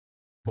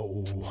Now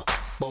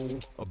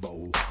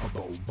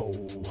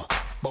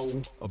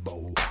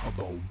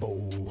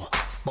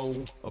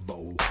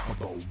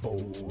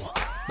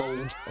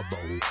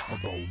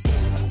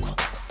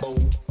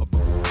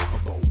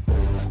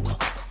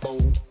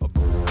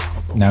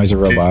he's a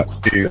robot.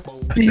 Yeah.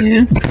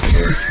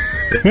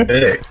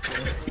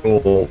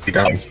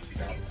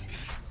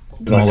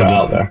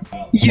 Out there.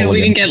 Yeah,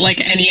 we didn't get like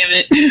any of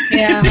it.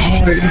 Yeah.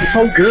 Oh, it was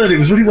so good. It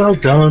was really well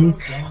done.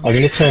 I'm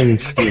going to turn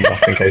Steam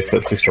off in case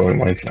that's destroying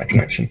my internet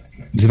connection.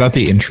 It's about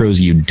the intros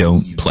you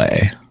don't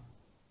play.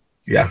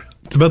 Yeah.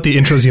 It's about the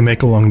intros you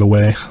make along the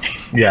way.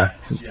 Yeah.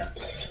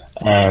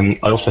 I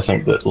also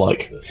think that,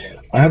 like,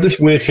 I have this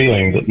weird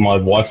feeling that my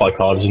Wi-Fi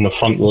card is in the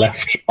front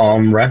left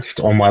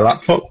armrest on my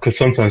laptop, because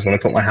sometimes when I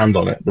put my hand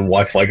on it, the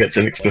Wi-Fi gets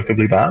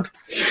inexplicably bad.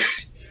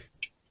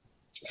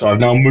 So I've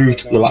now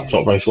moved the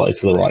laptop very slightly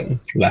to the right,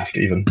 left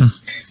even.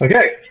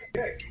 Okay.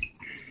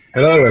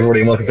 Hello,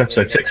 everybody, and welcome to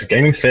episode 6 of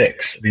Gaming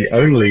Fyx, the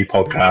only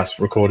podcast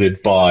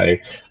recorded by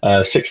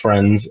 6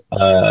 friends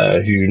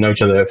who know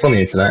each other from the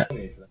internet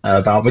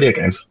about video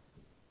games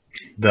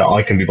that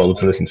I can be bothered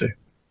to listen to.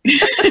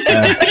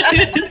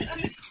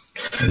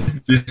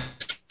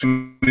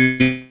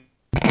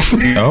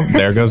 Oh,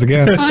 there goes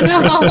again. Oh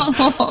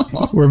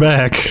no! We're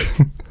back.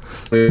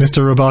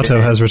 Mr.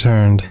 Roboto has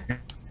returned.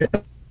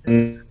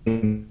 Did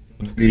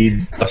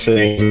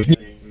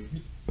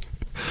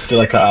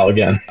I cut out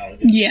again?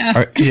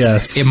 Yeah.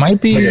 Yes. It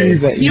might be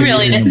that You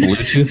really using didn't.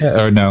 Bluetooth,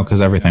 or no,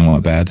 because everything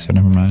went bad, so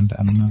never mind.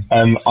 I don't know.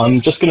 I'm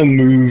just going to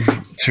move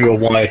to a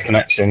wired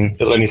connection.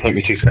 It'll only take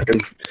me 2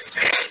 seconds.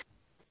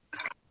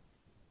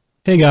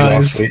 Hey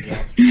guys.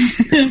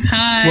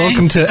 Hi.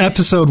 Welcome to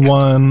episode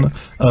 1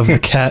 of the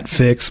Cat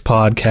Fix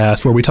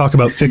podcast, where we talk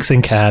about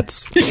fixing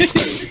cats.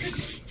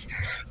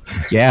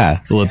 Yeah,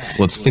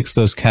 let's fix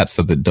those cats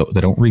so that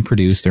they don't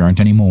reproduce. There aren't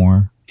any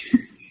more.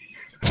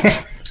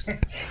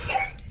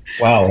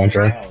 Wow,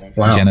 Andre.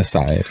 Wow.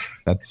 Genocide.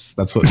 That's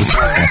what we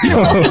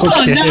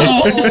Oh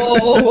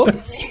no!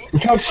 We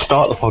can't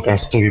start the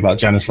podcast talking about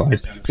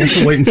genocide. We have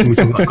to wait until we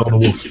talk about God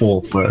of War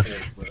 4 first.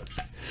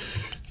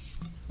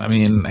 I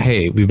mean,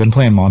 hey, we've been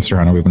playing Monster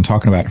Hunter. We've been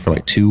talking about it for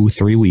like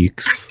 2-3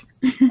 weeks.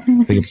 I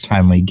think it's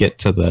time we get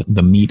to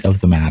the meat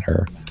of the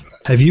matter.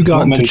 Have you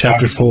gotten to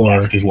chapter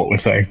 4? Is what we're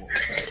saying.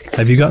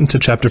 Have you gotten to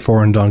chapter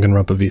 4 in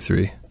Danganronpa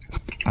V3?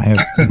 I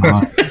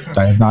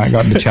have not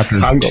gotten to chapter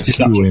 2 in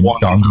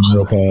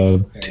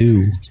Danganronpa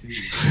 2.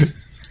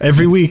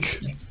 Every week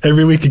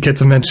it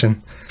gets a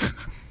mention.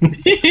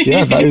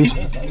 Yeah, that is.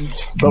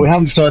 But we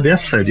haven't started the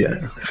episode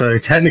yet, so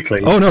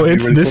technically. Oh no,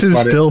 this is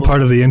still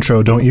part of the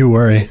intro. Don't you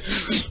worry.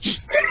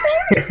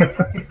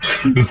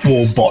 The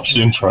 4 botched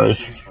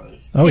intros.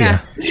 Oh yeah.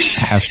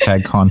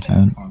 Hashtag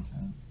content.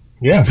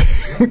 Yeah,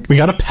 We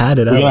gotta pad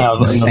it we're gonna out.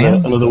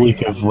 have another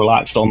week of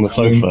relaxed on the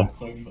sofa.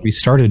 We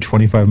started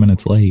 25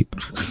 minutes late.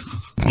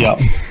 Yeah.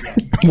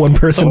 One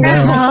person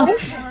down.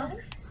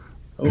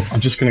 Oh,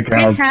 I'm just gonna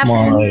grab my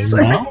happens.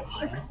 mouse.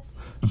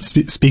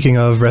 Speaking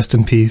of, rest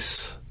in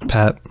peace,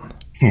 Pat.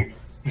 Rip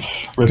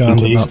Gone in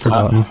but peace, not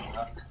forgotten.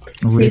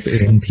 Rip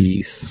in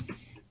peace.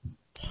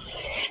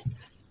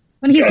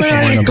 When he's literally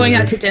Someone just going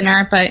knows out to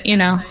dinner, but you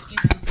know.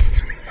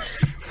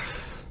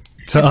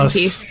 To us,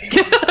 Peace.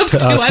 to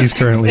us, he's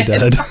currently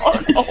dead.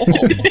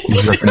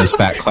 He's ripping his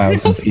fat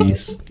clouds in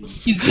peace.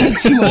 He's dead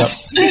to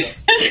us.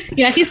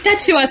 Yeah, he's dead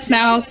to us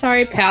now.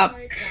 Sorry, Pat.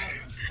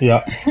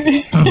 Yeah.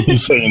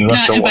 He's sitting in the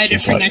Not restaurant invited watching,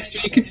 for like, next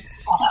week.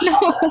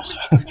 No.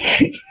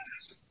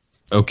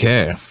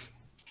 Okay.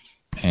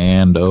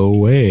 And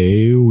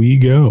away we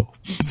go.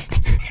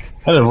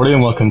 Hello, everybody,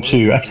 and welcome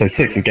to episode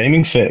 6 of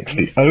Gaming Fyx,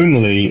 the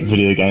only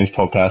video games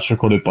podcast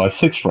recorded by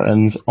 6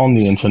 friends on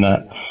the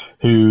internet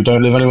who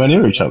don't live anywhere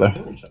near each other.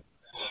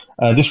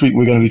 This week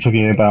we're going to be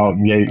talking about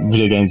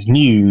video games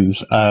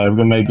news. We're going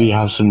to maybe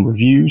have some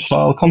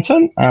review-style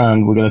content,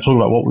 and we're going to talk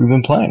about what we've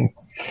been playing.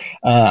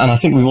 And I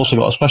think we've also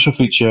got a special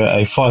feature,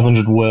 a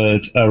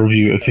 500-word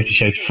review of 50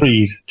 Shades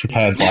Freed,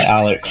 prepared by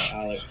Alex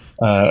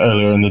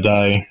earlier in the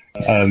day.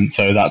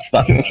 So I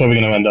think that's where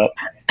we're going to end up.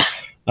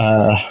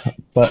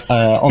 But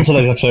on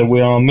today's episode,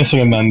 we are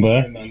missing a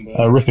member.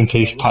 Rip in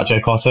peace, Pat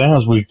J. Carter,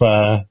 as we've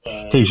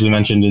previously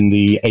mentioned in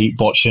the 8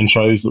 botched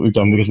intros that we've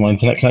done because my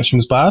internet connection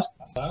was bad.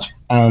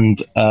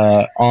 And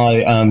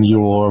I am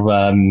your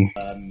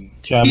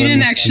chairman. He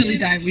didn't actually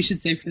die, we should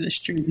say, for the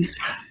stream.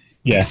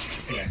 Yeah,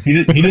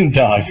 he didn't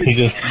die. He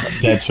just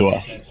dead to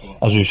us,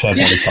 as we've said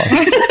many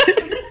times.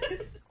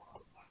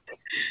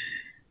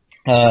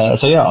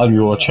 So yeah, I'm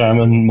your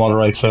chairman,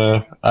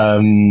 moderator,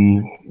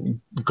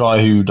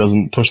 guy who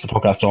doesn't push the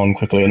podcast on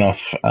quickly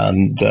enough,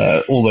 and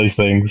all those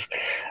things.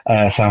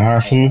 Sam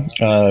Harrison.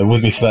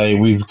 With me today,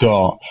 we've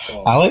got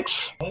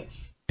Alex.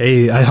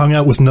 Hey, I hung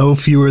out with no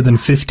fewer than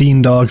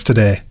 15 dogs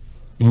today.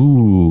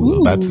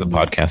 Ooh, that's the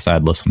podcast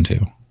I'd listen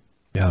to.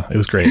 Yeah, it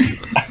was great.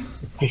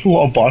 There's a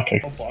lot of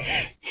barking.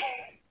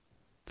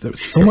 There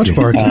was so much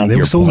barking. They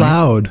were so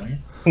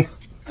loud.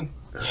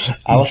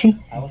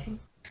 Alison?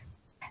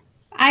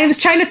 I was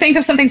trying to think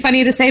of something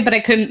funny to say, but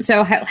I couldn't,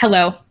 so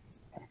hello.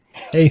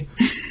 Hey.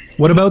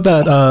 What about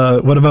that?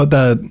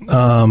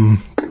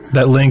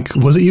 That link?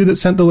 Was it you that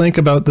sent the link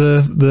about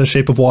the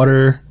Shape of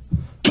Water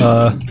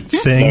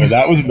thing? No,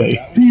 that was me.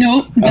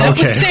 Nope, that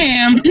Okay. was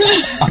Sam.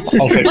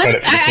 I'll take What?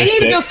 credit for I this need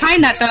to bit. go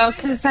find that though,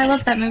 because I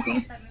love that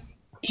movie.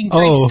 He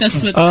Oh, graced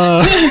us with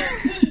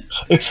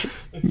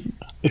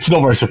It's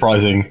not very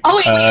surprising. Oh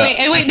wait, I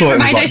never thought it was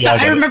mind. like, yeah, I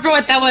got it. remember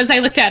what that was. I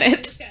looked at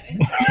it.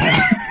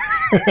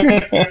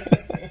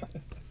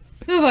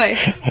 Oh boy.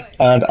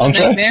 And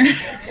Andre? nightmare.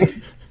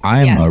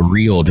 I'm Yes. a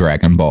real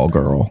Dragon Ball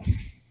girl.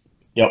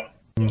 Yep.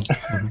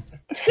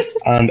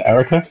 And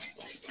Erica?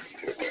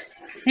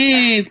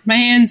 Hey, my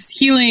hand's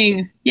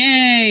healing.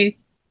 Yay!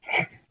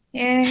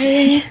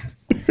 Yay.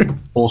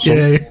 Awesome.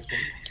 Yay!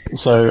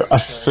 So I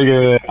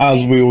figure,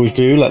 as we always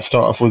do, let's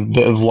start off with a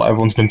bit of what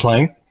everyone's been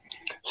playing.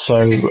 So,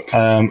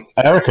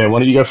 Erica, why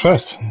don't you go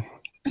first?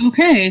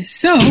 Okay,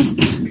 so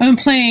I'm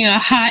playing a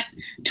hot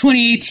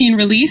 2018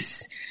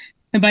 release.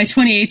 And by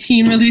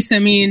 2018 release, I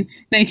mean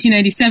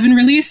 1997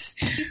 release.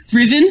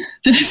 Riven,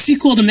 the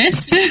sequel to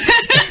Myst.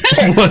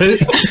 What?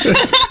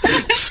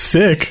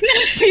 Sick.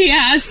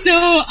 Yeah, so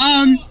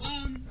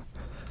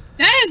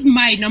that is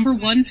my number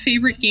one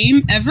favorite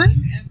game ever.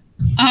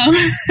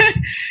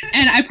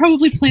 And I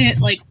probably play it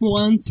like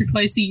once or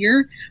twice a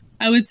year,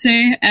 I would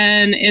say.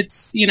 And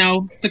it's,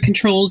 the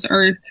controls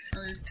are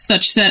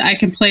such that I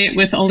can play it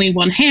with only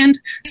one hand.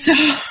 So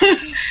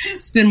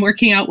it's been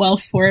working out well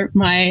for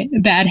my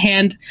bad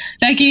hand.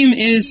 That game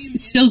is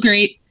still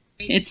great.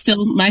 It's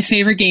still my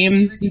favorite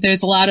game.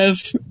 There's a lot of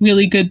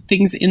really good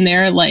things in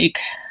there, like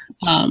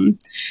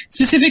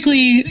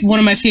specifically one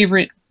of my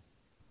favorite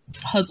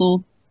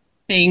puzzle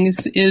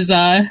things is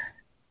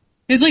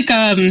like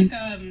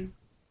a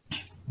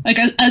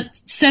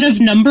set of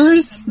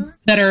numbers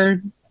that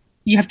are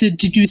you have to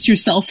deduce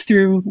yourself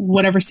through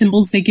whatever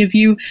symbols they give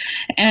you,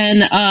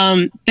 and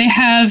they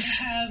have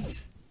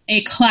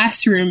a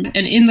classroom,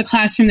 and in the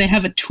classroom they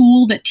have a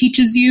tool that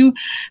teaches you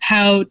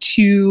how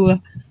to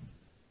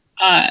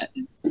well,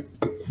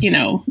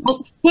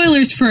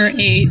 spoilers for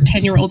a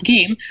 10-year-old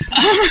game.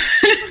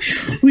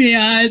 We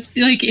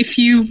like if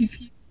you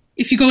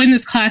go in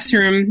this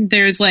classroom,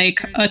 there's like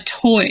a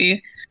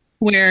toy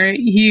where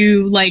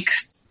you like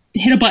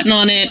hit a button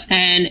on it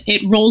and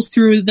it rolls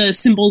through the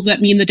symbols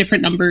that mean the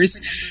different numbers,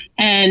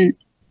 and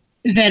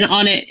then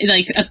on it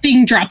like a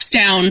thing drops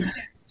down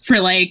for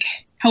like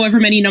however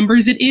many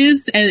numbers it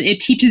is, and it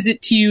teaches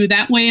it to you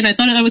that way. And I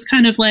thought that was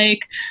kind of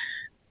like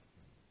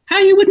how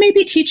you would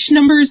maybe teach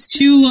numbers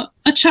to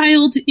a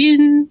child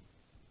in,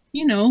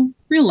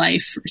 real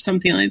life or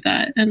something like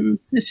that. And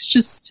it's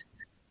just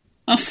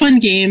a fun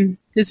game.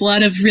 There's a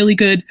lot of really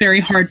good, very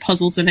hard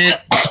puzzles in it.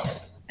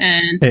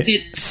 And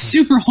it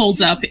super holds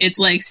up. It's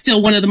like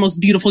still one of the most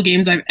beautiful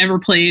games I've ever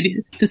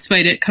played,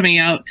 despite it coming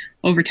out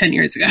over 10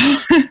 years ago.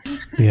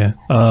 Yeah.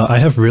 I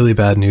have really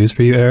bad news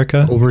for you,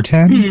 Erica. Over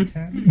 10?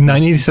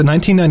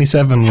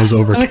 1997 was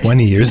over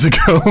 20 years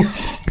ago.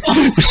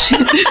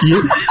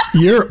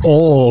 You're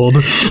old.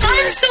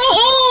 I'm so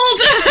old!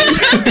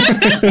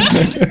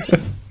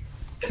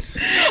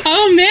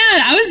 Oh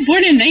man, I was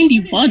born in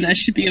 91. I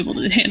should be able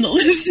to handle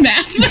this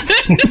math.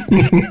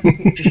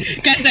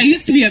 Guys, I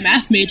used to be a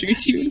math major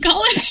too in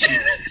college.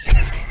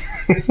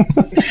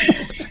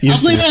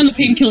 I'll blame it on the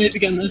painkillers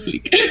again this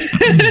week.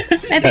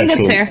 I think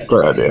that's fair.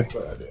 Great idea.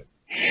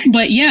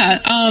 But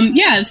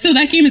yeah, so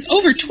that game is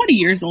over 20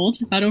 years old,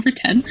 not over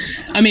 10.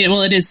 I mean,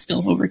 well, it is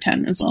still over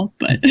 10 as well,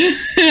 but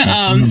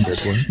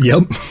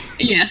Yep.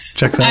 yes,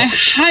 Checks out. I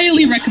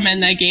highly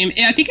recommend that game.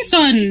 I think it's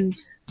on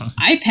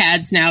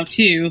iPads now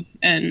too,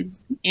 and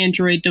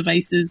Android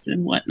devices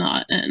and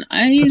whatnot. And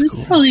it's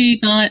cool. probably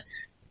not.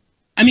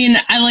 I mean,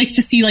 I like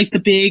to see like the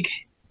big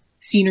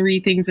scenery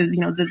things, and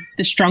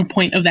the strong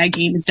point of that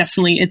game is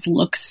definitely its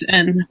looks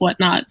and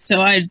whatnot.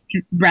 So I'd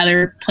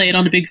rather play it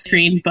on a big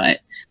screen,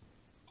 but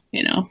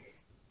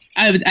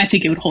I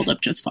think it would hold up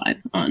just fine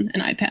on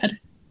an iPad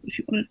if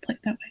you wanted to play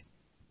it that way.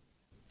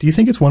 Do you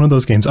think it's one of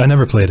those games? I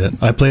never played it.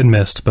 I played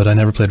Myst, but I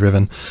never played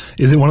Riven.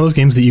 Is it one of those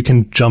games that you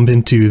can jump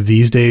into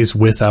these days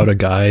without a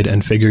guide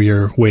and figure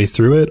your way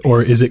through it?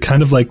 Or is it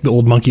kind of like the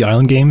old Monkey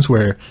Island games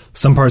where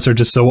some parts are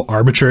just so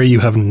arbitrary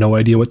you have no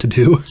idea what to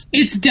do?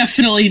 It's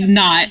definitely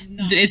not.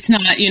 It's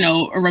not,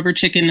 a rubber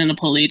chicken and a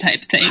pulley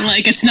type thing.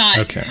 Like, it's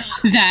not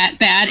that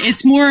bad.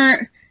 It's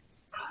more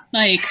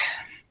like...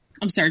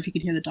 I'm sorry if you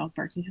can hear the dog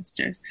barking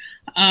upstairs.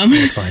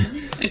 That's fine.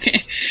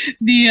 Okay.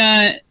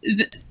 The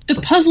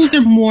puzzles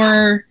are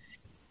more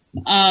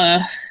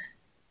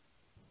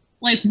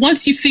like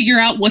once you figure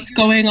out what's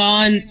going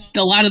on,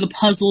 a lot of the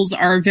puzzles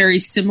are very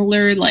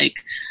similar. Like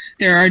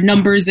there are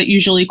numbers that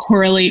usually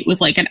correlate with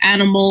like an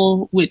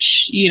animal,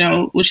 which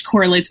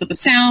correlates with a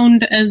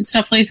sound and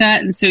stuff like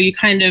that. And so you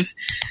kind of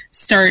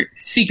start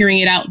figuring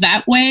it out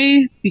that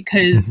way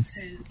because,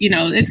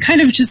 it's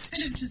kind of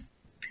just,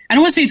 I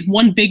don't want to say it's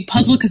one big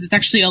puzzle because it's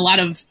actually a lot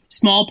of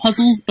small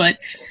puzzles, but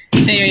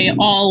they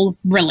all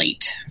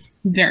relate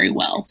very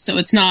well. So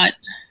it's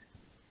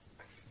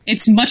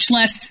much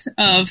less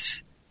of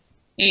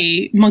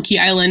a Monkey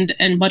Island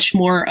and much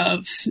more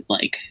of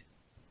like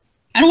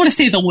I don't want to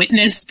say The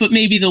Witness, but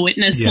maybe The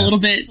Witness a little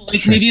bit,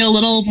 sure. maybe a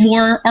little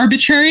more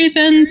arbitrary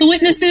than The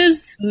Witness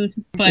is.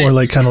 But, or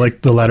like kind of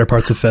like the latter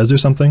parts of Fez or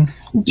something?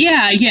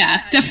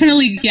 Yeah,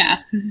 definitely,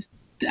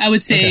 I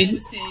would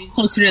say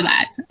closer to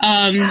that.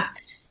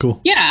 Cool.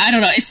 Yeah, I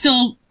don't know. It's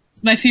still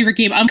my favorite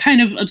game. I'm kind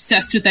of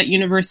obsessed with that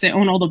universe. I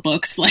own all the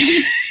books. Like,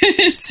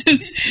 it's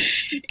just,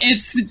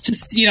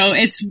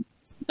 it's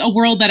a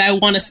world that I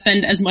want to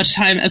spend as much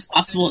time as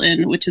possible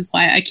in, which is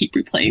why I keep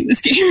replaying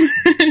this game.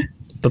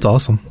 That's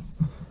awesome.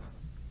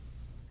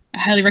 I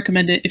highly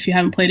recommend it if you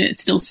haven't played it. It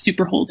still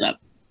super holds up.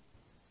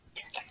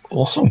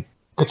 Awesome.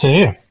 Good to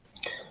hear.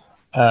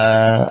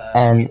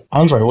 And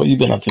Andre, what have you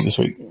been up to this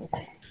week?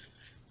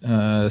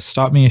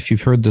 Stop me if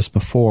you've heard this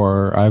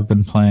before. I've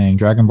been playing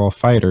Dragon Ball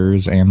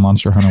FighterZ and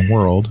Monster Hunter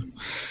World.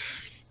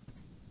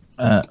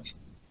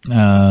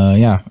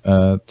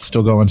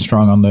 Still going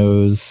strong on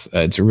those.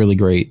 It's really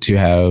great to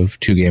have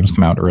two games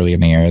come out early in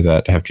the year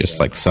that have just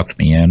like sucked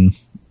me in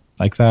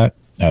like that.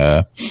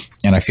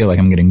 And I feel like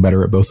I'm getting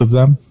better at both of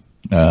them.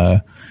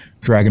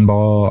 Dragon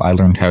Ball, I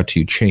learned how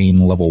to chain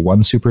level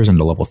 1 supers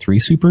into level 3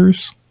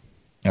 supers.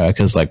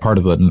 Because like part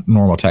of the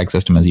normal tag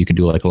system is you can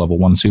do like a level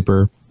 1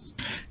 super,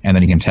 and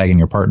then you can tag in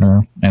your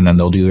partner, and then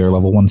they'll do their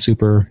level 1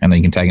 super, and then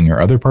you can tag in your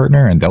other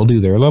partner, and they'll do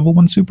their level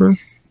 1 super.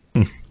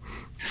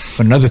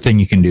 But another thing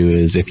you can do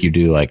is if you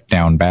do like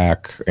down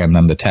back and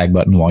then the tag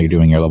button while you're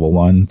doing your level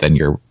 1, then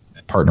your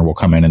partner will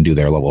come in and do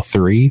their level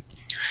 3.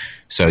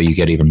 So you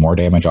get even more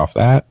damage off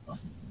that.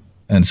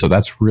 And so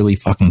that's really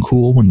fucking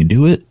cool when you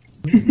do it.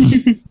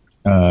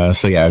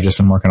 So yeah, I've just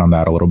been working on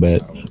that a little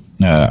bit.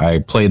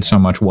 I played so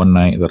much one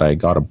night that I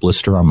got a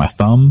blister on my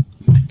thumb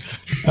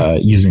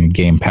using a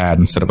gamepad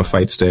instead of a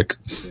fight stick.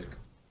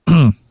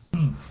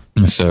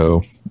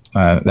 So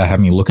that had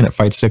me looking at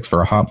fight sticks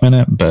for a hot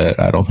minute, but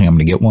I don't think I'm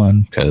going to get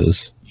one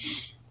because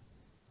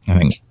I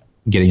think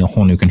getting a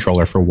whole new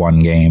controller for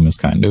one game is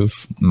kind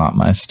of not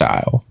my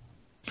style.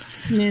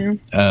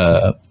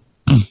 Yeah.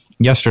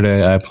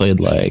 Yesterday I played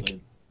like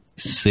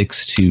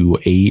 6 to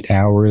 8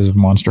 hours of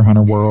Monster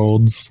Hunter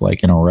Worlds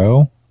like in a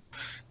row.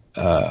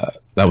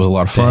 That was a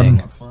lot of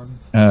fun.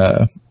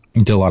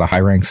 Did a lot of high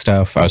rank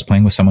stuff. I was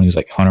playing with someone who's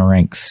like Hunter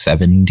rank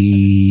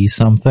 70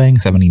 something,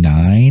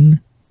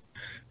 79,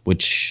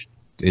 which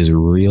is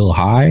real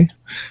high.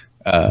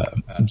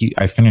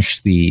 I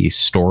finished the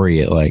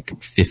story at like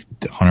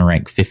Hunter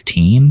rank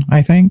 15,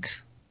 I think.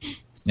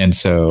 And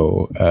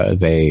so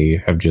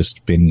they have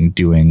just been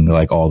doing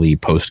like all the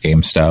post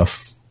game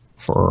stuff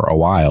for a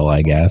while,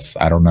 I guess.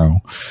 I don't know.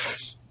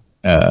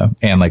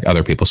 And like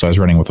other people. So I was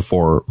running with a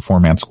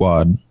four-man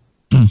squad.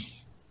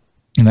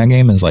 And that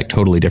game is like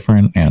totally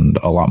different and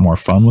a lot more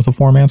fun with a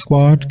 4-man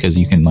squad because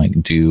you can like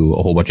do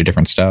a whole bunch of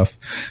different stuff.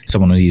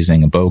 Someone was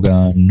using a bow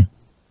gun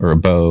or a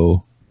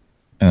bow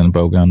and a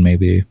bow gun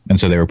maybe. And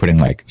so they were putting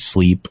like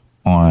sleep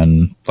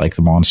on like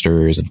the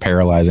monsters and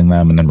paralyzing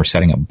them. And then we're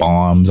setting up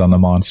bombs on the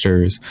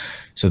monsters.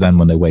 So then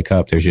when they wake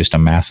up, there's just a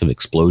massive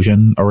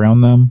explosion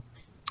around them.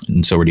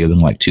 And so we're dealing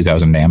like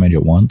 2,000 damage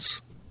at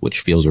once,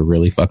 which feels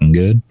really fucking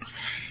good.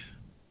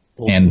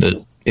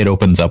 And it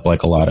opens up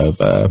like a lot of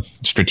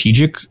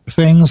strategic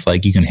things.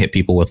 Like you can hit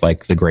people with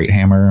like the Great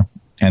Hammer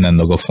and then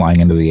they'll go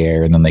flying into the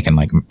air and then they can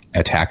like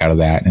attack out of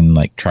that and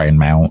like try and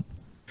mount,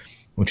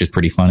 which is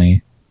pretty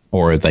funny.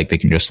 Or like they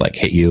can just like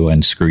hit you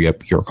and screw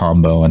up your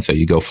combo. And so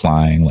you go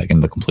flying like in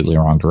the completely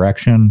wrong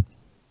direction.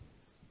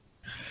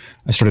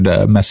 I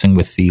started messing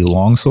with the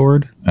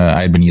longsword. I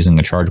had been using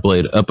the charge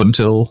blade up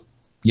until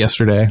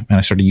yesterday and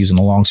I started using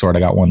the longsword. I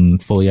got one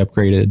fully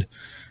upgraded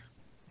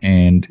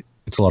and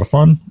it's a lot of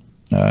fun.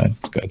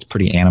 It's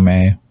pretty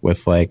anime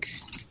with like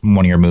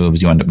one of your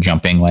moves, you end up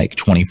jumping like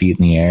 20 feet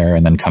in the air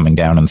and then coming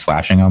down and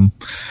slashing them.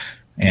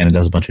 And it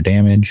does a bunch of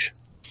damage.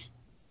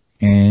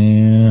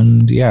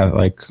 And yeah,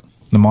 like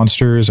the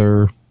monsters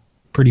are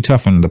pretty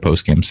tough in the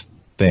post games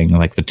thing.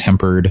 Like the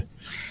tempered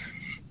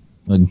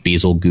like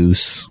Bezel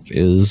Goose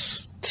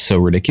is so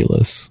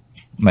ridiculous.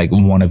 Like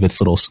one of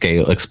its little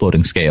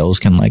exploding scales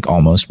can like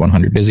almost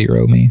 100 to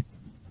 0 me,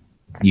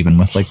 even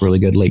with like really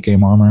good late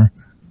game armor.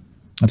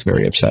 That's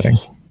very upsetting.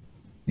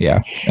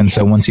 Yeah. And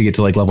so once you get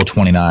to like level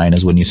 29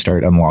 is when you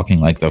start unlocking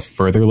like the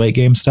further late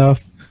game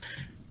stuff.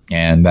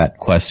 And that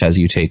quest has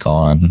you take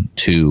on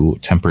 2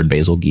 tempered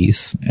basil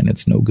geese and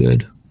it's no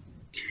good.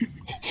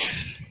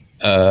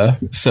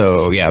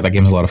 So yeah, that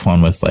game's a lot of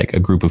fun with like a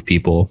group of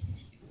people.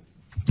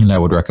 And I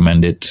would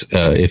recommend it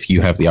if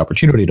you have the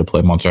opportunity to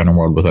play Monster Hunter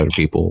World with other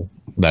people.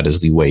 That is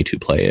the way to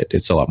play it.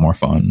 It's a lot more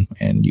fun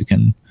and you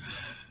can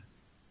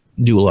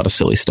do a lot of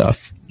silly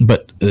stuff.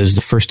 But it is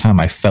the first time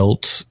I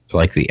felt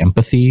like the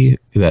empathy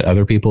that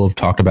other people have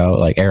talked about.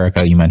 Like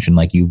Erica, you mentioned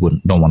like you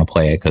don't want to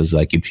play it because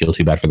like you feel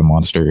too bad for the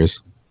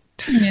monsters.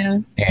 Yeah.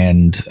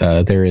 And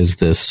there is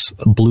this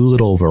blue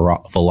little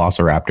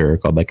velociraptor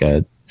called like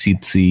a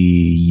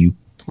Tsitsi.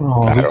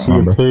 I don't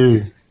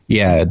remember.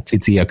 Yeah,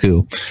 Tsitsi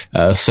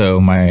Yaku. So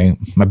my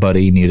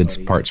buddy needed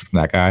some parts from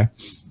that guy,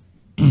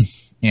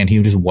 and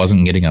he just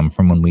wasn't getting them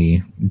from when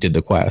we did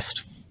the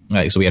quest.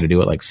 Like, so we had to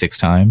do it like 6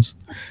 times.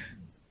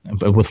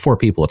 But with 4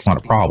 people, it's not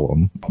a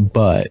problem.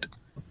 But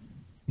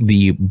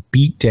the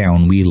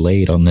beatdown we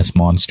laid on this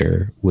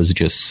monster was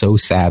just so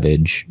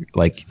savage.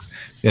 Like,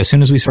 as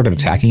soon as we started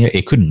attacking it,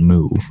 it couldn't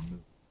move.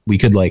 We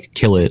could like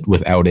kill it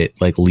without it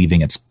like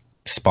leaving its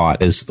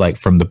spot, as like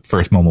from the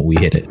first moment we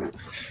hit it.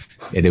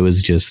 And it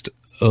was just,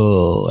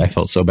 I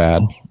felt so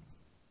bad.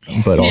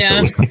 But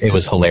also it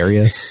was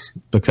hilarious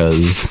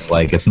because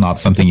like it's not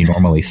something you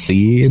normally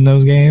see in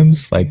those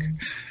games. Like,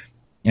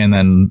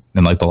 and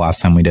like the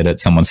last time we did it,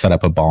 someone set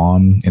up a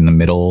bomb in the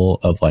middle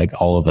of like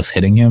all of us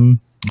hitting him.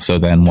 So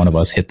then one of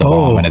us hit the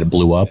bomb and it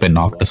blew up and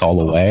knocked us all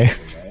away.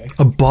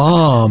 A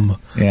bomb.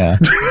 Yeah.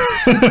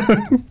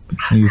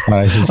 I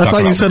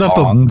thought you set up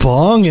a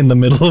bong in the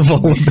middle of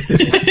all of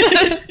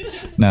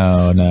it.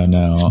 No.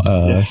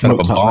 Set up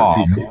a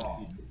bomb.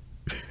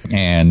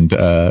 And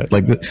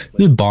like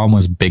this bomb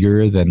was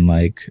bigger than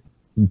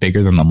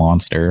the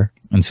monster.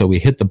 And so we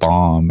hit the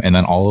bomb and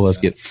then all of us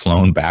get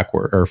flown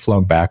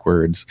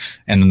backwards.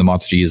 And then the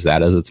monster used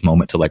that as its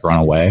moment to like run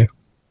away.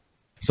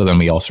 So then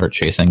we all start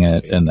chasing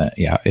it. And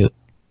it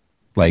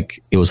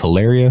was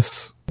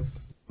hilarious.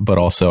 But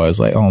also I was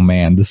like, oh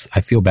man, I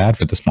feel bad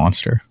for this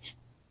monster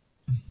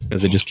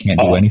because it just can't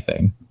do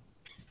anything.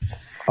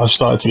 I've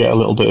started to get a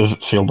little bit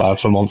of feel bad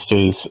for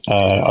monsters.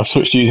 I've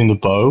switched to using the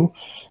bow,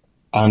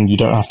 and you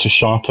don't have to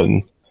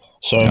sharpen.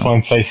 So if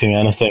I'm facing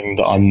anything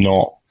that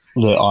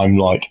I'm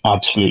like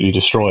absolutely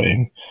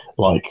destroying,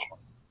 like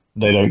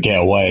they don't get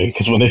away,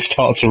 because when they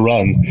start to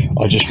run,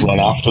 I just run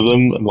after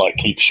them and like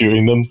keep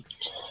shooting them.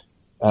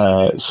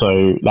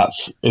 So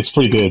it's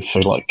pretty good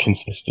for like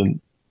consistent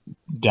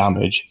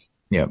damage.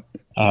 Yep.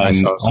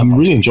 I'm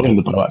really enjoying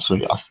the bow,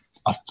 actually.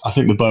 I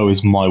think the bow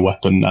is my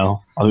weapon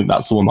now. I think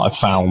that's the one that I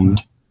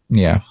found.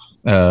 Yeah.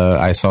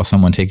 I saw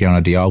someone take down a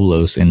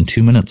Diablos in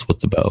 2 minutes with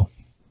the bow.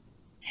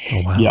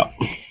 Oh, wow. Yeah.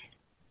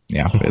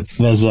 Yeah, it's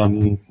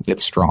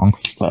strong.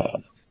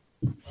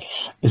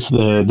 It's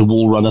the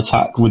wall run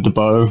attack with the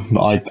bow that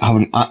I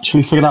haven't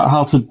actually figured out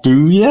how to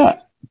do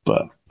yet,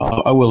 but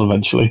I will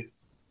eventually.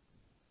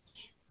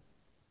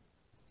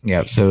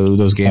 Yeah, so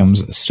those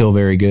games still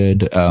very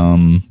good.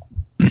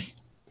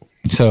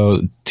 So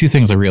 2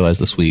 things I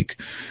realized this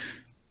week.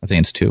 I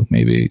think it's 2,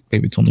 maybe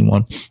it's only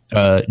 1.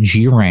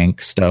 G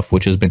rank stuff,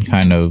 which has been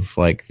kind of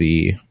like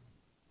the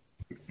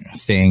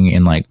thing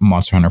in like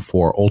Monster Hunter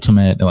 4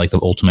 Ultimate, like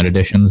the Ultimate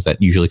editions that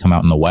usually come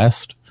out in the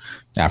West.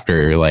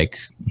 After like,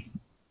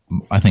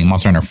 I think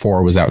Monster Hunter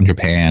 4 was out in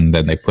Japan,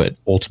 then they put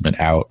Ultimate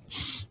out,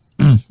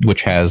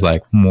 which has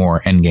like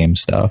more endgame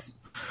stuff.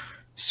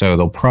 So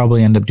they'll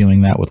probably end up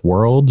doing that with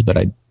Worlds, but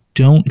I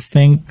don't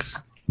think.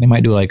 They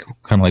might do like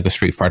kind of like the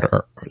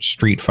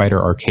Street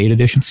Fighter Arcade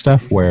Edition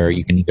stuff, where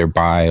you can either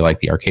buy like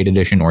the Arcade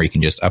Edition or you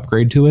can just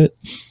upgrade to it.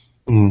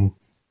 Mm.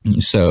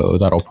 So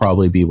that'll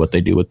probably be what they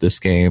do with this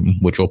game,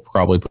 which will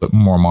probably put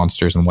more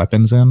monsters and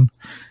weapons in.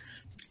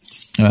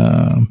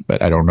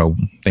 But I don't know.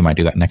 They might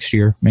do that next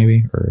year,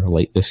 maybe, or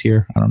late this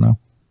year. I don't know.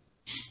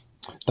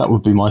 That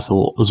would be my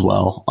thought as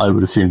well. I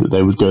would assume that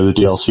they would go the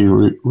DLC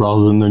route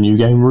rather than the new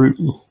game route.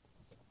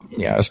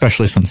 Yeah,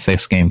 especially since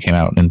this game came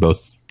out in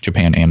both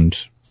Japan and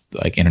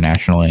like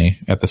internationally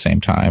at the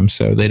same time,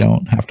 so they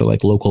don't have to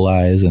like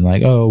localize and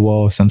like, oh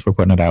well, since we're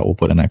putting it out, we'll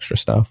put in extra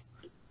stuff.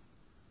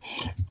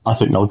 I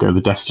think they'll go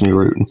the Destiny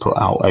route and put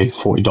out a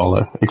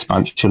 $40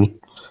 expansion.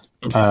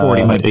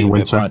 40 might be in a bit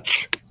winter.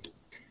 much.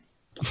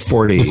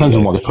 40 depends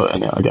on what they put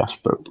in it, I guess.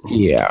 But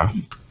yeah,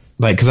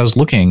 like because I was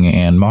looking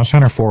and Monster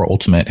Hunter 4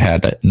 Ultimate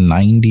had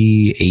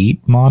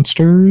 98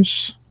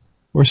 monsters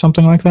or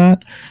something like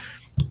that.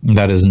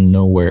 That is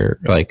nowhere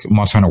like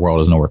Monster Hunter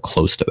World is nowhere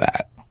close to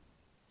that.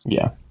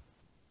 Yeah.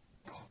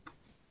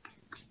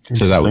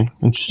 So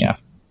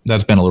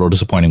that's been a little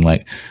disappointing.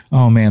 Like,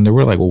 oh man, there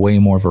were like way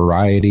more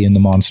variety in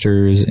the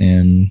monsters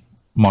in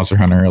Monster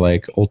Hunter,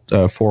 like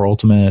 4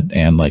 Ultimate,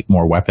 and like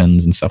more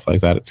weapons and stuff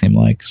like that. It seemed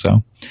like.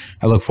 So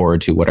I look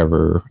forward to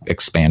whatever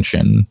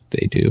expansion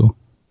they do.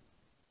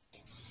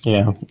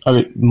 Yeah, I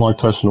mean, my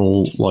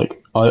personal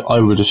I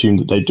would assume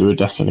that they do a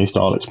Destiny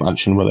style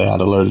expansion where they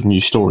had a load of new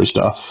story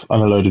stuff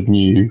and a load of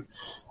new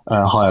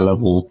higher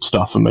level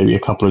stuff and maybe a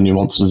couple of new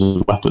monsters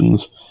and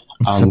weapons.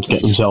 And get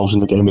themselves in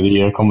the Game of the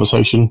Year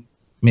conversation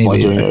by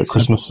doing it at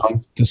Christmas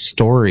time. The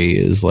story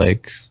is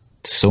like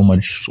so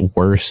much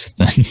worse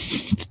than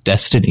the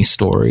Destiny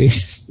story.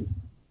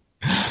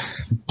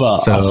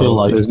 But so I feel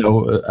like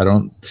I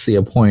don't see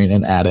a point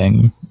in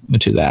adding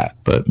to that,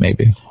 but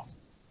maybe.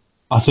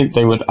 I think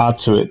they would add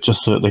to it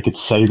just so that they could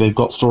say they've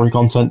got story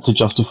content to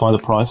justify the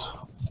price.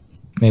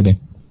 Maybe.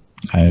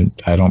 I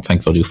don't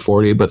think they'll do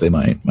 40, but they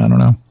might. I don't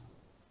know.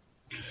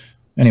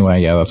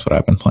 Anyway, yeah, that's what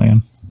I've been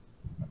playing.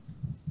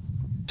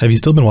 Have you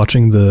still been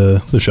watching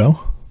the show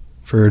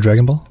for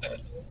Dragon Ball?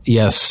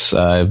 Yes,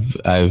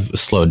 I've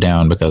slowed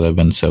down because I've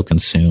been so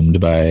consumed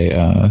by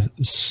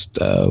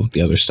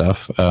the other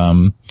stuff.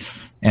 And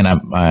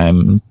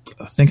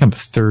I think I'm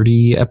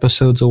 30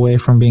 episodes away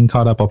from being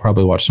caught up. I'll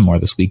probably watch some more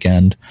this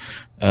weekend.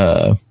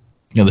 The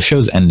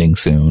show's ending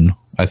soon.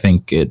 I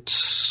think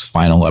its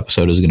final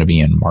episode is going to be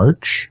in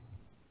March.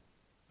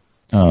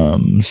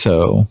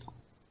 So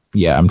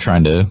yeah, I'm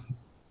trying to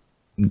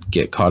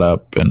get caught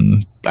up,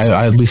 and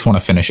I at least want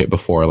to finish it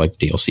before like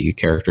DLC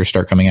characters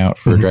start coming out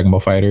for Dragon Ball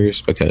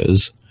Fighters,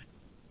 because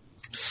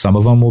some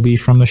of them will be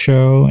from the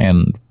show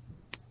and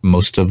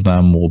most of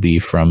them will be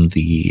from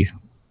the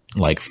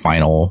like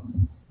final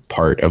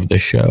part of the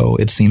show,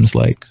 it seems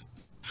like.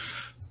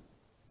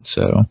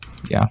 So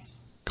yeah,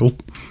 cool.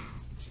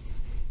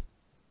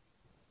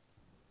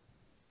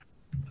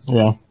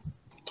 Yeah,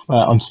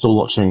 I'm still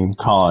watching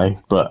Kai,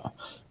 but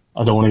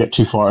I don't want to get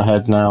too far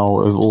ahead now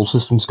of All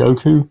Systems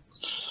Goku,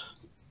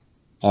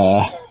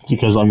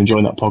 because I'm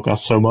enjoying that podcast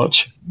so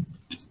much.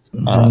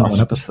 One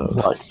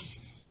episode.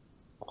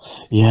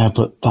 Yeah,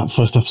 but that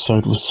first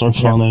episode was so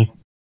funny.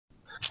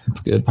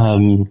 It's good.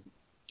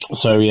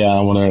 So yeah,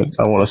 I want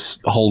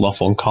to hold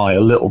off on Kai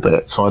a little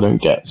bit so I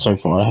don't get so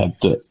far ahead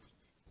that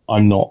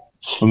I'm not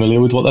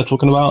familiar with what they're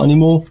talking about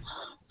anymore.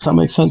 Does that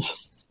make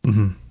sense?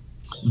 Mm-hmm.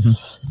 Mm-hmm.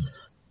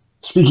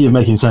 Speaking of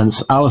making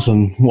sense,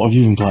 Alison, what have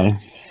you been playing?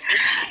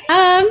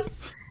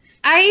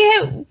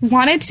 I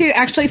wanted to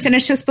actually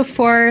finish this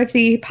before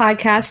the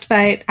podcast,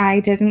 but I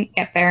didn't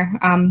get there.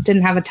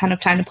 Didn't have a ton of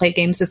time to play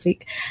games this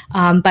week.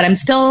 But I'm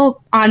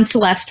still on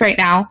Celeste right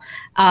now.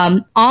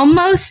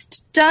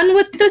 Almost done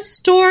with the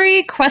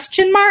story, ?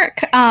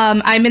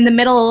 I'm in the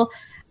middle,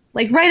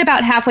 like right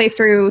about halfway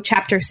through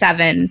chapter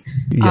 7.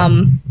 Yeah.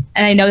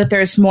 And I know that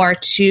there's more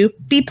to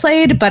be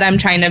played, but I'm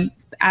trying to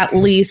at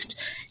least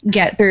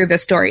get through the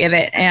story of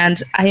it.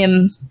 And I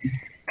am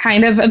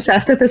kind of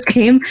obsessed with this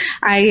game.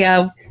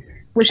 I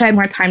wish I had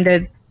more time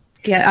to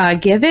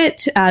give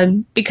it,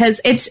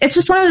 because it's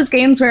just one of those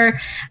games where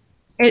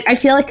I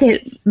feel like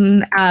it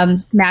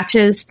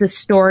matches the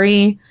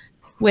story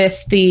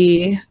with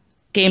the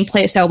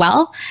gameplay so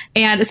well.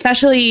 And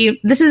especially,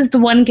 this is the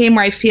one game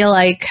where I feel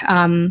like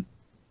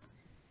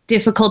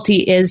difficulty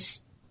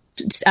is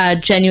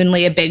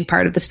genuinely a big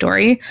part of the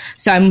story.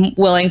 So I'm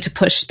willing to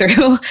push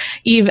through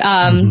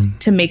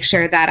to make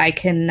sure that I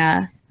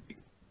can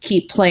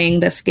keep playing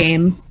this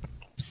game.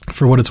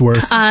 For what it's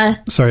worth,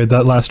 sorry,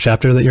 that last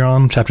chapter that you're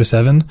on, chapter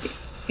 7,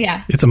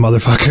 yeah, it's a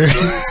motherfucker.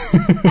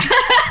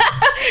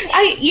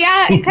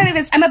 Yeah, it kind of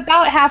is. I'm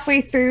about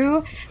halfway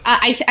through.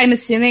 I'm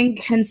assuming,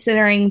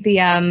 considering the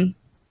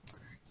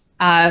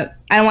I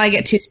don't want to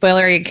get too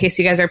spoilery in case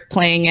you guys are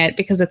playing it,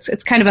 because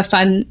it's kind of a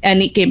fun and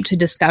neat game to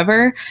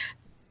discover.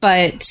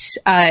 But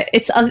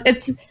it's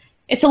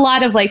a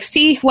lot of like,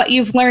 see what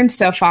you've learned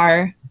so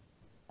far,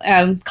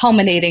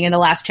 culminating in the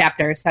last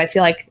chapter. So I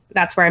feel like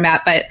that's where I'm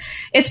at. But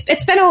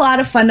it's been a lot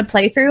of fun to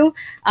play through.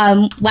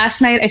 Last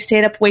night I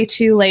stayed up way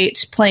too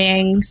late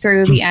playing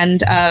through the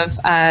end of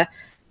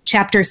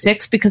chapter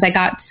 6 because I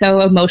got so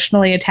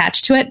emotionally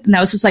attached to it, and I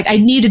was just like, I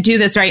need to do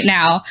this right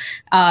now.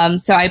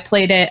 So I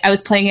played it. I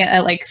was playing it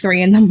at like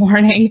 3 a.m.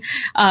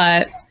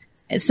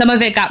 Some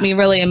of it got me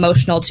really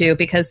emotional too,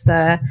 because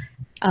the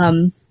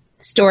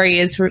story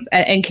is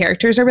and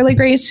characters are really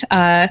great.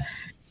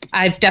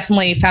 I've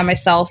definitely found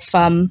myself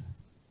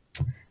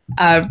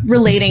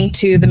relating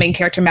to the main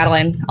character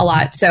Madeline a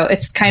lot, so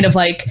it's kind of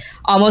like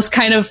almost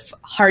kind of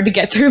hard to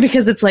get through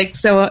because it's like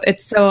so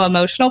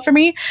emotional for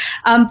me.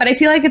 But I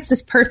feel like it's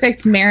this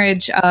perfect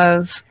marriage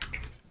of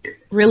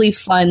really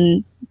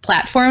fun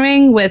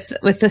platforming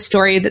with the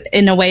story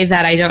in a way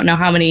that I don't know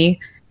how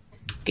many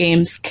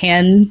games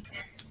can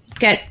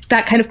get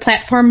that kind of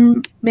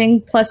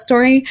platforming plus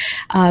story.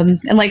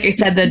 And like I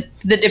said,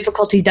 the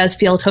difficulty does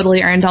feel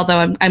totally earned,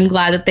 although I'm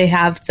glad that they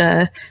have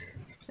the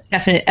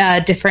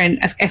definite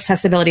different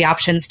accessibility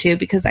options too,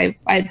 because I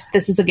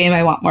this is a game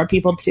I want more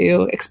people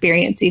to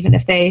experience, even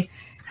if they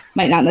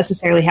might not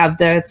necessarily have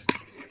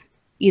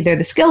either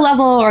the skill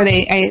level or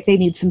they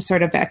need some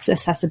sort of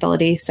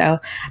accessibility. So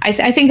I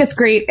think it's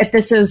great. If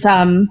this is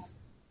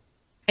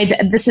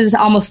this is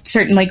almost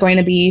certainly going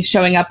to be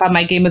showing up on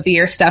my Game of the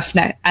Year stuff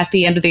at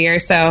the end of the year,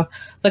 so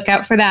look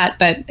out for that.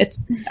 But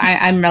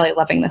I'm really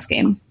loving this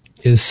game.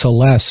 Is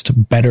Celeste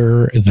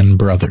better than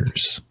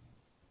Brothers?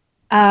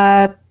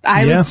 Those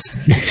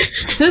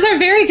are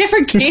very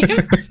different games.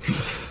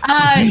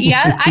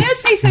 Yeah, I would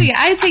say so. Yeah,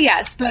 I'd say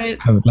yes, but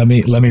let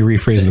me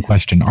rephrase the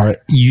question.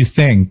 You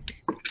think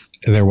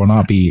there will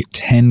not be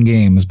 10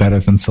 games better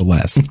than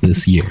Celeste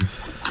this year?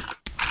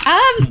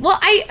 Well,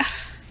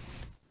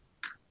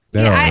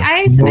 There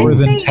are more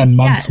than 10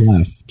 months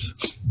left.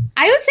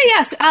 I would say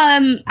yes.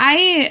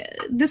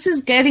 This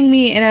is getting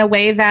me in a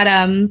way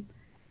that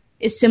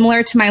is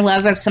similar to my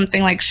love of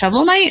something like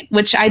Shovel Knight,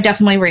 which I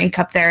definitely rank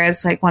up there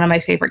as like one of my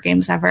favorite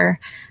games ever.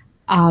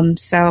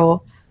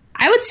 So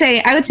I would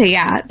say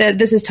yeah, that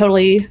this is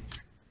totally.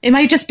 It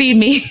might just be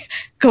me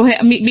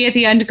me at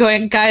the end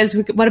going, guys,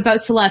 what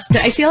about Celeste?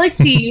 But I feel like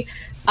the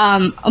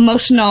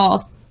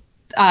emotional.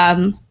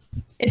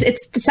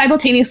 It's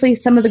simultaneously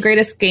some of the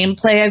greatest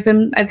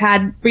gameplay I've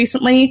had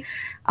recently.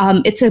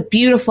 It's a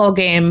beautiful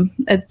game.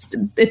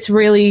 It's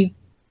really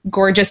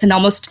gorgeous, and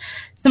almost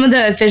some of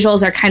the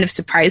visuals are kind of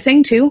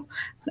surprising too.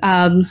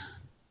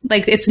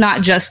 Like, it's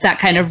not just that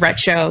kind of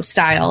retro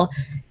style.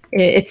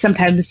 It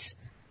sometimes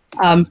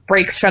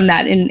breaks from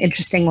that in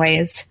interesting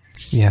ways.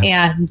 Yeah.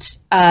 And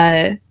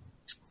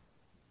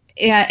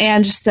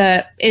and just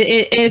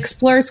it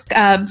explores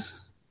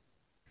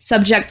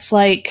subjects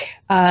like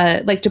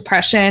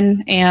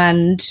depression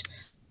and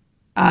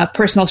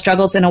personal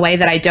struggles in a way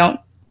that I don't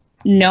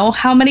know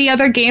how many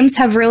other games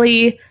have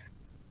really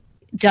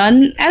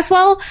done as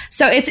well.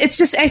 So it's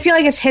just, I feel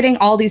like it's hitting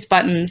all these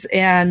buttons,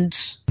 and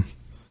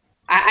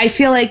I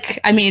feel like,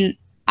 I mean,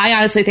 I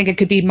honestly think it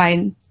could be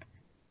mine.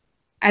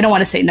 I don't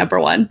want to say number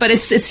one, but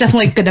it's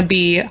definitely going to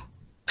be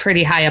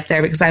pretty high up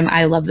there because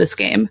I love this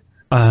game.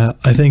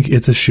 I think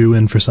it's a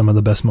shoe-in for some of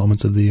the best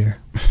moments of the year.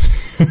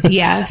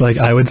 Yes. Like,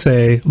 I would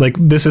say, like,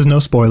 this is no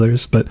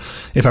spoilers, but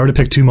if I were to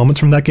pick 2 moments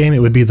from that game, it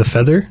would be the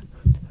feather,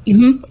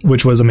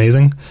 which was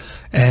amazing.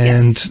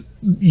 And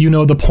you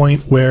know the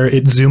point where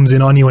it zooms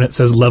in on you and it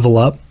says level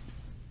up?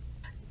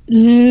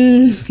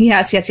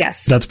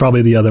 Yes. That's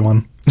probably the other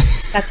one.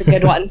 That's a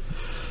good one.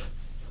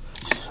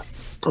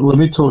 Let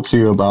me talk to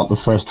you about the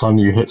first time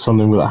you hit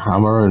something with a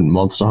hammer in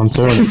Monster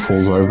Hunter and it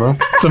falls over.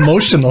 It's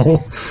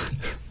emotional.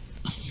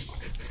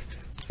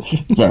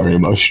 Very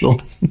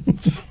emotional.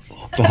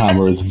 The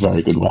hammer is a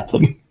very good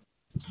weapon.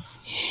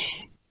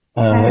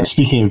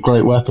 Speaking of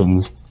great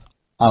weapons,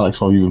 Alex,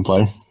 what have you been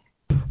playing?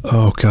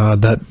 Oh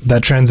god,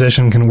 that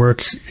transition can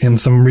work in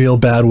some real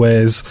bad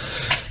ways.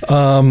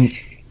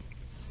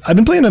 I've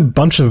been playing a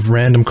bunch of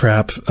random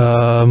crap.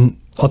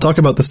 I'll talk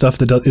about the stuff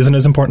that isn't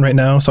as important right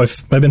now. So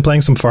I've been playing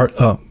some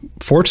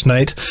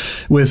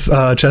Fortnite with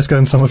Cheska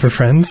and some of her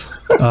friends.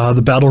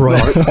 The Battle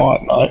Royale.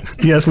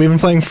 Fortnite. Yes, we've been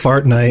playing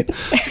Fart Night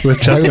with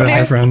Cheska and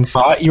her friends.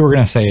 I thought you were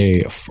going to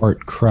say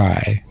Fart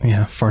Cry.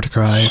 Yeah, Fart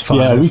Cry 5.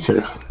 Yeah, me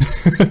too.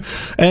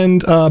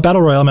 And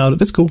Battle Royale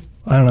mode, it's cool.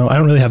 I don't know. I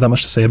don't really have that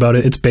much to say about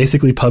it. It's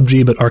basically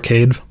PUBG, but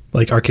arcade,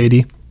 like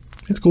arcadey.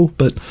 It's cool,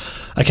 but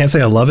I can't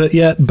say I love it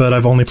yet, but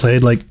I've only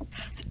played like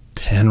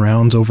 10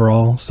 rounds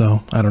overall,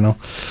 so I don't know.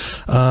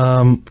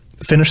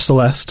 Finished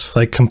Celeste,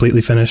 like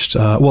completely finished.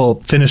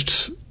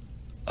 Finished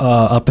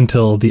up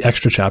until the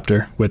extra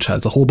chapter, which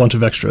has a whole bunch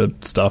of extra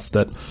stuff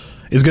that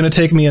is going to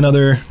take me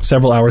another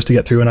several hours to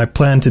get through, and I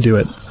plan to do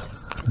it,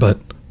 but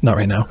not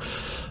right now.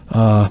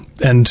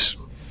 And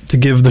to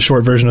give the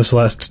short version of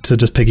Celeste, to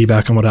just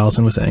piggyback on what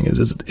Allison was saying,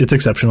 is it's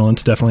exceptional.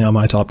 It's definitely on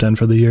my top 10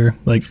 for the year.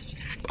 Like,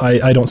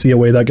 I don't see a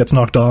way that gets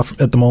knocked off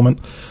at the moment.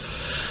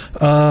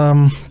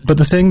 But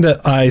the thing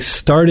that I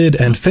started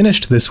and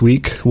finished this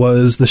week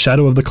was the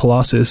Shadow of the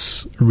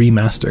Colossus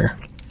remaster,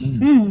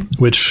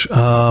 which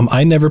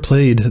I never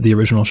played the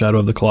original Shadow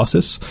of the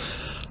Colossus.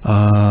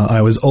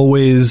 I was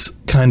always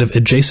kind of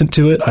adjacent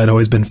to it. I'd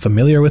always been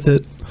familiar with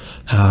it.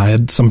 I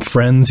had some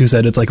friends who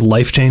said it's like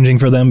life-changing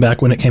for them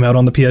back when it came out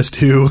on the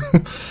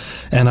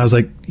PS2. And I was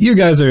like, you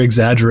guys are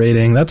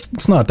exaggerating.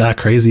 It's not that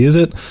crazy, is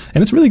it?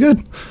 And it's really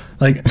good.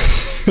 Like,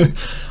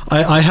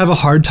 I have a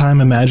hard time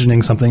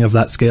imagining something of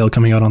that scale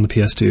coming out on the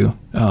PS2.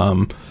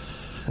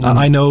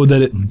 I know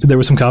that there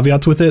were some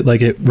caveats with it.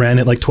 Like, it ran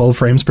at like 12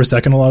 frames per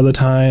second a lot of the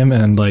time.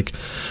 And like,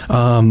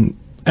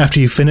 after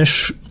you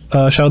finish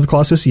Shadow of the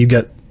Colossus, you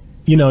get,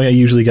 you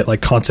usually get like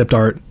concept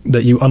art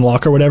that you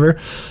unlock or whatever.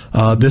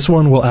 This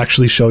one will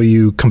actually show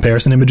you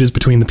comparison images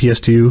between the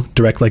PS2,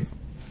 direct, like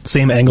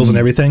same angles and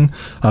everything,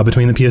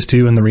 between the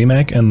PS2 and the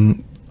remake.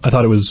 And I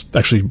thought it was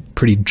actually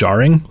pretty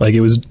jarring. Like,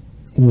 it was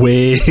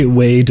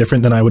way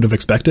different than I would have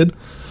expected.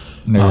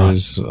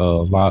 There's a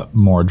lot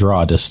more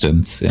draw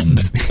distance in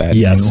that.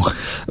 Yes,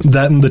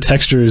 that and the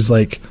textures,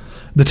 like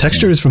the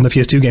textures from the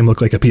PS2 game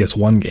look like a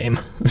PS1 game,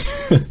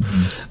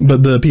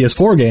 but the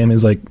PS4 game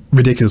is like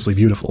ridiculously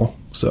beautiful.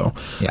 So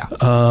yeah.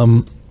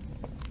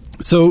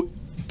 So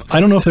I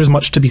don't know if there's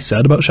much to be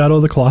said about Shadow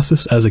of the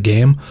Colossus as a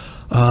game.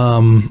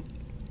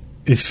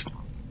 If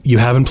you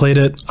haven't played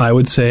it, I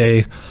would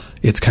say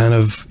it's kind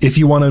of, if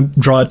you want to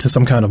draw it to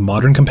some kind of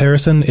modern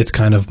comparison, it's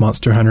kind of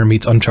Monster Hunter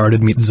meets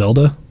Uncharted meets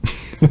Zelda.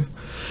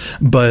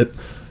 But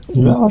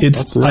yeah,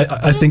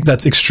 I think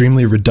that's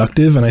extremely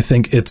reductive, and I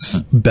think it's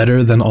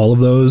better than all of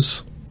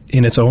those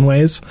in its own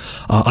ways.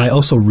 I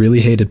also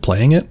really hated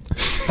playing it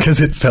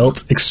because it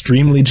felt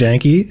extremely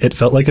janky. It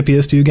felt like a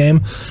PS2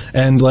 game,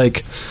 and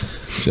like,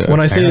 so when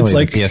I say it's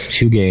like the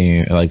PS2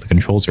 game, like the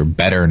controls are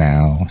better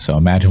now. So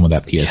imagine what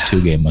that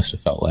PS2 game must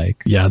have felt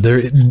like. Yeah,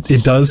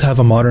 it does have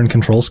a modern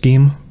control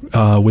scheme,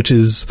 which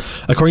is,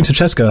 according to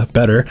Cheska,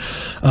 better.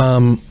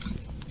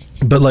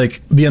 But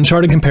like, the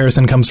Uncharted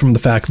comparison comes from the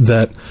fact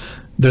that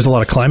there's a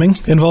lot of climbing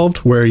involved,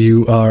 where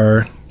you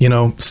are,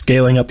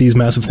 scaling up these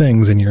massive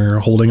things, and you're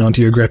holding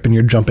onto your grip, and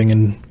you're jumping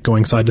and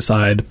going side to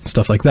side,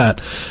 stuff like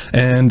that.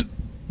 And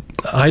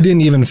I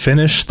didn't even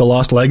finish The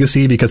Lost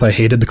Legacy because I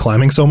hated the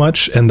climbing so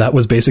much, and that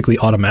was basically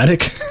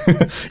automatic.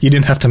 You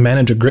didn't have to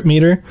manage a grip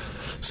meter.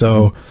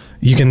 So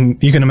you can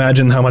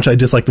imagine how much I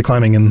dislike the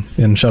climbing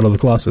in Shadow of the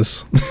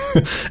Colossus.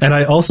 And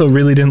I also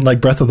really didn't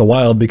like Breath of the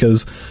Wild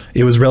because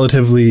it was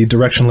relatively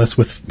directionless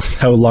with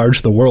how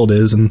large the world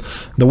is, and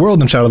the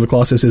world in Shadow of the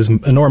Colossus is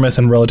enormous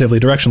and relatively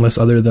directionless,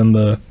 other than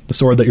the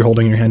sword that you're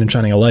holding in your hand and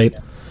shining a light.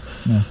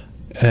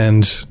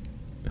 Yeah.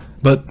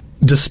 But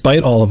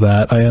despite all of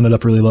that, I ended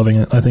up really loving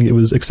it. I think it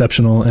was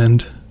exceptional,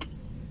 and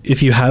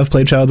if you have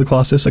played Shadow of the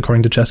Colossus,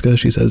 according to Cheska,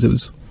 she says it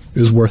was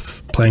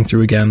worth playing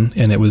through again,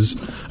 and it was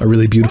a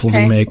really beautiful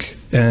remake.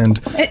 And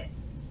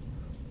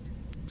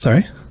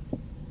sorry.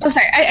 Oh,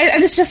 sorry.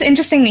 It was just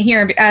interesting to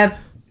hear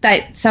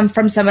that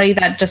from somebody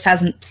that just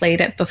hasn't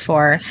played it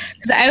before,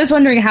 because I was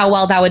wondering how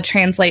well that would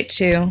translate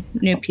to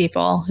new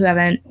people who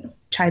haven't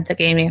tried the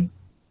game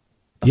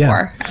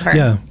before. Ever.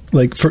 Yeah.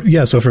 Like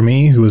so for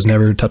me, who has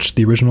never touched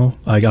the original,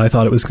 I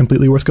thought it was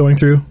completely worth going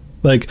through.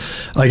 Like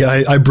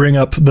I bring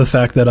up the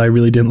fact that I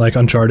really didn't like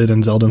Uncharted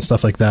and Zelda and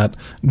stuff like that,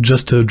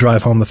 just to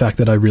drive home the fact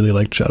that I really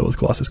liked Shadow of the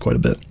Colossus quite a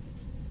bit.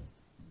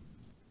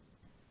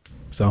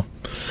 So,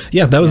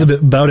 yeah, that was a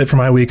bit about it for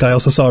my week. I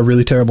also saw a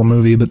really terrible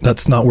movie, but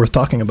that's not worth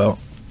talking about.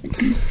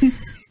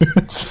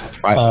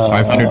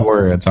 500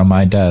 words on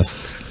my desk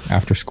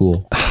after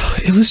school.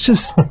 It was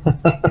just...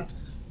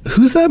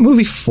 Who's that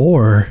movie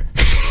for?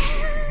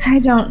 I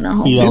don't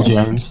know. E.L.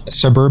 James.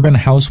 Suburban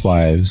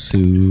housewives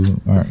who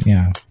are,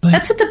 yeah.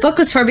 That's what the book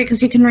was for,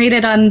 because you can read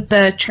it on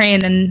the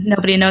train and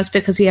nobody knows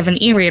because you have an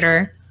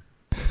e-reader.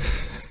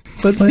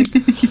 But like...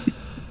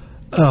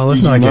 Oh,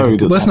 let's not get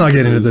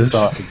into this.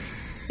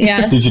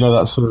 Yeah. Did you know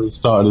that sort of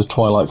started as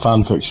Twilight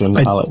fan fiction,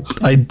 Alex?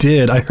 I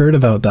did. I heard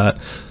about that.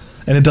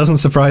 And it doesn't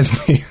surprise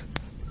me.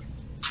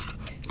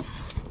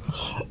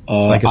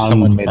 It's like if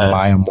someone made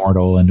My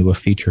Immortal into a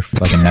feature for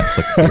like a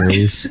Netflix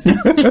series. No.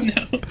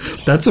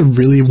 That's a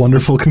really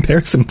wonderful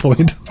comparison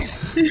point.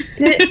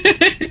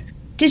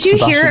 Did you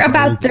hear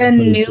about the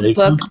new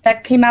book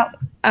that came out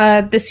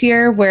this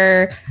year,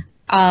 where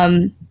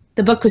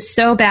the book was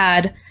so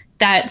bad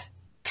that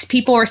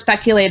people were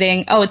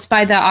speculating, oh, it's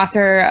by the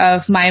author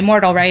of My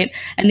Immortal, right?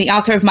 And the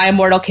author of My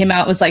Immortal came out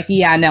and was like,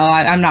 yeah, no,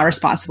 I'm not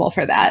responsible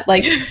for that.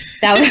 Like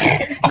that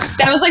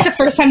was like the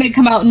first time they'd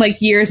come out in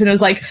like years, and it was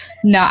like,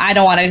 no, I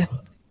don't want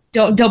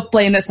to. Don't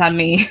blame this on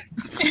me.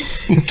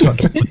 Don't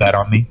put that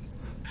on me.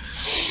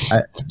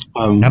 I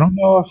don't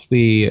know if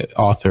the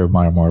author of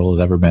My Immortal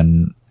has ever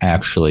been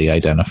actually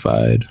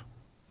identified.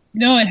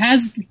 No, it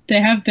has.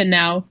 They have been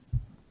now.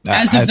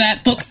 As of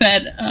that book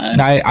that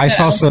I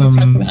saw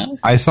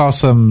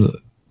some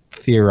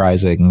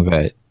theorizing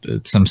that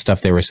some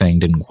stuff they were saying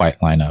didn't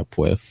quite line up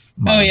with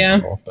My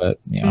Immortal, but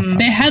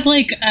they had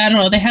like, I don't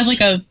know, they had like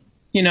a,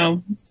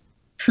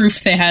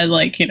 proof. They had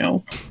like,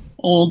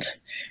 old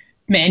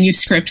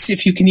manuscripts,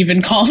 if you can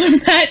even call them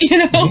that,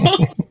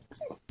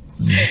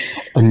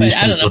 A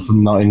newspaper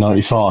from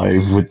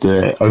 1995 with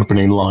the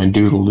opening line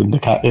doodled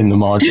in the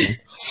margin.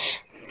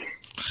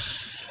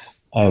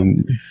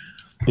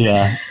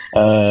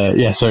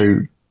 So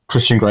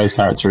Christian Grey's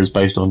character is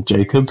based on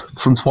Jacob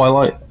from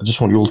Twilight. I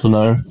just want you all to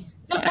know.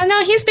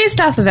 No, he's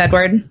based off of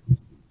Edward.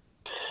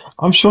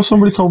 I'm sure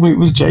somebody told me it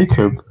was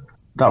Jacob.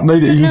 That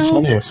made it even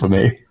funnier for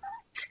me.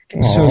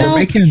 So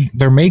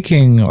they're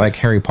making like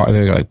Harry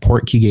Potter, like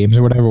portkey games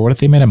or whatever. What if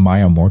they made a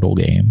My Immortal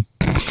game?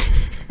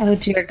 Oh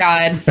dear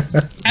God!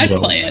 I'd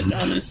play it,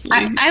 honestly.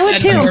 I would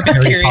too.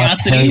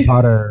 Harry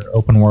Potter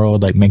open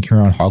world, like make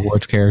your own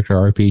Hogwarts character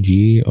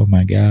RPG. Oh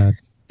my God!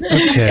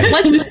 Okay.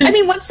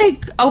 Once they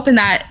open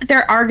that,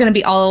 there are going to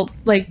be all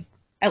like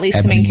at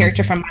least the main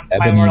character from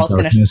My Immortal is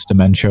going to.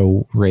 Dementia,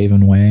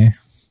 Ravenway.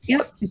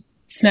 Yep.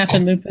 Snap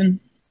and Lupin.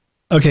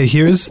 Okay,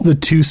 here's the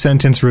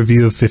 2-sentence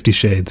review of 50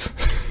 Shades.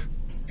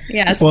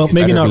 Yes. Well,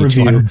 maybe not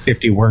review.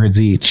 250 words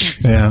each.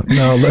 Yeah.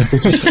 No.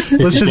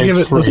 Let's just give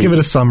it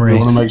a summary.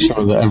 I want to make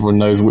sure that everyone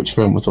knows which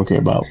film we're talking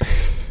about.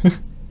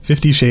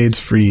 50 Shades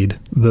Freed,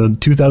 the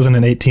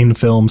 2018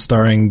 film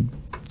starring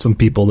some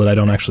people that I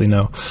don't actually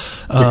know.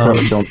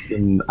 Dakota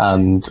Johnson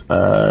and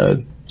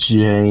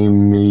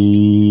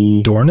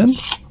Jamie Dornan?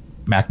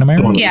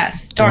 McNamara?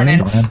 Yes,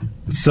 Dornan.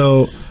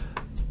 So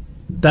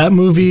that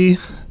movie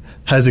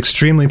has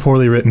extremely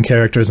poorly written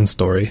characters and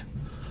story.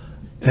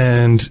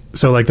 And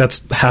so, like,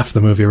 that's half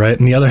the movie, right?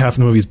 And the other half of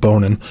the movie is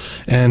boning.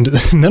 And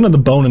none of the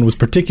boning was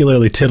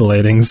particularly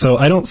titillating, so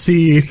I don't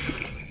see...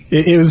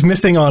 It was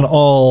missing on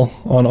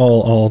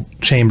all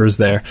chambers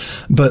there.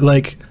 But,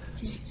 like,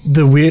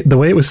 the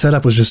way it was set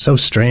up was just so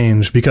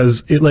strange,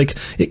 because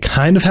it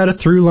kind of had a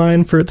through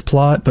line for its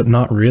plot, but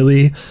not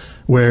really,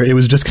 where it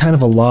was just kind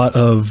of a lot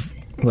of,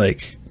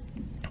 like,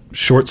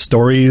 short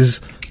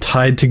stories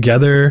tied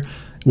together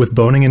with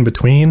boning in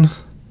between.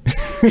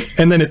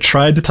 And then it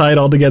tried to tie it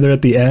all together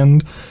at the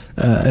end,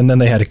 and then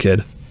they had a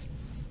kid.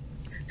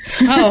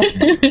 Oh.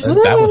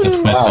 That was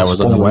a twist I was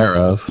unaware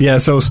of. Yeah,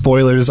 so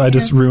spoilers, I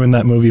just ruined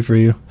that movie for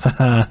you.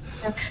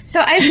 So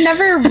I've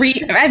never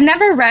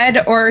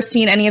read or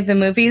seen any of the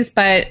movies,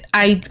 but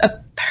I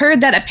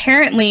heard that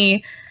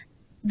apparently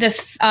the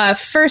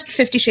first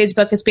 50 Shades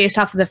book is based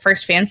off of the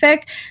first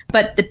fanfic,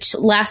 but the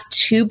last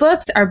two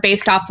books are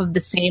based off of the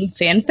same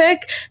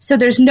fanfic. So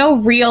there's no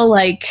real,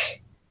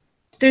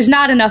 there's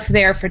not enough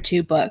there for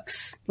two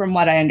books, from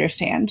what I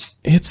understand.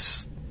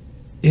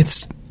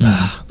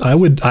 I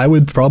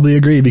would probably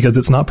agree, because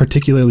it's not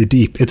particularly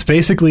deep. It's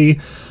basically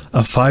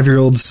a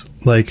 5-year-old's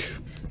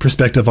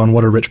perspective on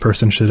what a rich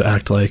person should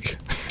act like.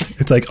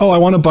 It's like, oh, I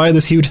want to buy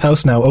this huge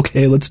house now.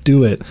 Okay, let's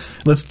do it.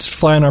 Let's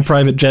fly in our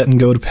private jet and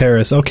go to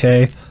Paris.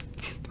 Okay.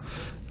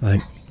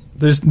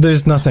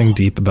 There's nothing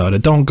deep about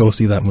it. Don't go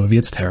see that movie.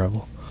 It's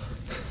terrible.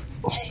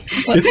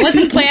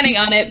 Wasn't planning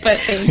on it, but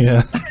thanks.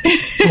 Yeah.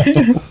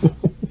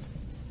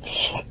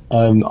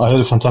 I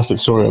heard a fantastic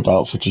story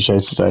about 50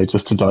 Shades today,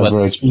 just to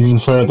diverge even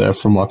further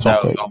from our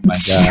topic. Oh my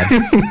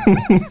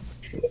god.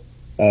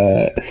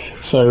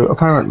 So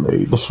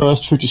apparently, the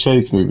first 50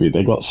 Shades movie,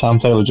 they got Sam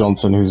Taylor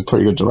Johnson, who's a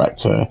pretty good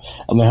director,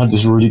 and they had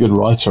this really good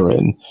writer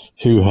in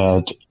who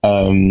had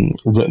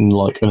written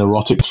like an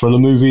erotic thriller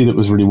movie that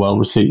was really well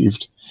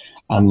received,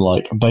 and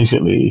like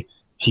basically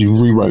he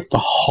rewrote the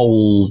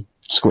whole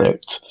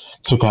script,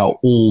 took out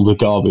all the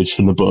garbage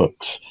from the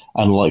books,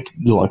 and like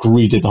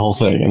redid the whole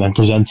thing, and then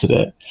presented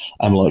it.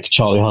 And like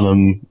Charlie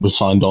Hunnam was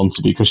signed on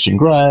to be Christian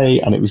Grey,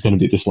 and it was going to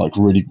be this like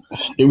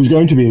it was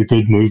going to be a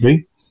good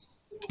movie.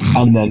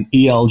 And then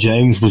E.L.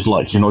 James was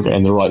like, "You're not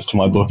getting the rights to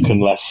my book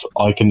unless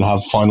I can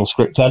have final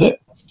script edit."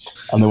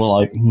 And they were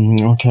like,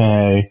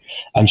 "Okay."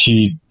 And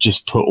she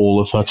just put all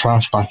of her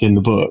trash back in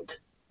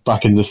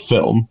the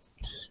film.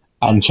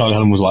 And Charlie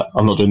Hunnam was like,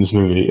 "I'm not doing this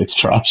movie. It's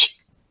trash."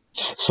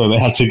 So they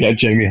had to get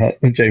Jamie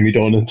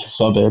Dornan to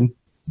sub in.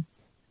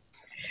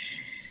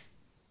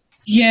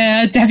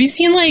 Yeah, have you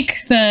seen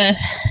like the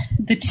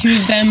two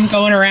of them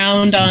going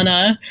around on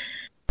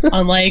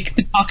like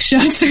the talk show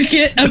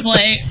circuit of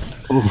like?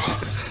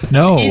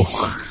 No.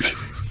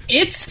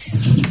 It's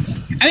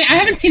I mean, I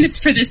haven't seen it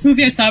for this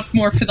movie. I saw it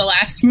more for the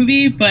last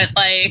movie, but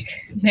like,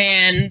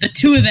 man, the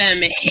two of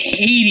them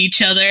hate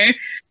each other.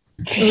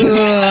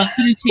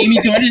 Jamie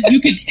Dornan, you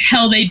could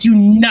tell they do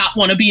not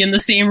want to be in the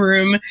same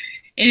room.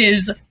 It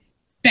is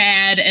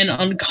bad and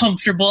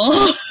uncomfortable.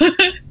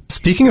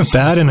 Speaking of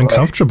bad and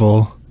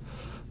uncomfortable,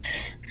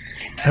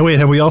 hey, wait,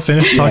 have we all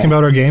finished talking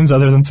about our games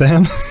other than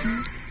Sam?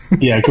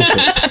 Yeah, go for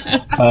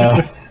it.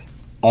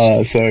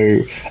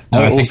 So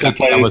I think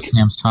that was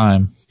Sam's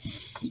time.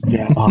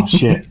 Yeah. Oh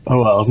shit. Oh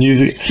well.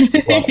 Music.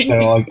 Well,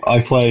 so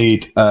I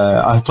played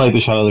the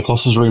Shadow of the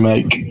Colossus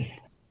remake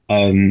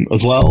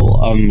as well.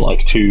 I'm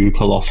like 2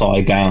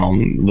 Colossi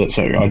down.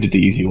 So I did the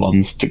easy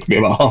ones. Took me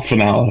about half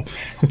an hour,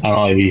 and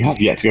I have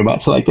yet to go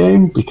back to that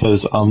game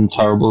because I'm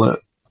terrible at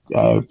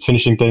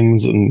finishing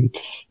things and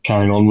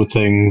carrying on with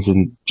things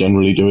and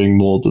generally doing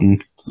more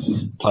than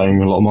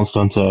playing a lot of Monster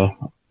Hunter.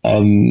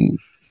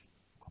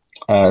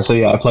 So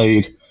yeah, I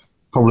played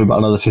probably about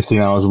another 15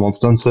 hours of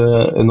Monster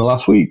Hunter in the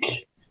last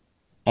week.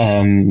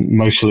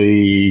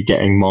 Mostly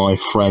getting my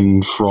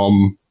friend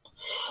from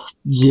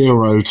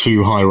 0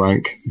 to high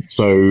rank.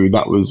 So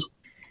that was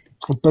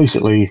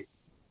basically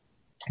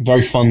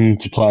very fun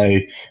to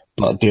play,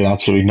 but did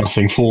absolutely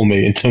nothing for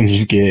me in terms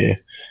of gear,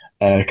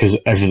 because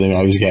everything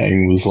I was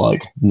getting was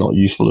like not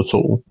useful at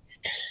all.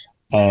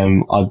 I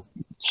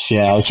was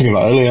talking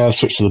about earlier, I've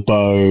switched to the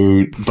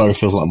bow. Bow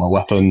feels like my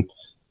weapon.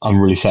 I'm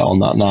really set on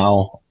that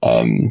now.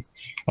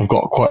 I've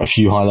got quite a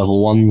few high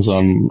level ones.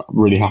 I'm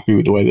really happy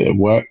with the way that it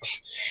works.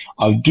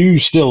 I do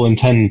still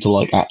intend to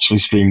like actually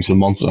stream some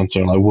Monster Hunter,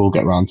 and I will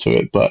get around to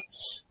it, but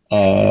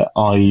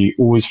I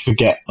always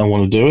forget I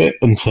want to do it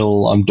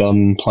until I'm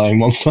done playing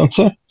Monster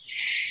Hunter.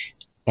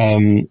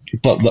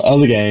 But the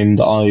other game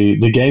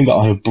the game that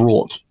I have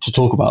brought to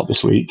talk about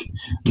this week,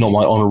 not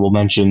my honourable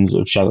mentions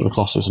of Shadow of the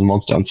Colossus and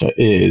Monster Hunter,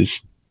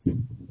 is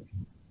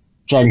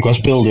Dragon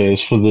Quest Builders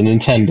for the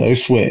Nintendo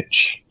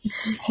Switch.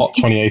 Hot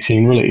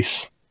 2018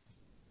 release.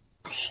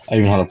 I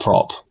even had a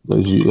prop.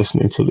 Those of you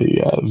listening to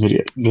the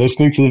video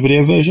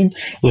version,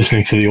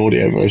 listening to the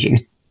audio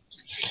version.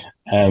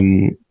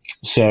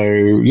 So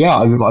yeah,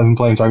 I've been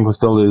playing Dragon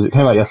Quest Builders. It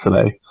came out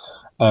yesterday,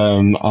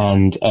 and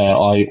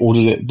I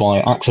ordered it by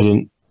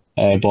accident,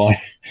 by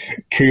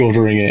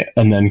pre-ordering it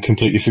and then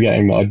completely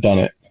forgetting that I'd done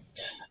it.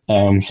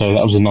 So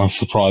that was a nice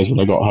surprise when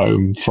I got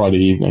home Friday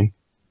evening.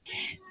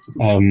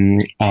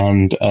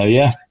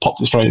 Yeah,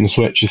 popped it straight in the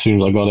Switch as soon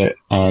as I got it,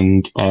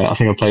 and I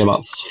think I played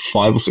about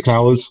 5 or 6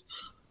 hours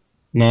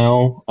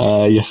now,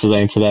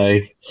 yesterday and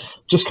today,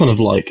 just kind of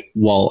like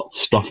while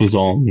stuff is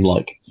on,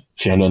 like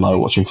Fiona and I were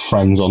watching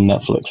Friends on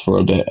Netflix for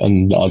a bit,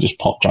 and I just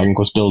popped Dragon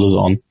Quest Builders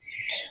on.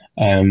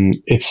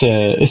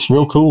 It's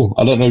real cool.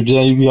 I don't know, did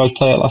any of you guys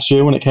play it last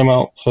year when it came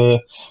out for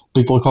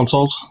big boy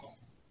consoles?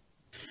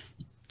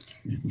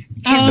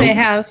 I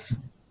have.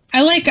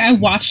 I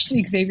watched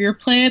Xavier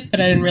play it,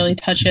 but I didn't really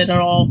touch it at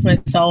all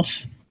myself.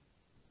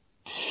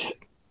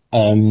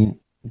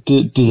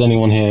 Does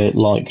anyone here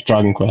like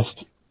Dragon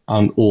Quest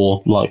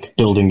or like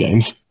building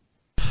games?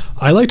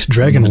 I liked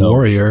Dragon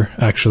Warrior,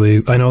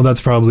 actually. I know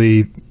that's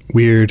probably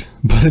weird,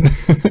 but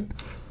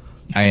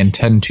I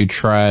intend to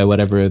try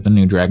whatever the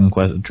new Dragon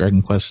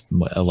Quest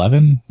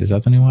 11? Is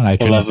that the new one? I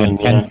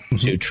intend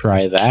to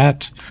try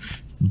that,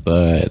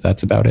 but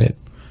that's about it.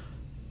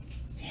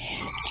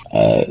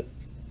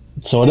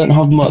 So I don't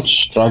have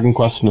much Dragon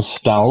Quest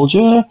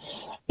nostalgia.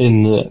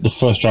 In the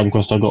first Dragon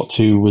Quest I got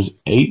to was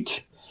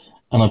 8,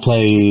 and I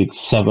played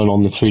 7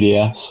 on the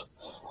 3DS.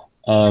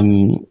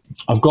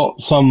 I've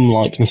got some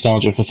like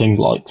nostalgia for things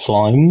like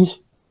slimes,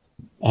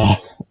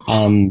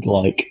 and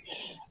like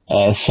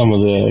some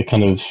of the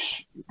kind of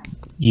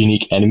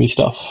unique enemy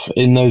stuff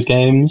in those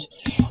games,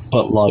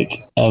 but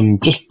like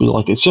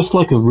it's just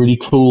like a really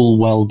cool,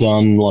 well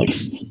done, like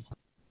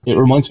it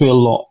reminds me a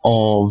lot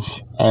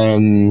of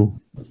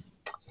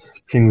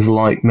things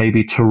like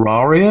maybe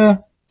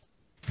Terraria.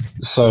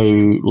 So,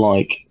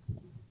 like,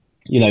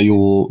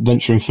 you're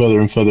venturing further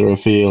and further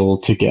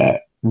afield to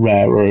get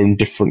rarer and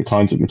different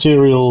kinds of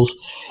materials.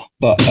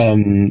 But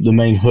the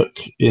main hook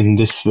in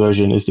this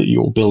version is that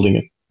you're building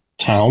a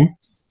town,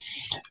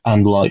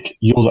 and like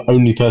you're the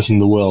only person in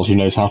the world who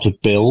knows how to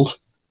build.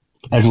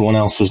 Everyone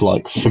else has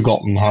like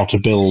forgotten how to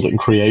build and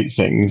create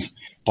things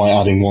by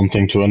adding one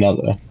thing to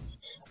another.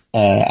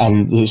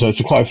 And so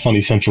it's quite a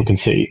funny central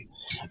conceit.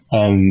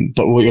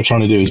 But what you're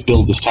trying to do is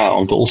build this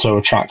town, but also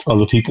attract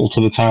other people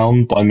to the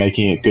town by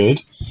making it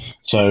good.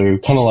 So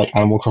kind of like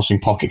Animal Crossing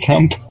Pocket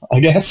Camp, I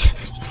guess.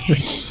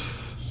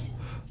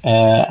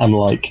 And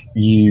like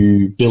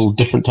you build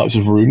different types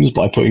of rooms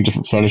by putting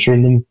different furniture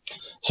in them.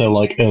 So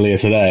like earlier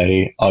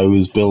today, I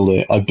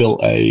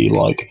built a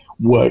like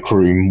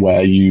workroom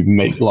where you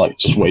make like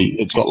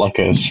it's got like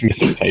a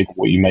smithing table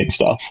where you make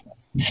stuff.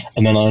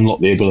 And then I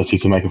unlocked the ability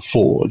to make a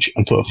forge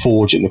and put a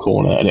forge in the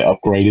corner, and it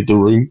upgraded the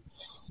room.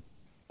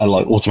 And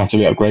like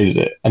automatically upgraded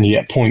it, and you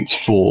get points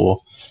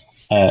for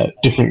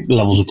different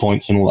levels of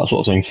points and all that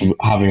sort of thing for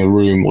having a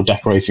room or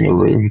decorating a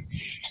room,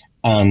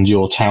 and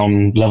your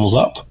town levels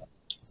up.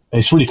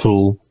 It's really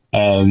cool,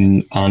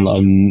 and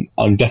I'm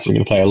definitely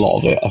going to play a lot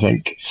of it. I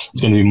think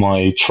it's going to be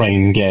my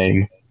train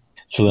game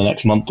for the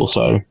next month or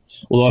so.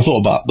 Although I thought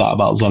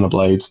about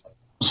Xenoblade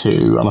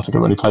 2, and I think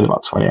I've only played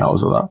about 20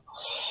 hours of that.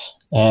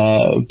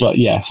 But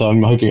yeah, so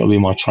I'm hoping it'll be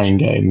my train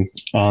game,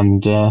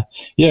 and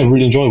yeah,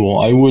 really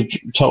enjoyable. I would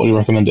totally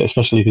recommend it,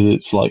 especially because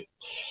it's like,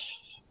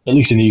 at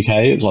least in the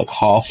UK, it's like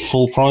half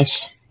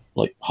price,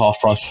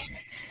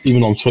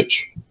 even on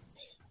Switch.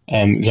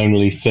 It's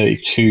only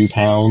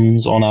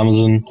 £32 on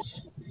Amazon,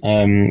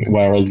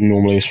 whereas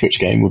normally a Switch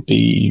game would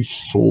be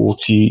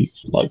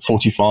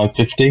 45,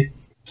 50.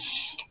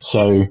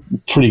 So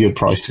pretty good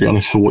price, to be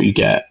honest, for what you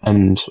get.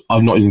 And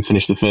I've not even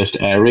finished the first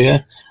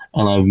area,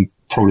 and I've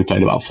probably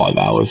played about 5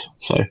 hours.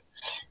 So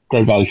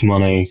great value for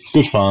money,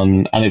 good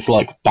fun, and it's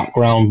like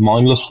background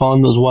mindless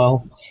fun as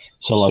well.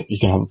 So like you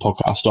can have a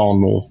podcast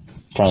on or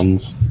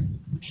friends.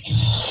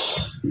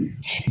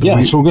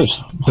 It's all good.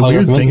 The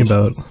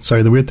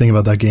weird thing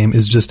about that game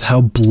is just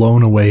how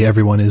blown away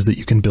everyone is that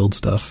you can build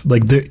stuff.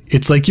 Like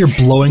it's like you're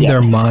blowing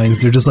their minds.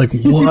 They're just like,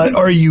 "What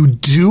are you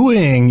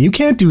doing? You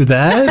can't do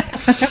that.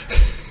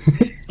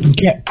 You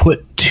can't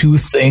put two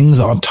things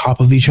on top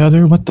of each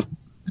other. What the?"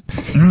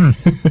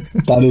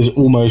 That is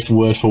almost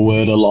word for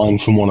word a line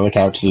from one of the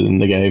characters in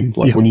the game.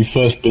 Like when you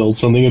first build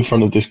something in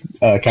front of this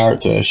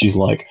character, she's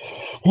like,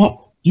 "What?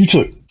 You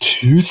took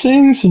two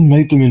things and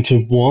made them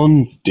into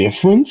one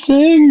different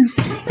thing?"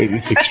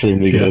 It's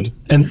extremely good.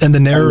 And the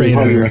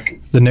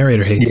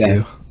narrator hates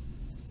you.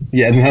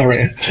 Yeah,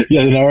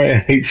 the narrator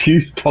hates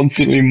you,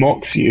 constantly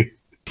mocks you.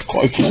 It's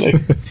quite funny.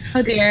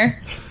 Oh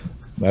dear.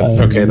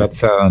 Okay, that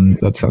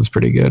sounds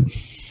pretty good.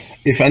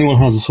 If anyone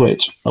has a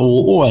Switch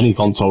or any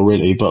console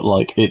really, but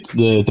like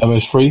the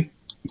demo's free,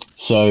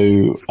 so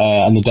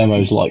and the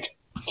demo's like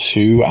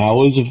 2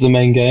 hours of the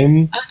main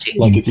game. Oh, geez.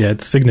 Like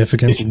it's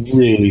significant. It's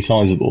really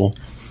sizable.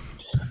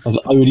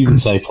 I would even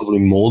say probably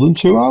more than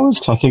 2 hours,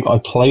 because I think I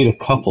played a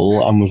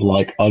couple and was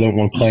like, I don't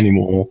want to play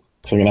anymore,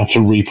 so I'm gonna have to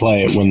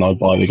replay it when I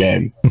buy the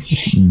game.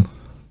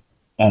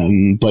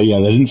 But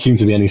yeah, there didn't seem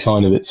to be any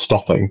sign of it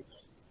stopping.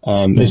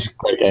 It's a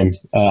great game.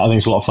 I think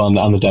it's a lot of fun,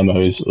 and the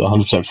demo is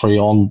 100% free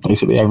on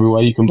basically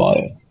everywhere you can buy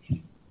it.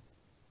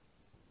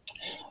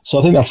 So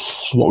I think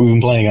that's what we've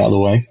been playing out of the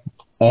way.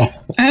 I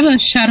have a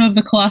Shadow of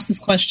the Colossus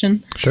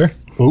question. Sure.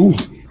 Ooh.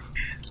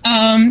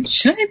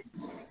 Should I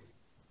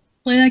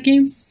play that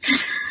game?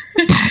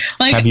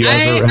 Have you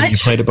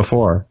played it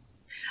before?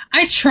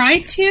 I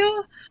tried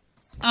to.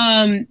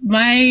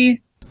 My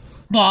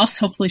boss,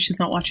 hopefully she's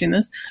not watching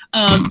this,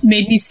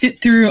 made me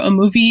sit through a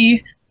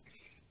movie.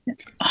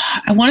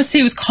 I want to say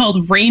it was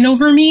called Reign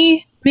Over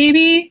Me,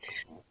 maybe,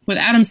 with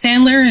Adam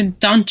Sandler and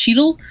Don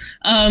Cheadle.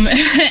 And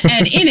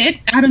in it,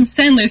 Adam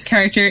Sandler's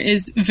character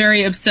is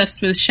very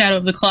obsessed with Shadow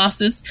of the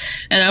Colossus.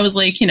 And I was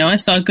like, I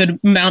saw a good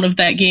amount of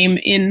that game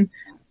in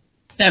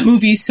that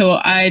movie, so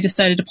I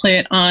decided to play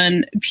it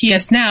on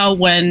PS Now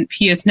when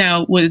PS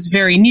Now was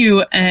very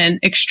new and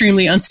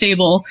extremely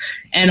unstable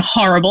and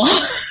horrible.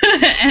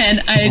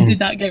 And I did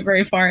not get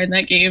very far in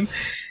that game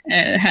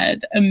and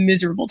had a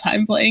miserable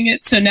time playing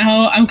it. So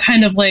now I'm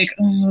kind of like,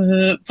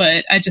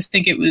 but I just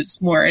think it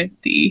was more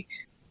the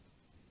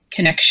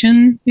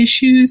connection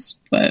issues.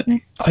 But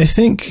I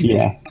think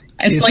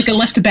it's like it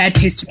left a bad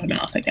taste in my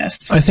mouth, I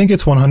guess. I think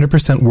it's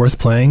 100% worth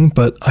playing,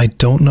 but I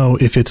don't know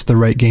if it's the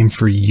right game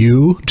for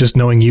you, just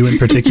knowing you in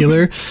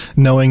particular,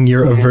 knowing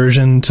your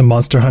aversion to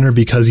Monster Hunter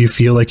because you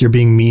feel like you're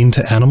being mean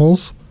to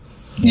animals.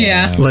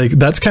 Yeah. Like,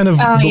 that's kind of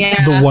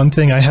the one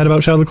thing I had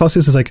about Shadow of the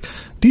Colossus is like,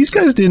 these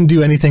guys didn't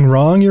do anything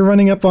wrong. You're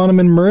running up on them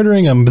and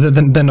murdering them. But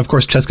then of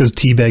course, Cheska's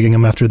teabagging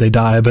them after they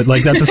die. But,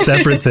 like, that's a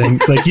separate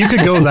thing. Like, you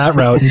could go that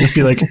route and just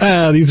be like,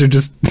 these are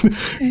just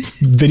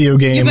video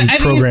game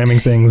programming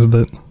things.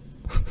 But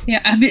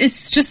yeah, I mean,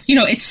 it's just,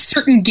 it's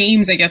certain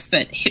games, I guess,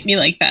 that hit me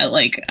like that.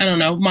 Like, I don't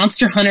know,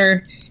 Monster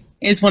Hunter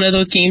is one of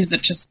those games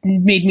that just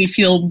made me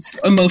feel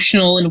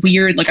emotional and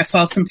weird. Like I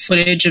saw some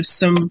footage of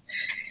some,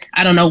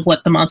 I don't know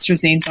what the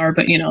monsters' names are,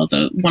 but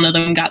one of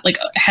them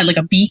had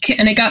a beak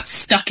and it got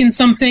stuck in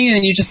something,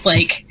 and you just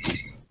like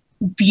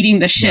beating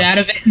the shit out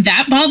of it.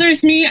 That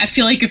bothers me. I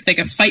feel like if they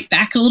could fight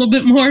back a little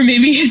bit more,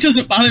 maybe it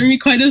doesn't bother me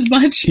quite as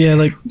much. Yeah,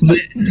 like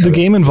the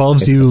game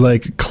involves you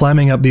like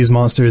climbing up these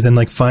monsters and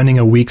like finding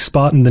a weak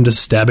spot and then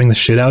just stabbing the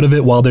shit out of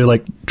it while they're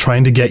like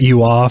trying to get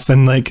you off,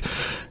 and like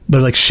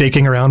they're like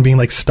shaking around being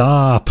like,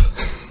 stop.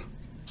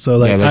 So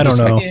like, I don't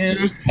know.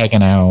 Like,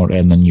 hanging out,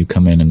 and then you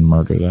come in and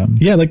murder them.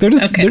 Yeah, like they're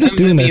just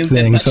doing their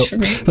thing. So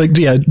like,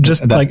 yeah,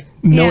 just like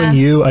knowing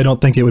you, I don't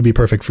think it would be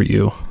perfect for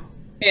you.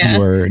 Yeah.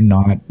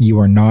 You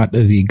are not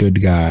the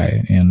good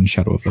guy in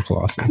Shadow of the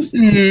Colossus.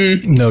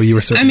 Mm-hmm. No, you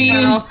were certainly. I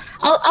mean,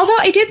 although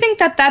I do think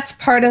that that's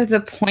part of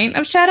the point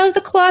of Shadow of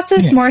the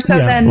Colossus, more so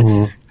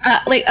than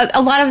like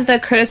a lot of the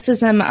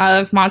criticism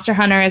of Monster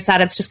Hunter is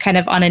that it's just kind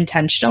of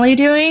unintentionally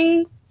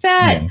doing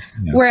that.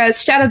 Yeah.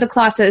 Whereas Shadow of the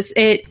Colossus,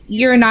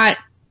 you're not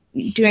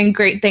doing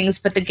great things,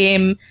 but the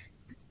game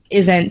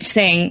isn't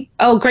saying,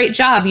 "Oh, great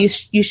job!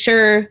 You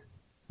sure."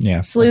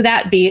 Yeah, slew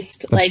that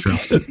beast. That's like true.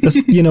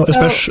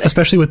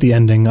 Especially with the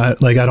ending. I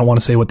don't want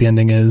to say what the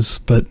ending is,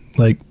 but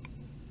like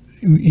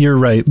you're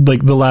right.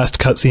 Like the last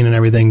cutscene and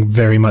everything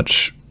very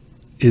much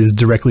is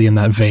directly in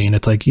that vein.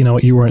 It's like, you know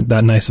what, you weren't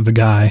that nice of a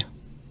guy,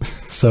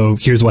 so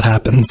here's what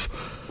happens.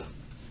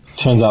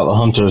 Turns out the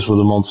hunters were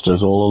the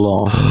monsters all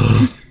along.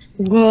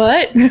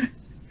 What?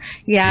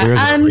 Yeah.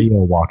 We're the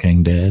real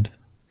Walking Dead.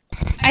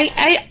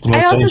 I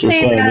also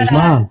say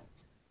that.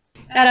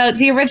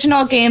 The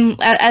original game,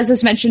 as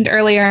was mentioned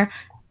earlier,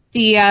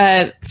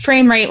 the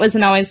frame rate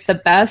wasn't always the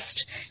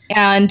best,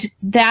 and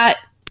that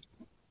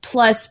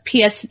plus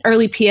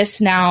early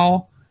PS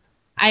Now,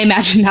 I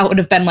imagine that would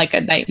have been like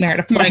a nightmare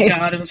to play. Oh my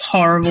god, it was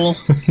horrible.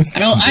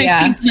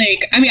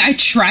 I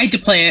tried to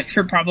play it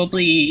for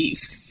probably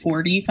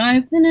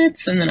 45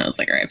 minutes, and then I was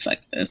like, all right, fuck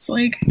this.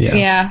 Like,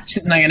 yeah, it's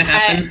just not gonna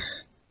happen.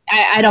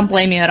 I don't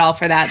blame you at all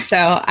for that. So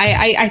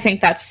I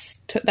think that's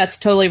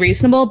totally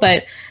reasonable,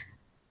 but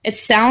it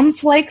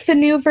sounds like the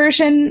new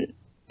version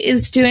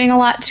is doing a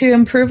lot to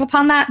improve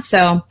upon that.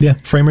 So yeah,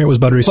 frame rate was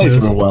buttery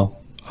smooth. Well,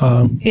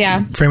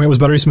 frame rate was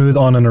buttery smooth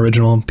on an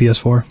original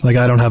PS4. Like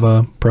I don't have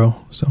a Pro,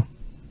 so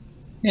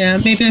yeah,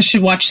 maybe I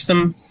should watch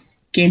some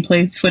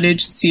gameplay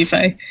footage and see if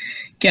I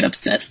get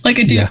upset like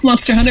I do with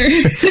Monster Hunter.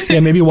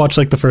 Yeah, maybe watch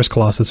like the first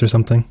Colossus or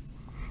something.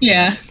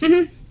 Yeah.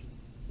 Mm-hmm.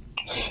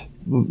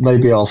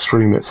 Maybe I'll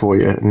stream it for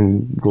you,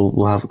 and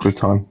we'll have a good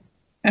time.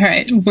 All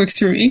right, works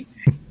for me.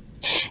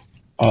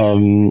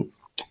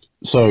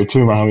 So,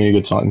 talking about having a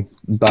good time,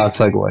 bad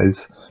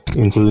segues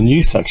into the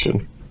news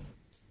section.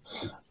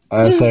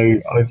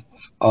 So,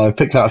 I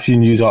picked out a few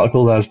news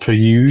articles as per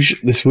usual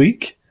this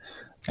week.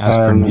 As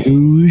per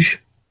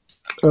usual?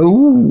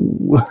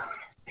 Oh!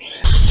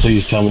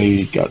 Please tell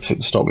me,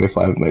 stop me if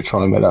I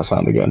try and make that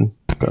sound again,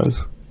 guys.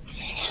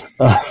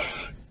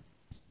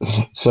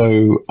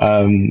 So,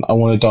 I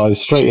want to dive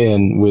straight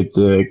in with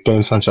the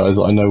games franchise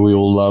that I know we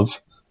all love,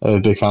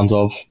 big fans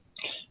of,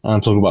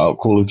 and talk about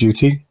Call of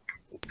Duty.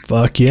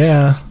 Fuck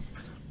yeah.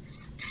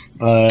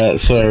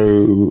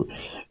 So,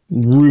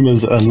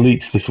 rumors and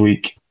leaks this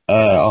week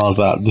are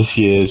that this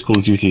year's Call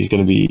of Duty is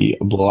going to be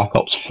Black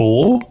Ops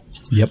 4.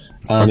 Yep.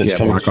 And it's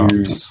coming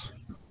to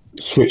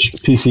Switch,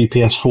 PC,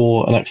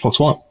 PS4, and Xbox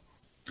One.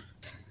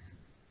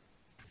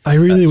 I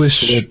really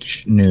wish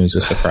Switch news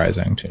is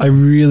surprising too. I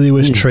really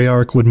wish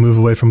Treyarch would move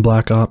away from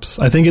Black Ops.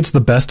 I think it's the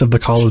best of the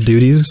Call of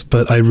Duties,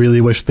 but I really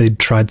wish they'd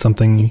tried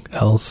something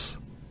else.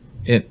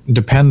 It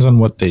depends on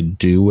what they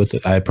do with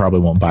it. I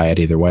probably won't buy it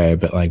either way,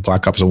 but like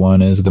Black Ops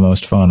 1 is the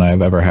most fun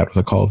I've ever had with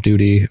a Call of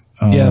Duty.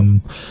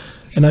 And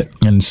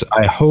so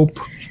I hope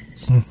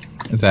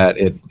that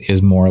it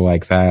is more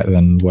like that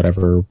than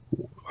whatever.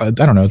 I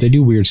don't know. They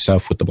do weird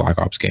stuff with the Black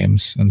Ops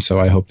games, and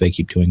so I hope they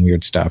keep doing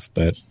weird stuff,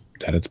 but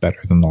that it's better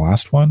than the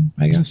last one,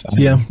 I guess.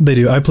 They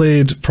do. I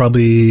played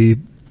probably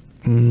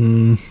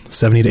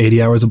 70 to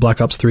 80 hours of Black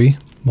Ops 3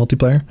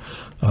 multiplayer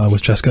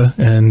with Cheska,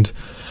 and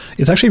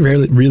it's actually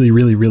really, really,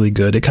 really, really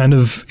good.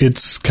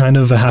 It's kind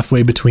of a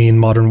halfway between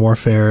Modern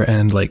Warfare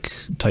and like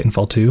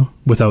Titanfall 2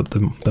 without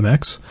the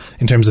mechs,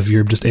 in terms of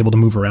you're just able to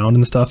move around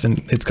and stuff, and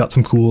it's got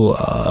some cool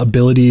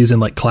abilities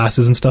and like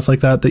classes and stuff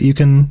like that you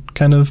can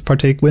kind of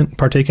partake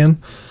in.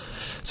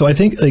 So I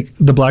think like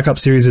the Black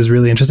Ops series is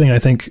really interesting. I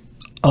think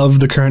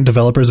of the current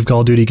developers of Call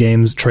of Duty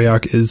games,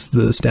 Treyarch is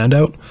the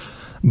standout.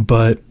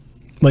 But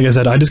like I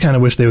said, I just kind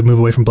of wish they would move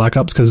away from Black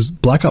Ops, because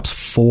Black Ops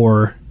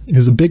 4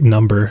 is a big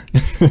number.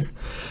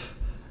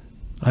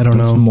 I don't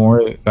know.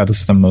 That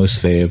is the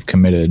most they have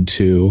committed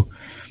to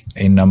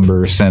a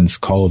number since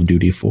Call of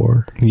Duty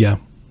 4. Yeah,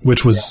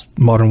 which was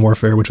Modern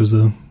Warfare, which was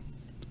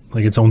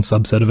its own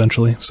subset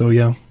eventually. So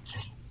yeah.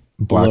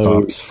 Black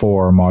Ops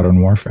 4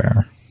 Modern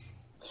Warfare.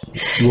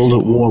 World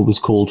at War was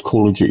called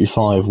Call of Duty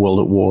 5 World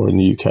at War in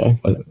the UK.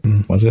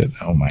 Was it?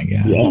 Oh my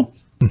god.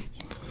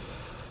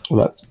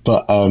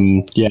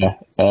 Yeah.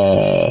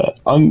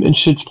 I'm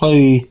interested to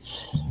play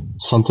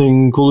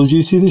something Call of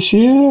Duty this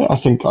year. I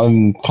think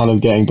I'm kind of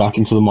getting back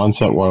into the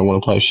mindset where I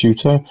want to play a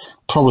shooter.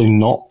 Probably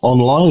not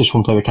online. I just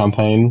want to play the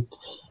campaign.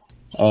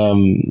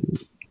 And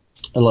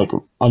like,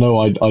 I know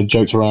I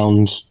joked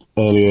around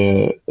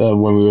earlier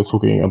when we were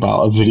talking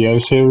about a video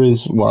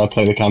series where I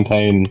play the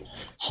campaign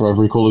for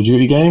every Call of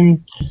Duty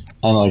game,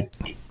 and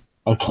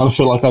I kind of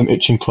feel like I'm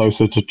itching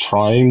closer to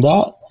trying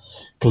that,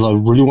 because I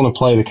really want to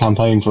play the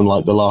campaign from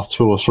like the last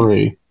 2 or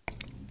 3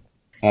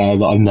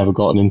 that I've never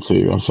gotten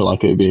into. I feel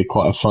like it would be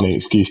quite a funny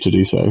excuse to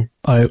do so.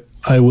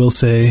 I will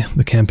say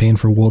the campaign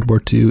for World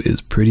War II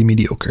is pretty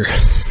mediocre.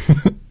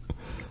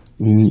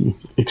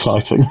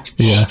 Exciting.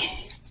 Yeah.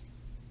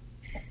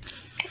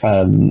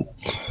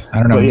 I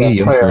don't know.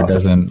 Mediocre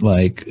doesn't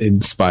like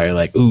inspire.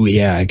 Like, ooh,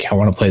 yeah, I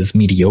want to play this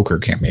mediocre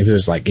campaign.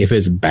 If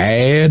it's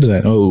bad,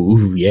 then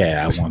ooh,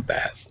 yeah, I want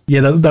that.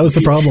 Yeah, that was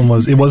the problem.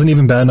 Was it wasn't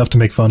even bad enough to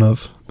make fun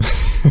of.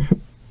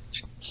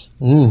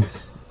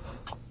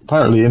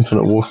 Apparently,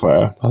 Infinite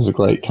Warfare has a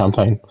great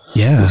campaign.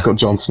 Yeah, it's got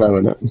Jon Snow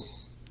in it.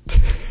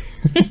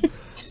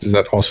 Is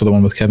that also the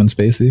one with Kevin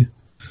Spacey?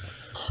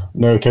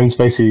 No, Kevin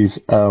Spacey's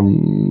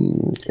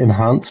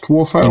Enhanced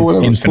Warfare or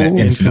whatever.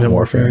 Infinite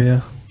Warfare,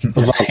 yeah.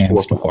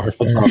 Advanced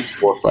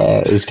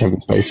Warfare is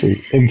Kevin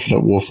Spacey. Infinite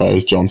Warfare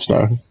is Jon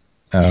Snow.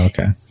 Oh,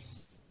 okay.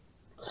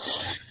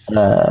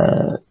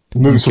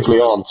 Moving swiftly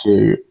on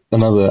to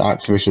another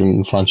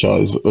Activision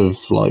franchise of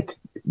like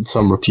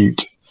some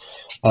repute.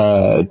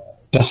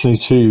 Destiny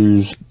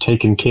 2's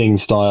Taken King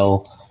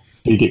style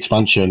big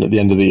expansion at the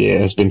end of the year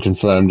has been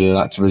confirmed in an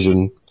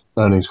Activision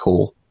earnings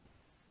call.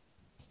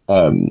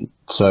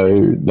 So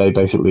they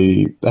haven't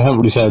really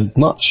said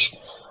much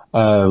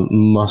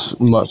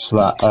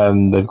that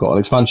they've got an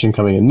expansion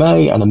coming in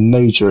May and a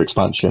major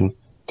expansion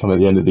coming at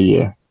the end of the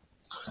year.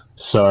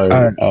 So,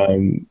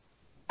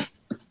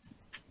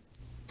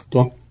 go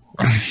on.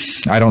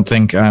 I don't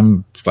think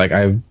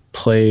I've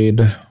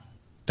played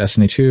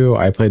Destiny 2.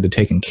 I played the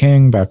Taken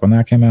King back when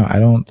that came out. I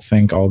don't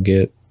think I'll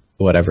get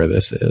whatever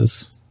this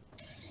is,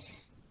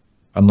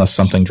 unless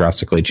something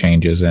drastically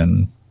changes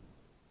in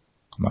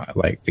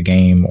the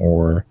game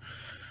or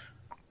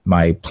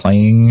my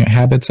playing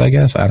habits, I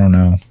guess. I don't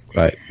know.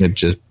 But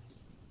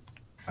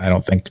I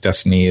don't think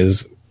Destiny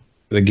is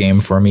the game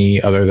for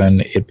me, other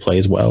than it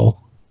plays well.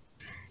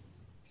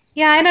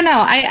 Yeah, I don't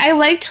know. I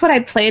liked what I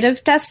played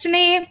of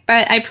Destiny,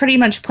 but I pretty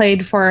much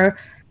played for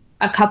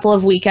a couple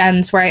of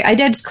weekends where I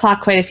did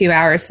clock quite a few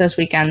hours those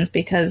weekends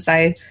because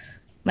I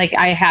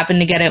happened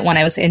to get it when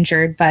I was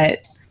injured, but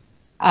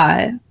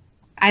I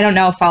don't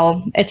know if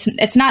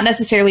it's not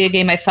necessarily a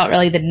game I felt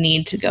really the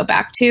need to go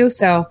back to,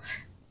 so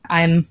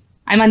I'm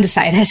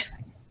undecided.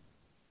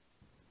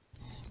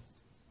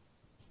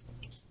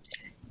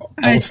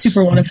 I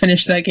super want to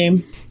finish that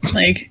game.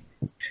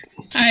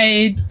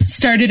 I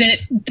started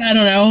it, I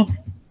don't know.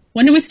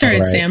 When did we start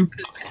it, Sam?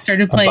 I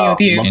started playing with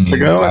you.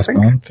 Last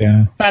month,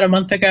 yeah. About a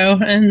month ago,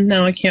 and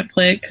now I can't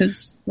play it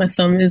because my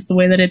thumb is the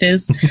way that it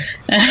is.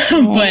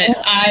 But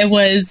I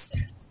was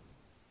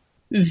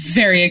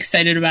very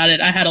excited about it.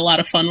 I had a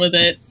lot of fun with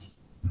it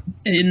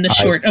in the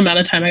short amount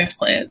of time I got to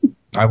play it.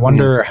 I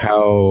wonder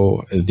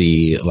how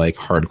the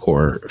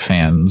hardcore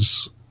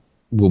fans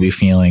will be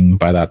feeling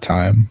by that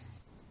time.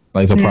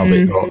 They'll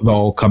probably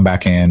they'll come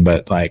back in,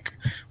 but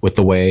with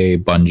the way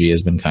Bungie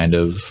has been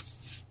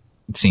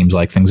it seems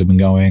like things have been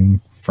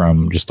going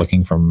from just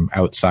looking from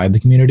outside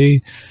the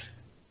community.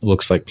 It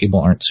looks like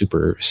people aren't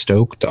super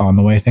stoked on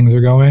the way things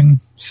are going.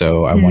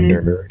 So I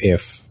wonder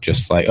if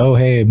just oh,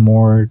 hey,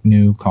 more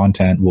new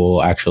content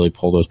will actually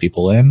pull those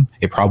people in.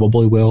 It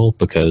probably will,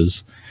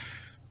 because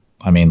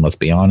let's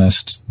be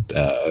honest,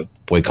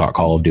 boycott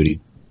Call of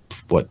Duty,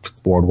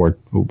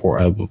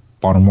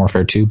 Modern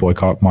Warfare 2,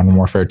 boycott Modern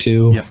Warfare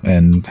 2,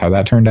 and how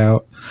that turned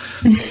out.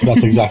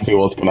 That's exactly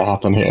what's going to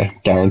happen here,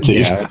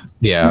 guaranteed.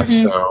 Yeah.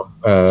 So,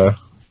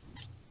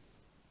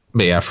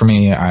 but yeah, for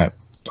me,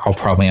 I'll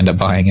probably end up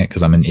buying it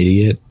because I'm an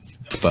idiot.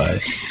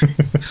 But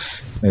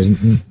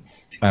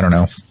I don't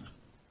know.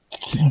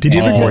 Did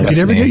you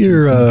ever get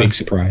your big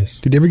surprise?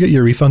 Did you ever get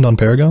your refund on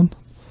Paragon?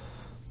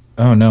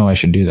 Oh no, I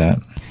should do that.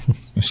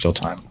 There's still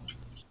time.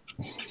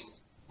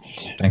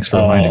 Thanks for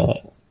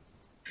reminding.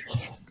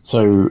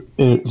 So,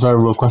 very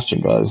real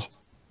question, guys.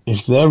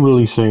 If they're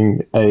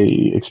releasing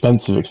a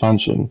expensive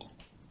expansion,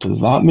 does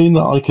that mean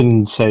that I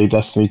can say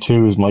Destiny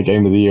 2 is my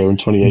game of the year in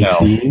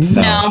 2018?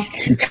 No.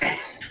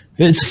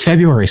 It's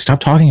February.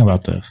 Stop talking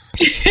about this.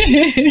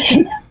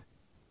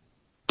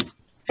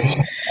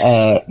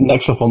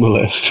 Next up on the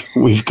list,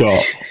 we've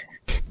got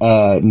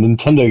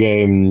Nintendo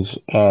games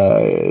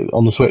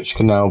on the Switch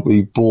can now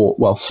be bought.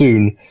 Well,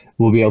 soon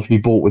will be able to be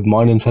bought with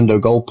My Nintendo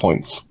Gold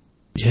points.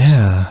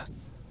 Yeah.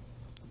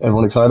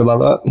 Everyone excited about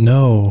that?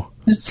 No.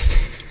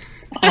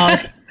 It's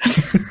odd.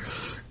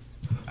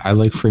 I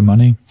like free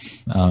money.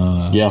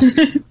 Yeah.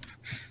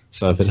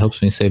 So if it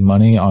helps me save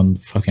money on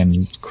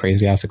fucking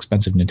crazy ass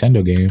expensive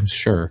Nintendo games,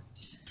 sure.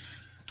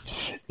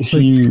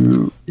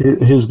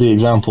 Here's the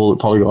example that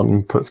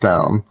Polygon puts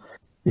down.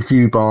 If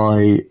you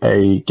buy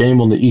a game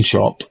on the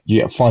eShop,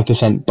 you get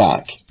 5%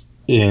 back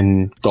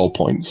in gold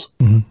points.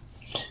 Mm-hmm.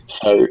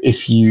 So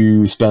if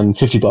you spend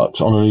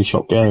 $50 on an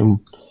eShop game,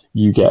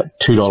 you get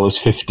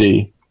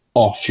 $2.50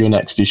 off your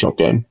next eShop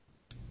game.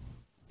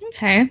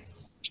 Okay.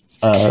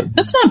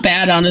 That's not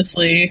bad,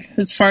 honestly.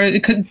 As far as I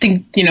could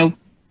think,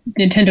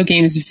 Nintendo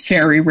games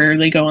very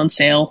rarely go on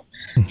sale,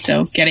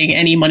 so getting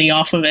any money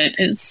off of it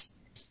is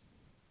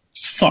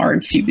far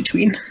and few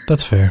between.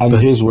 That's fair. And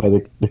here's where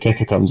the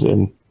kicker comes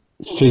in.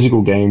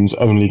 Physical games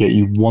only get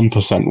you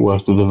 1%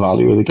 worth of the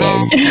value of the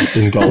game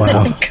in gold.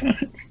 Wow.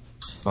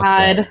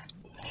 God.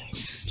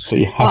 So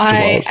you have to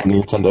buy it from the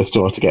Nintendo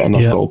store to get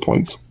enough gold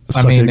points.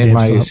 I mean, in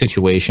my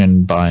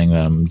situation, buying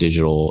them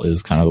digital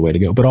is kind of the way to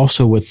go. But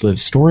also with the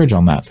storage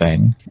on that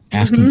thing,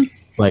 asking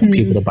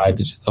people to buy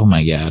oh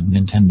my god,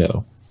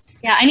 Nintendo.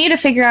 Yeah, I need to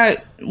figure out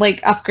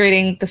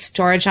upgrading the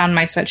storage on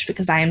my Switch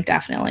because I am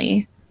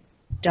definitely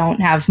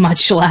don't have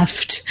much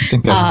left. I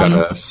think I've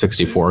got a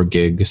 64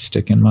 gig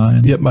stick in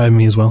mine. Yep,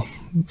 me as well.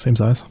 Same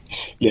size.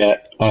 Yeah,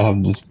 I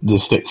have the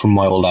stick from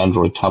my old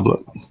Android tablet.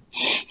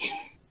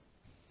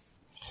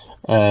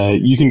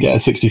 You can get a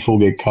 64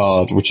 gig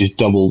card, which is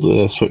double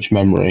the Switch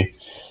memory,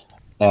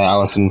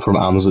 Alison, from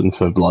Amazon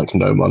for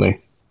no money.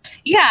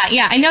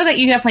 Yeah, I know that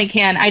you definitely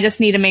can. I just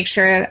need to make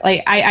sure,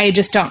 I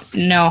just don't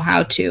know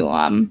how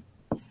to,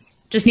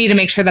 just need to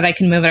make sure that I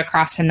can move it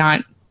across and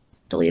not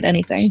delete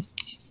anything.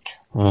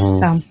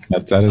 So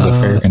that is a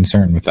fair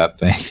concern with that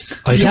thing.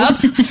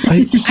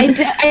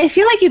 I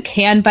feel like you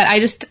can, but I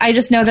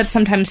just know that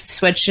sometimes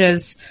Switch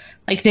is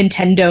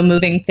Nintendo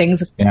moving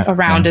things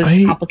around is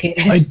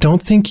complicated. I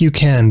don't think you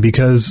can,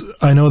 because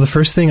I know the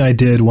first thing I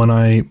did when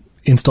I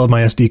installed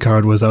my SD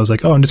card was I was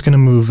like, I'm just going to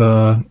move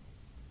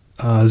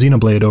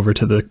Xenoblade over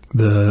to the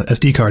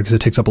SD card because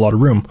it takes up a lot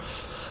of room.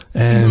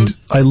 And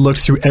I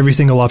looked through every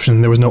single option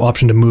and there was no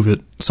option to move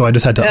it. So I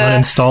just had to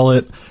uninstall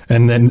it,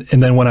 and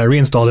then when I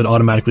reinstalled it,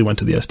 automatically went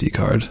to the SD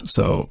card.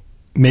 So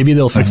maybe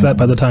they'll fix that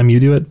by the time you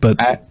do it, but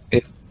I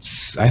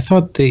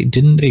thought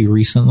they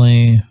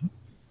recently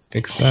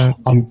fix that.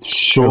 I'm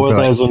sure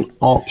there's an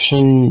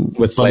option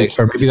with or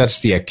maybe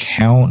that's the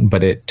account,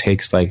 but it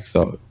takes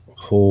the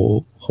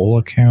whole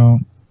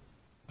account.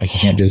 You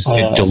can't just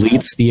it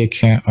deletes the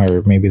account,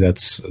 or maybe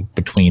that's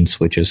between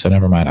switches. So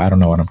never mind. I don't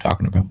know what I'm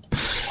talking about.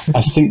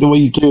 I think the way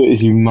you do it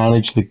is you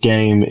manage the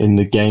game in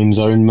the game's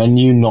own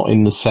menu, not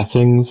in the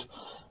settings.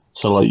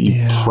 So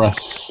you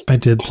press. I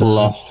did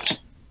plus.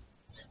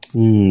 I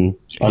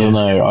don't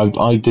know.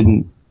 I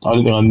didn't. I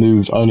don't think I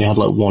moved. I only had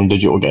one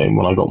digital game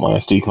when I got my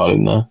SD card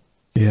in there.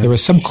 Yeah. There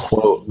was some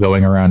quote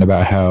going around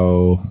about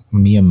how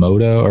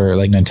Miyamoto or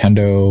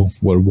Nintendo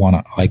would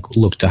want to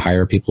look to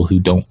hire people who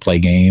don't play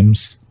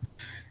games.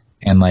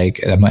 And I'm like,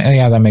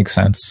 yeah, that makes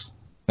sense.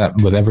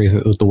 That with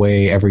the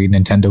way every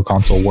Nintendo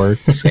console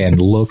works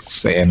and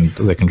looks and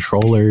the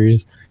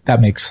controllers,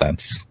 that makes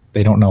sense.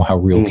 They don't know how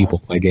real people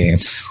play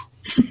games.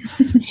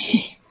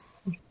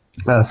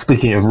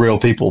 Speaking of real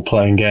people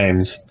playing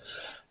games,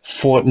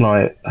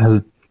 Fortnite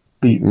has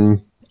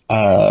beaten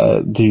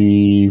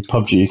the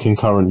PUBG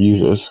concurrent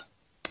users.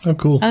 Oh,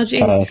 cool. Oh,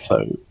 jeez.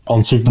 So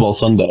on Super Bowl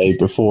Sunday,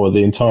 before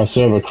the entire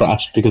server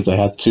crashed because they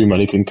had too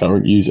many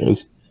concurrent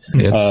users,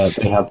 they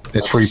have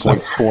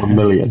 3.4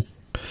 million.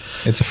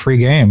 It's a free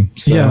game.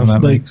 So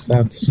that makes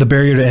sense. The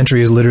barrier to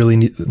entry is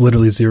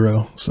literally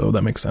zero, so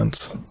that makes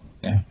sense.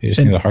 Yeah, you just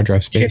need the hard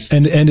drive space.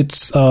 And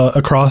it's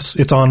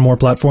it's on more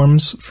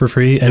platforms for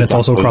free, and it's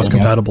also cross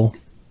compatible.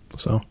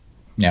 So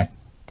that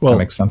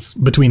makes sense.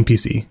 Between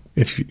PC,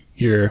 if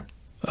you're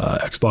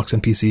Xbox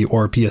and PC,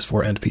 or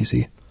PS4 and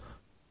PC.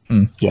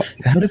 Yeah.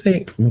 How do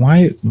they?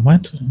 Why?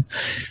 What?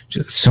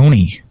 Just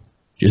Sony,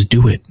 just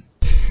do it.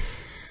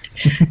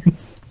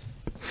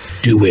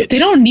 Do it. They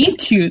don't need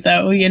to,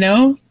 though. They're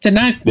not. They're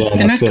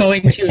not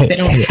going to. They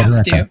don't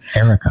have to.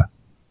 Erica,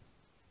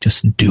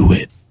 just do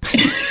it.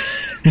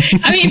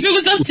 I mean, if it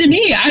was up to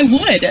me, I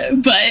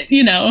would. But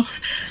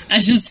I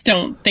just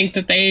don't think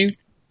that they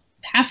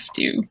have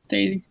to.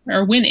 They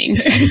are winning.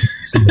 See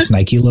this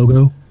Nike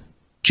logo?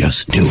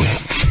 Just do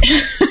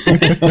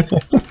it.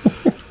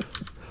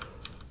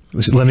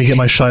 Let me get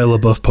my Shia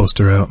LaBeouf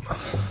poster out.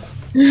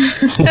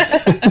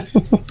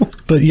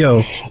 But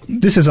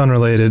this is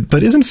unrelated.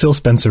 But isn't Phil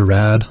Spencer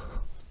rad?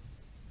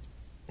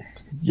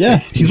 Yeah,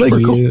 he's like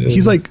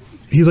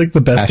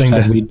the best thing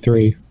to. Weed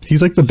 3.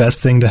 He's like the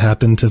best thing to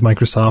happen to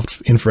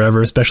Microsoft in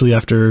forever, especially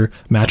after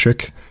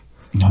Matric.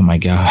 Oh my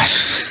god.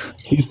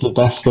 He's the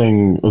best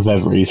thing of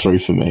every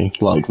E3 for me.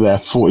 Their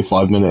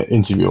 45-minute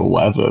interview or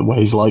whatever, where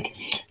he's like,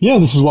 "Yeah,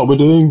 this is what we're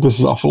doing. This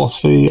is our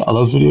philosophy. I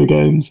love video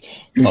games."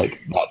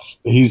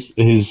 He's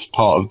his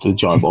part of the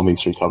Giant Bomb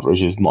E3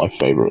 coverage is my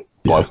favorite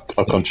by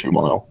a country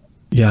mile.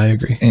 Yeah, I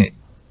agree.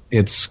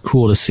 It's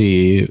cool to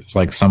see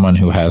someone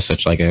who has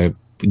such a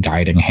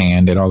guiding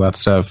hand and all that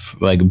stuff,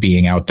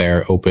 being out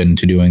there open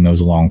to doing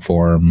those long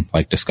form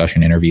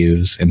discussion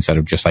interviews instead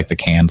of just the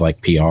canned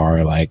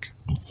PR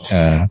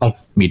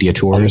media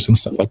tours and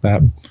stuff like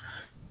that.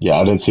 Yeah,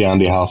 I don't see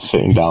Andy House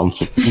sitting down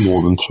for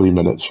more than 3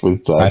 minutes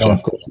with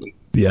Jeff Grossman.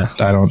 Yeah,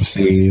 I don't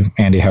see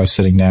Andy House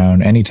sitting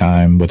down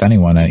anytime with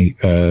anyone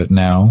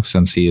now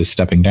since he is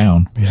stepping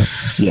down.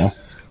 Yeah.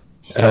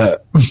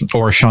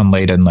 or Sean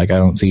Layden. Like I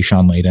don't see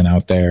Sean Layden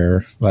out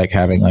there like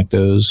having like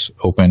those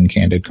open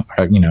candid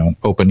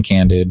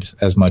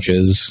as much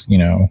as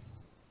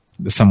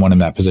someone in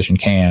that position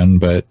can,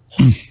 but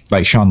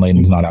like Sean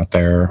Layden's not out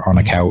there on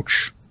a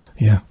couch.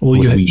 Yeah, well,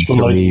 with Weed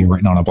 3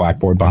 written on a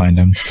blackboard behind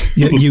him.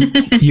 Yeah,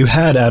 you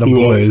had Adam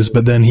Boyes,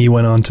 but then he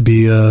went on to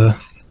be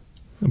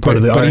part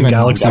of the Audio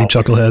Galaxy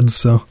Chuckleheads.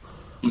 So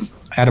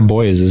Adam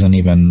Boyes isn't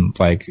even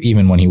like,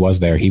 even when he was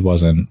there, he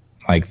wasn't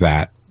like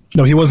that.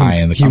 No, he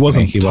wasn't. He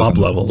wasn't he top wasn't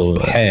level.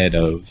 The head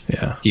of.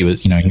 Yeah, he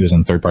was. He was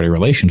in third party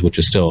relations, which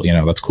is still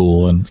that's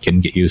cool and can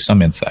get you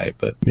some insight.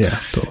 But yeah,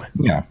 totally.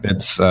 Yeah,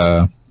 it's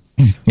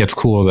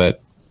cool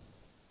that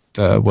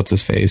what's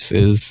his face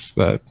is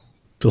that.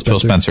 Phil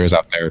Spencer is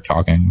out there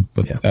talking,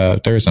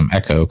 but there's some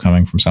echo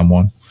coming from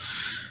someone.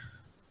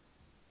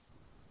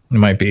 It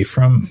might be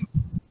from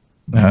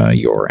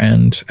your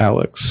end,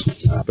 Alex,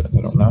 but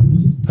I don't know.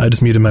 I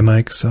just muted my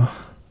mic, so.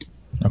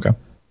 Okay.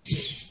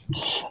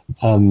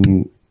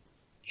 My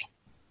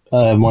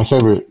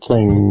favorite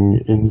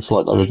thing in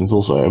Slight Divergence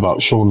also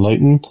about Sean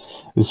Layton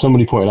is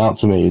somebody pointed out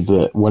to me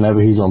that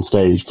whenever he's on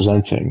stage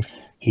presenting,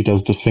 he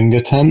does the finger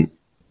tent.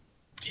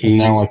 And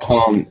now I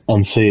can't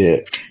unsee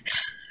it.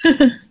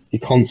 He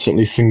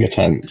constantly finger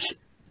tense.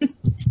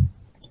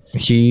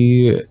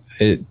 He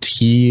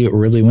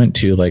really went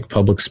to like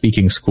public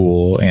speaking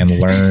school and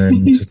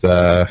learned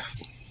the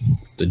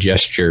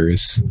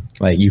gestures.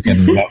 Like you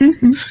can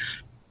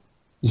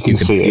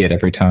see it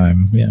every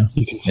time. Yeah,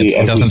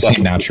 it doesn't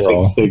seem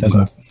natural. It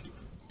doesn't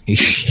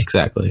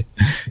exactly.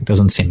 It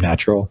doesn't seem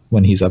natural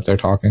when he's up there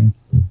talking.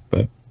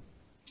 But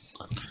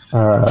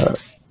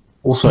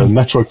also,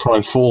 Metroid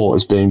Prime 4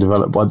 is being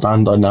developed by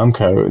Bandai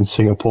Namco in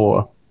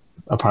Singapore,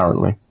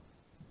 apparently.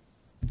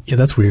 Yeah,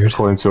 that's weird.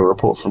 According to a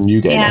report from New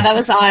Gamer. Yeah, that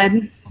was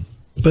odd.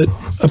 But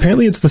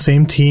apparently it's the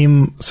same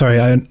team. Sorry,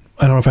 I don't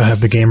know if I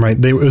have the game right.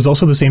 It was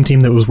also the same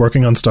team that was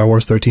working on Star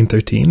Wars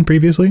 1313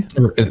 previously?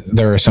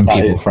 There are some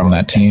people from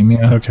that team,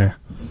 yeah. Okay.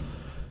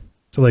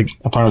 So, like...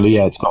 Apparently,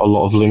 yeah, it's got a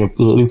lot of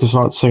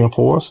LucasArts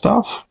Singapore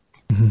stuff.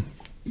 Mm-hmm.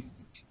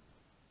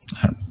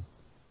 I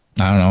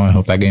don't know. I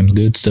hope that game's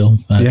good still.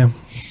 Yeah.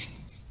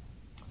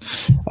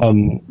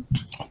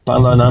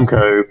 Bandai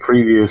Namco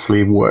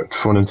previously worked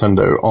for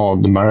Nintendo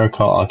on the Mario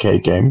Kart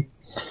arcade game,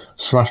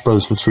 Smash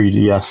Bros. For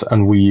 3DS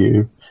and Wii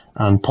U,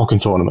 and Pokken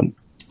Tournament.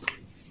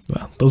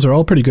 Well, those are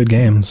all pretty good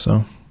games,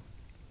 so...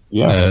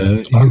 Yeah, I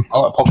like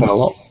Pokken a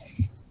lot.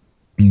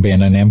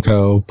 Bandai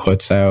Namco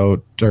put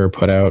out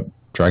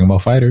Dragon Ball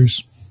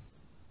FighterZ.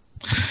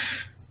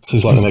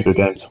 Seems like they make good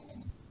games.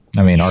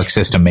 I mean, Arc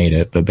System made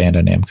it, but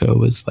Bandai Namco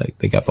was like,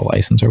 they got the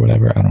license or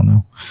whatever. I don't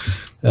know.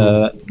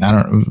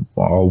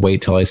 I'll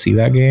wait till I see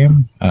that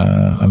game.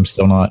 I'm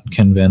still not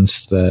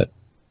convinced that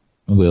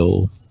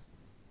we'll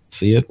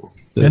see it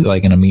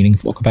like in a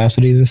meaningful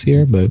capacity this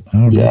year, but I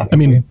don't know. I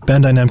mean,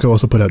 Bandai Namco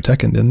also put out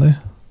Tekken, didn't they?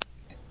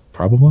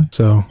 Probably.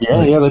 So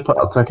yeah, they put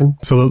out Tekken.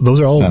 So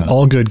those are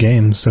all good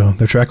games. So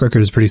their track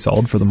record is pretty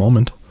solid for the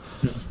moment.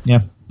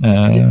 Yeah.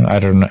 I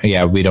don't know.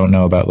 Yeah, we don't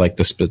know about like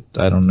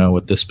I don't know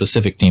what this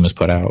specific team has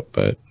put out,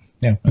 but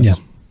yeah.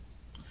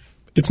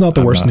 It's not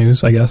the worst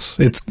news, I guess.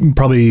 It's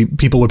probably,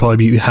 people would probably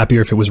be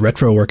happier if it was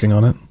Retro working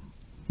on it.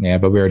 Yeah,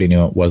 but we already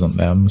knew it wasn't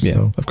them. So.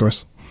 Yeah, of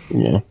course.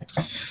 Yeah.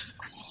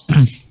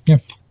 Yeah.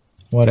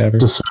 Whatever.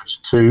 The Surge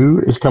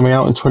 2 is coming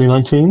out in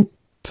 2019.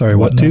 Sorry,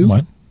 what 2?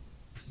 What?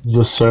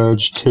 The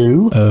Surge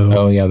 2.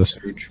 Oh yeah, The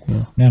Surge.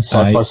 Yeah.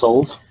 Sci-Fi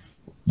Souls.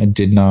 I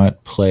did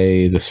not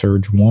play The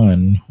Surge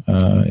 1.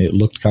 It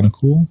looked kind of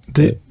cool.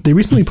 They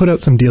recently put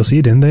out some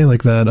DLC, didn't they?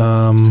 Like that,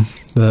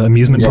 the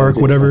amusement park,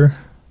 whatever.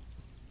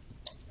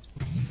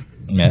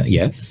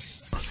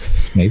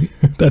 Yes, maybe.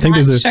 I think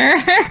there's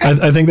sure.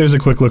 I think there's a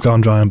quick look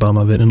on Giant Bomb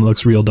of it, and it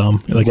looks real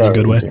dumb, like in a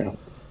good way. Yeah.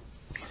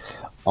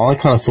 I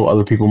kind of thought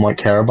other people might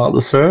care about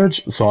the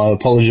Surge, so I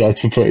apologize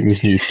for putting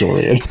this news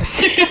story in. Yeah,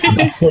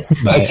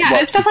 I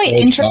was definitely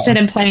interested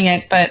in playing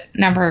it, but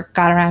never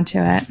got around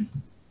to it.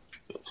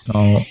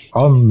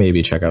 I'll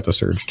maybe check out The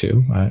Surge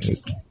too. If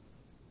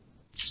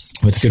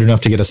it's good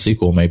enough to get a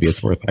sequel, maybe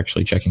it's worth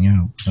actually checking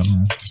out. I don't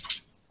know.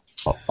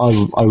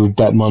 I would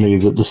bet money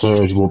that The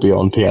Surge will be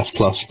on PS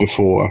Plus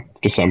before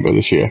December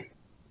this year.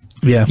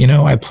 Yeah.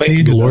 I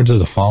played Lords of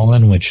the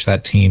Fallen, which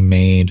that team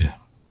made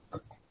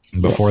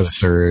before The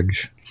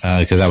Surge,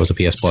 because that was a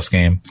PS Plus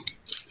game.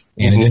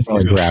 And it didn't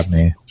really grab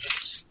me.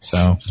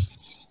 So,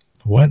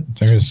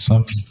 there's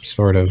some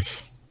sort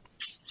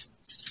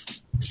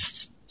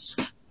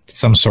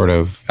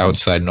of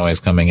outside noise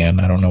coming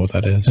in. I don't know what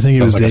that is. I think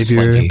it was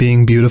Xavier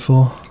being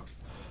beautiful.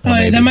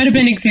 That might have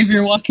been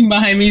Xavier walking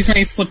behind me. He's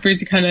wearing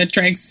slippers. He kind of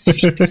drags his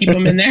feet to keep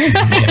him in there.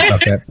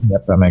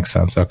 Yep, that makes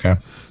sense. Okay.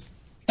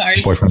 Sorry.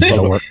 Your boyfriend's got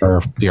to work,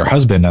 or your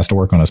husband has to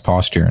work on his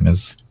posture and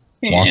his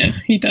walking. Yeah,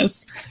 he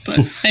does. But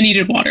I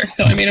needed water,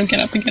 so I made him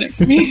get up and get it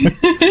for me.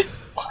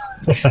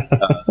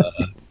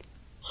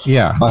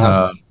 Yeah.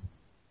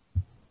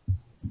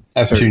 I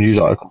have 2 news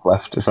articles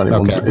left, if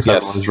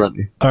everyone's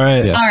ready. All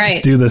right. All right.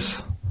 Let's do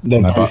this.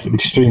 They're both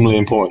extremely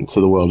important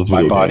to the world of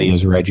video My body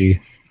games. is Reggie.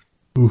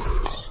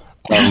 Oof.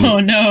 Oh,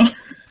 no.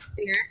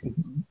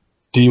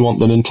 Do you want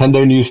the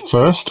Nintendo news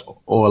first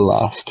or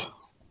last?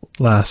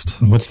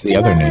 Last. What's the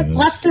other news?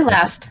 Let's do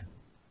last.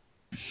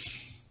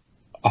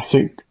 I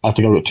think I've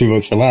got 2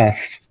 votes for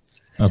last.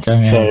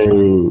 Okay.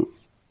 So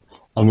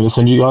I'm going to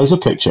send you guys a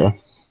picture.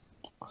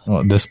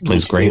 Well, this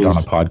plays great on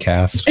a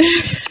podcast.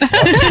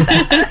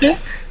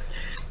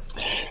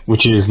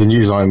 Which is the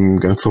news I'm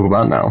going to talk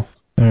about now.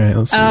 All right,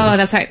 let's see. Oh, this.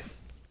 that's right.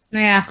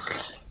 Yeah.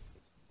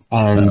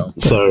 And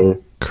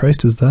so...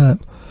 Christ, is that?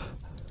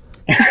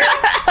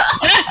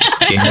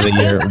 Game of the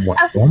year.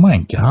 Oh my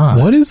god.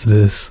 What is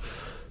this?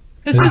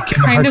 This is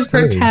Kingdom kind Hearts of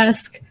 3.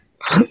 grotesque.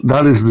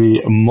 That is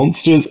the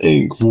Monsters,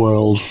 Inc.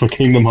 world for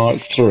Kingdom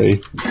Hearts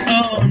 3.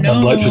 Oh no!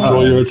 I'd like to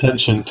draw your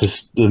attention to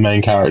the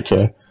main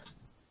character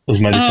as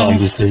many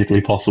times as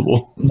physically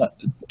possible.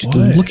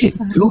 Dude, look at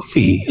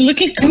Goofy.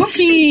 Look at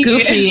Goofy.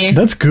 Goofy.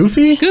 That's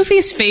Goofy?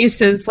 Goofy's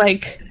face is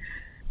like...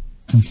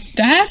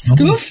 That's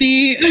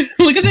Goofy.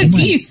 Look at the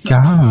teeth.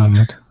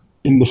 God.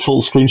 In the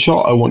full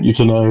screenshot, I want you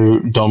to know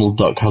Donald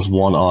Duck has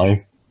 1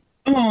 eye.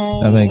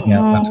 Oh, That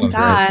sounds Oh, right.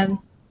 God.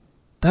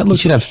 That You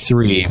looks. should have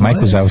 3. Mike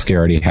Wazowski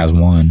already has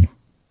 1.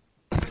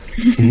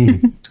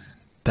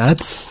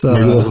 That's.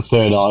 Maybe there's a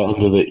 3rd eye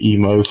under the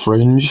emo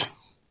fringe.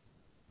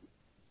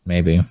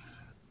 Maybe.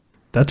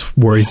 That's So I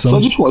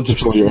worrisome. just wanted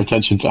to draw your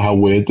attention to how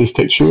weird this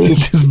picture is.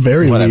 It's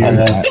very Whatever.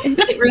 weird.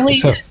 It really...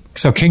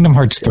 So Kingdom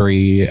Hearts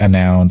 3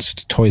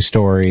 announced Toy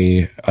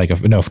Story.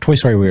 Toy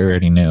Story we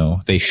already knew.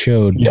 They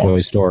showed Toy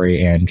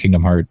Story and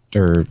Kingdom Hearts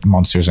or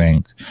Monsters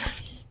Inc.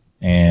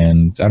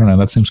 And I don't know.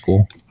 That seems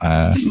cool.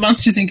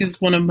 Monsters Inc. is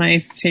one of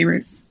my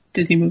favorite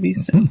Disney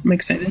movies. So I'm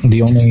excited.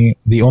 The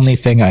only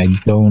thing I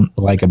don't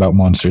like about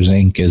Monsters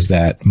Inc. is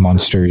that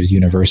Monsters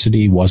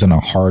University wasn't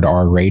a hard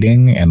R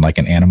rating and like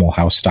an Animal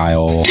House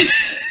style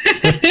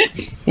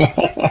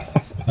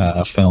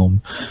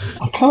film.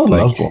 I kind of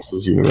love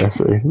Monsters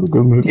University. It's a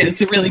good movie. Yeah,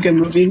 it's a really good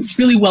movie. It's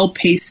really well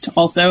paced.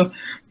 Also,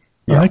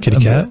 Hi,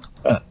 kitty cat.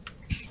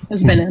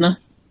 as Banana.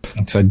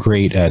 It's a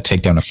great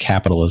takedown of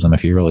capitalism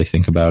if you really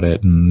think about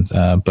it. And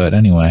but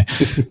anyway,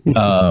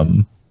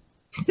 I'm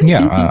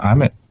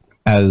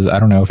I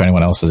don't know if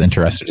anyone else is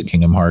interested in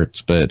Kingdom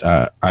Hearts, but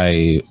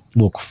I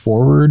look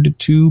forward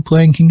to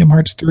playing Kingdom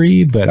Hearts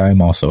 3, but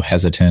I'm also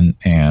hesitant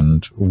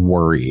and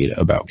worried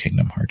about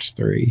Kingdom Hearts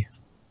 3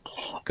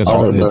 because I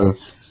don't know if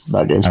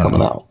that game's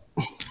coming out.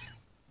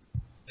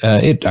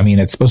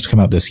 It's supposed to come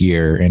out this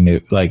year, and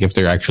if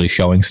they're actually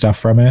showing stuff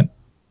from it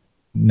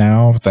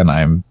now, then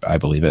I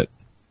believe it.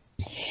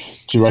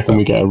 Do you reckon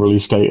we get a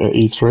release date at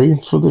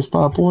E3 for this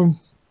bad boy?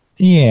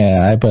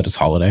 Yeah, I bet it's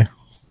holiday.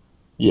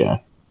 Yeah.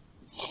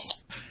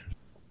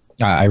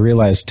 I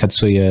realized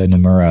Tetsuya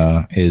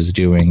Nomura is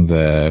doing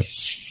the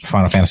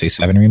Final Fantasy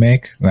VII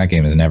remake. That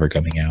game is never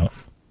coming out.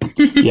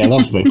 Yeah,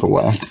 that's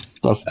vaporware.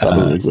 That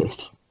doesn't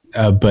exist.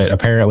 But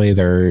apparently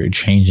they're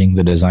changing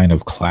the design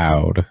of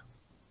Cloud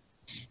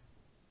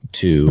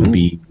to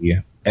be,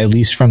 at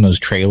least from those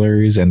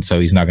trailers, and so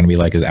he's not going to be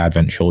like his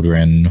Advent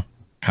Children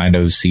kind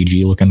of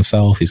CG looking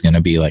self. He's going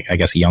to be like, I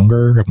guess,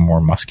 younger,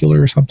 more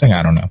muscular or something.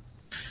 I don't know.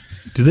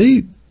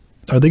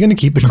 Are they going to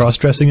keep the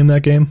cross-dressing in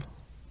that game?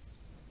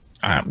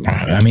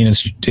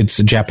 It's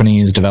a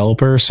Japanese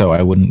developer, so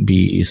I wouldn't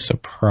be because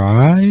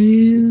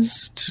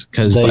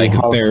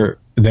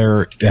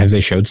have they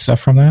showed stuff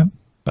from that?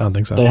 I don't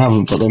think so. They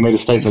haven't, but they made a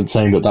statement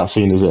saying that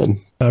scene is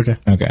in. Okay.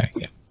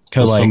 Yeah.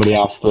 Because somebody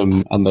asked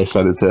them and they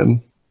said it's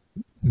in.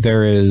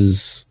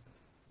 There's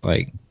I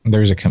think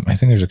there's a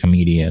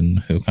comedian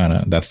who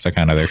that's the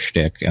kind of their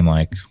shtick, and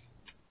like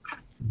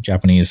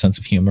Japanese sense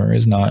of humor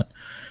is not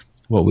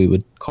what we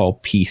would call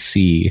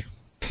PC,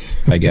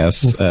 I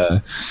guess.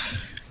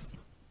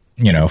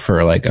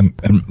 For like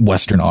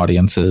Western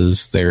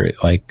audiences, they're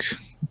like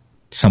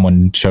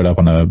someone showed up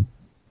on a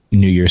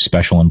New Year's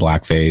special in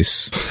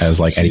blackface as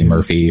like Eddie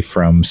Murphy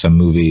from some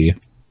movie,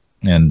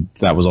 and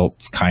that was all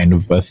kind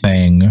of a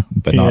thing,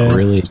 but not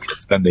really,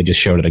 because then they just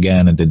showed it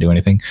again and didn't do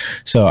anything.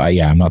 So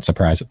I'm not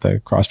surprised that the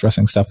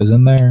cross-dressing stuff is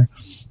in there.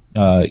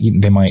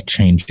 They might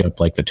change up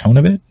like the tone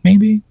of it,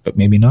 maybe, but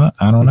maybe not.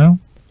 I don't know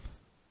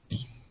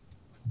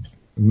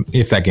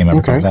if that game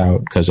ever comes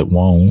out, because it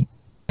won't.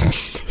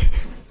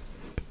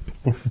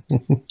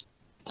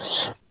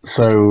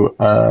 So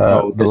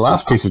the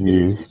last piece of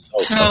news.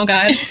 Oh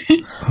God.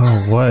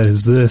 Oh, what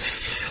is this?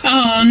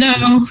 Oh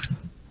no.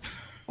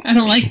 I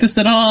don't like this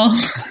at all.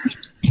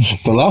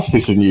 The last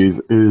piece of news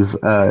is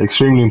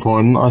extremely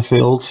important, I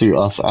feel, to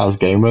us as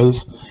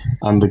gamers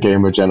and the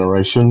gamer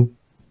generation.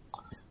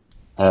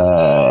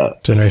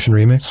 Generation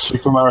Remix?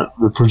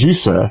 The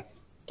producer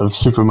of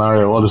Super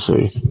Mario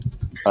Odyssey,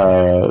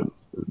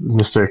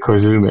 Mr.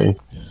 Koizumi,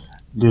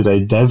 did a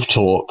dev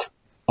talk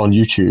on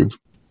YouTube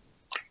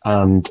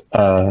and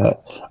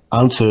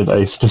answered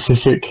a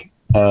specific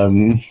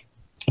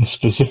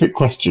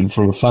question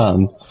from a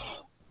fan,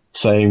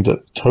 saying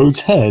that Toad's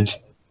head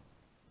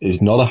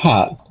is not a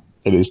hat;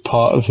 it is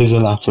part of his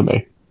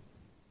anatomy.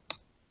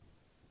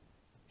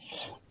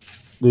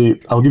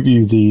 I'll give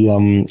you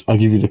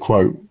the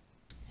quote.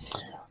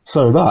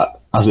 So that,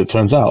 as it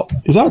turns out,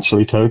 is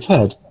actually Toad's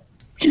head.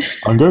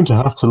 I'm going to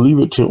have to leave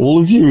it to all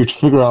of you to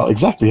figure out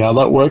exactly how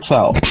that works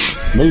out.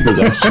 Maybe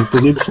there's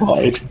something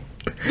inside.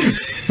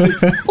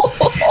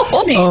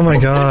 Oh my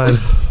god.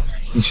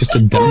 He's just a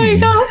dummy. Oh my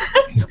god.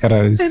 He's got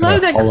a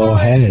love that hollow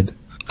card. head.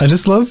 I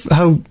just love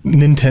how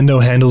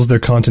Nintendo handles their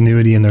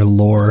continuity and their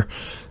lore.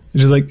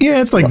 It's just like,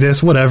 yeah, it's like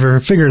this, whatever,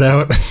 figure it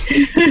out.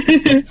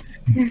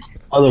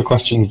 Other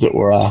questions that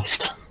were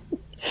asked.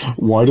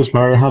 Why does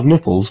Mario have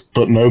nipples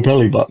but no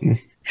belly button?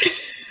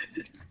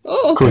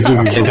 Oh, Because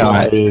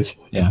it is.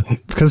 Yeah.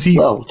 Because he,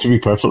 Well, to be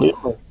perfectly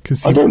honest,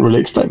 'cause I he, don't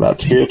really expect that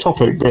to be a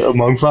topic but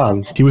among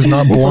fans. he was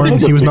not born.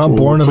 He was not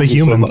born of a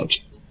human.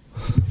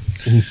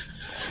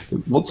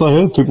 Once I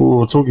heard people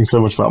were talking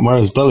so much about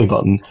Mario's belly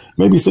button,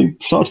 made me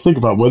start to think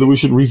about whether we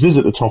should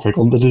revisit the topic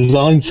on the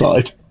design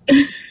side.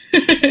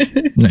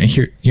 No,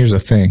 here's the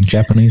thing: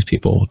 Japanese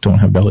people don't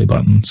have belly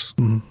buttons.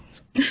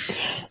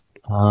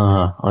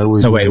 I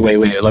always. No, wait.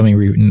 Let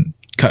me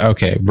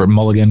okay,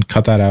 Mulligan,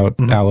 cut that out,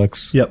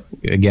 Alex. Yep.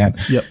 Again.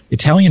 Yep.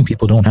 Italian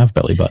people don't have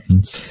belly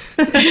buttons.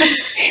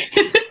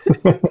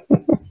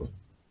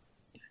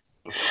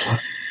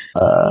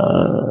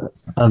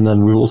 And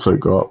then we also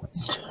got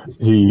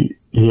he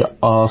was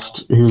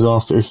asked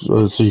if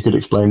so you could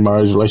explain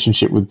Mario's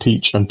relationship with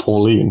Peach and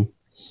Pauline,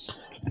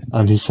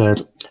 and he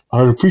said,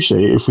 "I would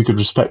appreciate it if we could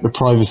respect the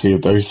privacy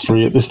of those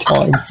three at this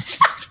time."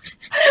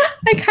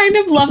 I kind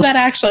of love that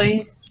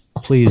actually.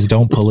 Please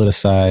don't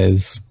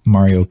politicize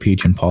Mario,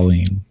 Peach, and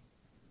Pauline.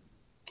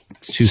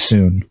 It's too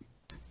soon.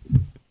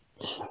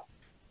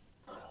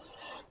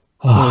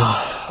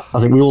 I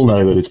think we all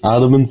know that it's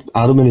Adam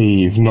and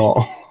Eve,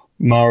 not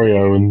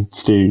Mario and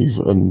Steve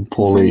and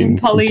Pauline.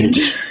 Pauline.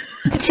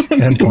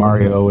 and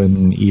Mario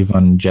and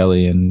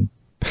Evangelion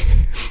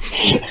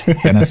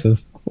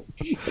Genesis.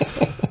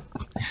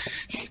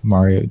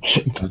 Mario,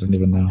 I don't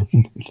even know.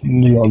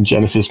 Neon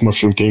Genesis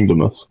Mushroom Kingdom.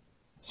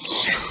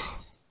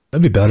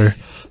 that'd be better.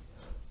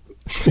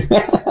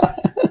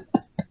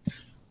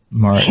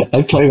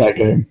 I'd play that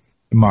game.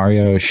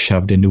 Mario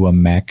shoved into a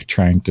mech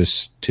trying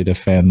to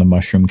defend the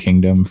Mushroom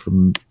Kingdom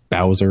from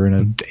Bowser in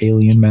an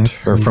alien mech,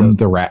 or from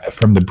the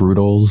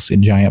Broodals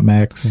in giant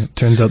mechs. It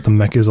turns out the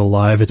mech is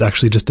alive. It's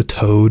actually just a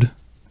toad.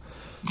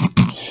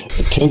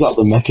 It turns out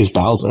the mech is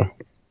Bowser.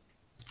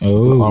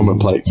 Oh, armor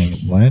plate.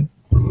 What?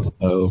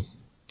 Oh,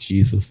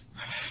 Jesus!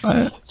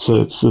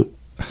 So it's a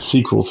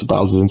sequel to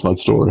Bowser's Inside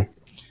Story.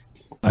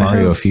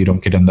 Mario, if you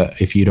don't get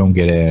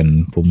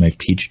in, we'll make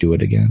Peach do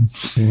it again.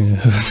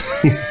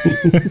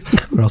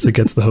 Or else it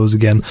gets the hose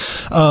again.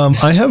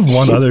 I have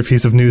one other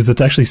piece of news that's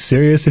actually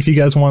serious. If you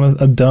guys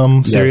want a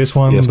dumb, serious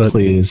one, yes, but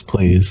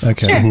please.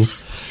 Okay. Sure.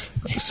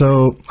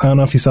 So I don't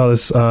know if you saw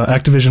this.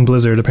 Activision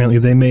Blizzard, apparently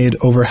they made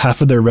over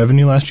half of their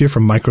revenue last year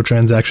from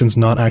microtransactions,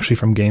 not actually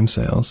from game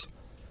sales.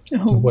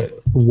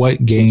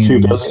 What games?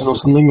 2 billion or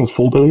something, or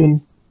 4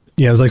 billion?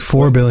 Yeah, it was like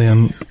 4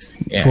 billion.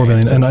 Yeah, 4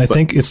 billion. And I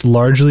think it's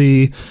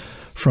largely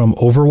from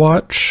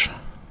Overwatch.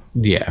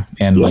 Yeah,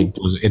 and like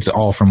it's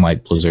all from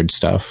like Blizzard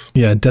stuff.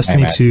 Yeah,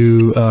 Destiny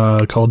 2,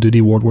 Call of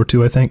Duty World War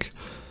II, I think.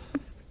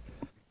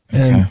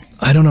 And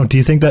I don't know, do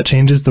you think that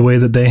changes the way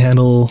that they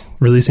handle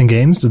releasing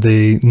games? Do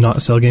they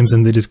not sell games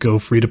and they just go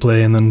free to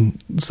play and then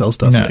sell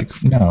stuff?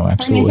 No,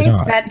 absolutely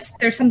not.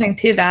 There's something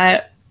to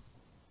that.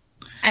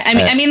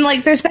 I mean,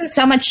 like, there's been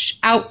so much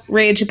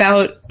outrage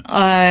about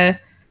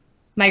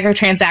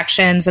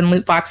microtransactions and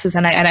loot boxes,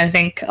 and I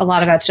think a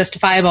lot of that's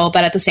justifiable.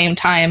 But at the same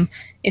time,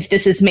 if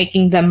this is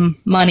making them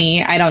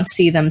money, I don't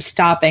see them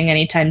stopping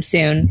anytime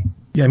soon.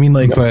 Yeah, I mean,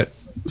 like, but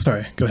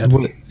sorry, go ahead.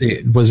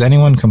 Was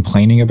anyone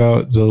complaining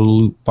about the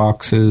loot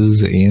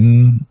boxes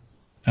in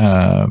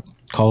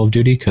Call of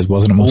Duty? Because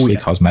wasn't it mostly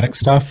cosmetic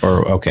stuff?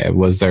 Or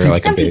was there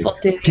like a big?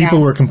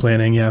 People were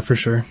complaining, yeah, for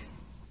sure.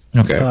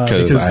 Okay,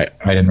 because I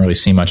didn't really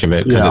see much of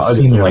it because it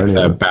seemed like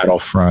the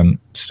Battlefront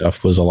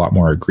stuff was a lot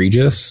more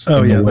egregious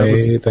in the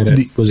way that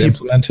it was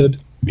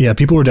implemented. Yeah,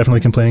 people were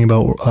definitely complaining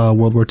about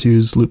World War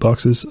II's loot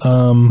boxes.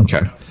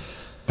 Okay.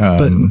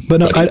 But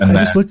no,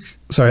 I just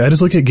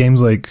look at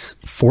games like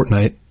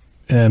Fortnite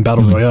and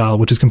Battle Royale,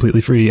 which is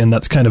completely free, and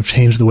that's kind of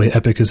changed the way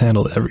Epic has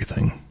handled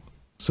everything.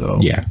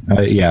 So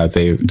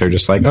they're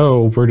just like,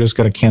 oh, we're just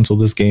going to cancel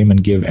this game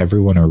and give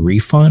everyone a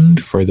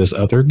refund for this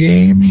other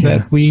game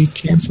that we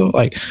cancel.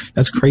 Like,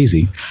 that's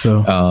crazy.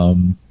 So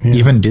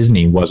even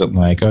Disney wasn't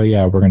like, oh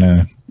yeah, we're going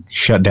to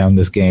shut down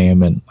this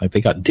game, and like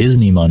they got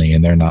Disney money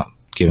and they're not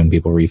giving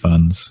people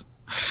refunds.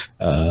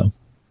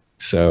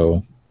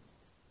 So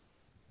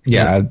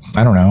yeah,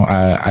 I don't know.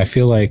 I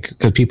feel like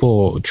because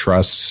people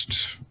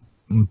trust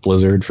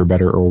Blizzard for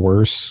better or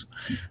worse.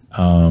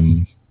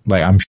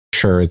 Like I'm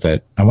sure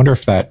that I wonder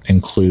if that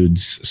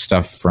includes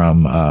stuff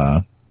from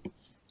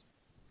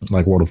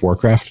like World of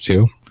Warcraft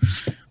too,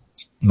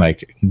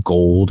 like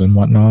gold and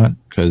whatnot,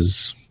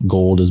 because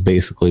gold is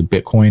basically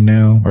Bitcoin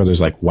now, or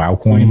there's like WoW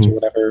coins or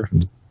whatever.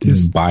 You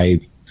can buy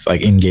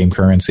like in-game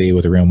currency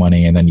with real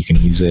money, and then you can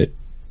use it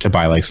to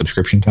buy like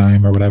subscription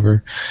time or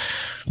whatever.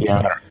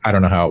 Yeah, I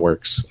don't know how it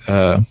works,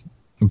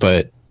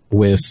 but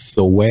with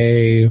the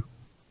way.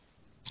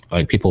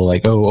 Like people are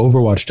like, oh,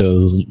 Overwatch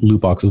does loot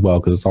box as well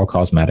because it's all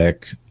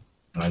cosmetic.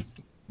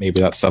 maybe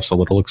that stuff's a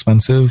little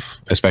expensive,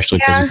 especially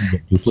because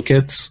of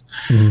duplicates.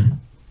 Mm-hmm.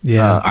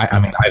 Yeah, I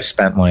mean, I've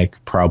spent like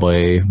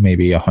probably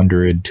maybe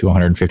 $100 to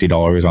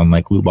 $150 on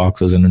like loot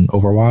boxes in an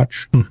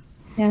Overwatch.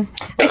 Yeah,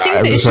 I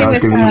think the issue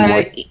with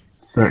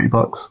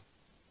 $30.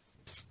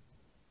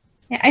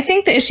 Yeah, I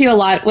think the issue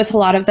with a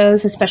lot of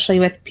those, especially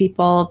with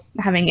people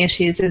having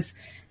issues, is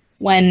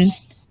when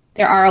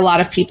there are a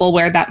lot of people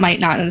where that might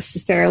not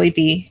necessarily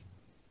be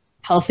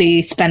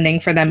healthy spending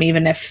for them,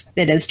 even if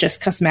it is just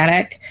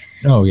cosmetic.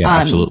 Oh yeah,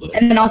 absolutely.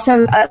 And then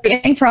also, I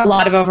think for a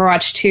lot of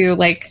Overwatch too,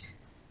 like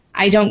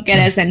I don't get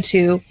as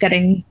into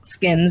getting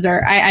skins,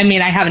 or I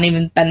mean, I haven't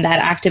even been that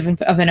active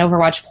of an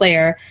Overwatch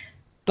player,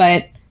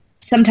 but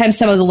sometimes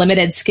some of the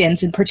limited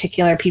skins in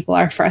particular, people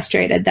are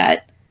frustrated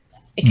that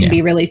it can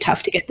be really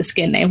tough to get the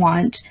skin they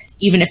want,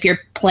 even if you're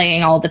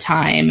playing all the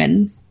time.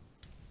 And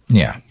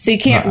so you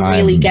can't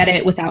really get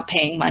it without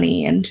paying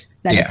money, and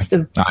then it's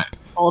the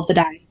roll of the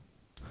die.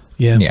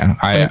 Yeah,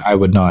 I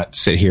would not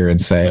sit here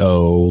and say,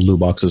 oh, loot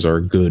boxes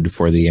are good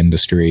for the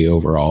industry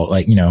overall.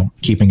 Like, you know,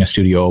 keeping a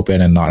studio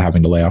open and not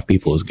having to lay off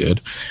people is good.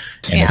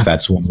 And if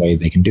that's one way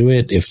they can do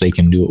it, if they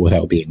can do it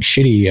without being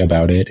shitty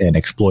about it and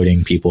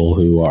exploiting people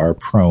who are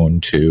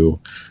prone to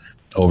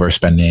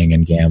overspending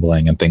and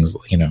gambling and things,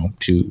 you know,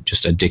 to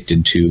just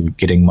addicted to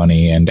getting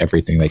money and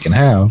everything they can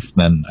have,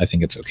 then I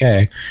think it's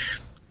okay.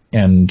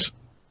 And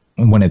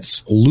when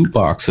it's loot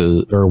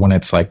boxes or when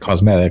it's like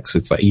cosmetics,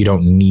 it's like you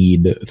don't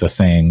need the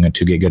thing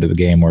to get good at the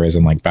game. Whereas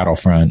in like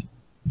Battlefront,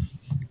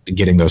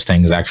 getting those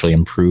things actually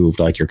improved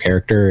like your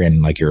character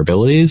and like your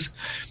abilities.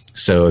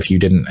 So if you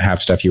didn't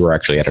have stuff, you were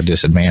actually at a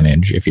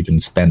disadvantage if you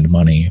didn't spend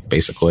money,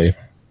 basically.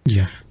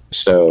 Yeah.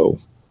 So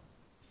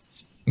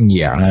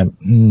yeah,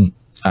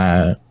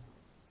 I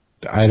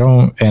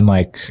don't, and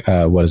like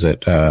what is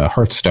it?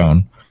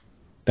 Hearthstone.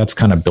 That's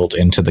kind of built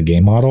into the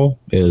game model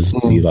is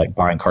the like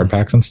buying card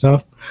packs and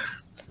stuff.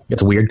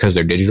 It's weird because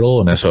they're digital,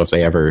 and so if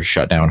they ever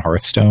shut down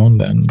Hearthstone,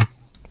 then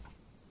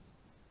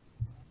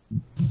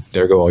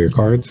there go all your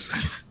cards.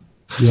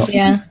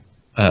 Yeah.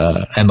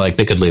 And like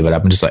they could leave it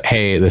up and just like,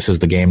 hey, this is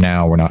the game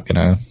now. We're not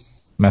gonna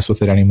mess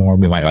with it anymore.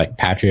 We might like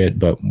patch it,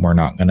 but we're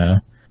not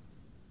gonna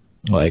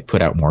like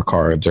put out more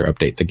cards or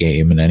update the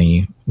game in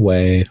any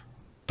way.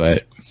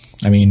 But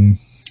I mean,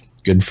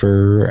 good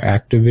for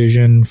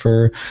Activision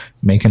for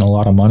making a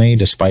lot of money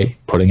despite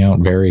putting out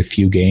very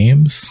few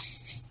games.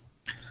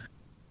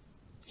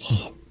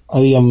 I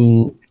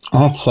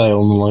have to say,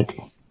 on like,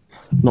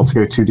 not to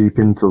go too deep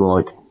into the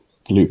like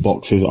loot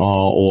boxes are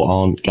or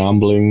aren't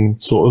gambling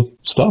sort of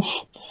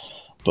stuff,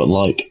 but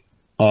like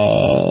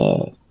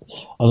I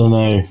don't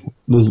know,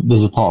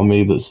 there's a part of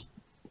me that's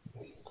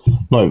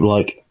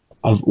like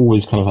I've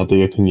always kind of had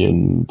the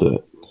opinion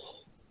that,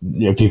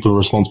 you know, people are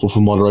responsible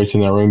for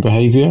moderating their own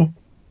behavior,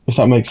 if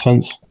that makes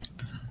sense.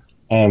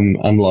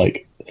 And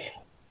like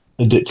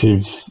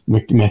addictive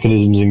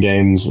mechanisms in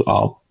games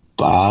are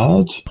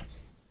bad,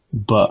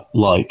 but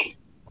like,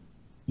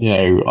 you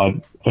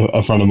know,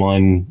 a friend of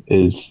mine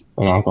is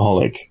an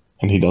alcoholic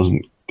and he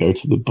doesn't go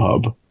to the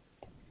pub.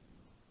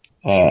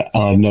 And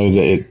I know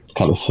that it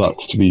kind of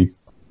sucks to be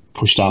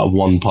pushed out of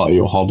one part of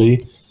your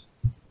hobby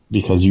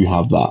because you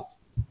have that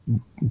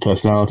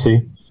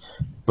personality.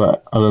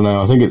 But I don't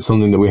know, I think it's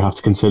something that we have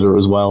to consider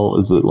as well,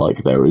 is that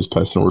like there is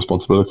personal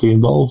responsibility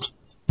involved.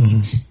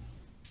 Mm-hmm.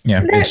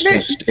 Yeah,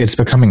 it's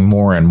becoming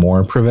more and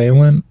more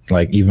prevalent,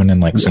 like even in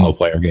like single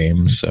player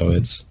games. So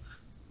it's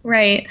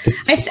right.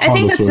 I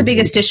think that's the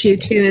biggest issue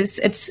too.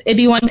 Is it'd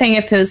be one thing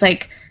if it was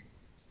like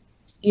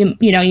you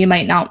know you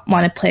might not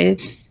want to play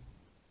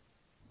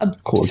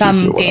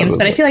some games,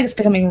 but I feel like it's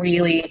becoming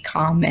really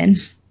common.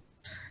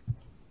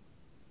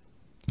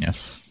 Yeah.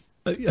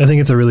 I think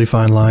it's a really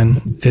fine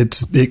line.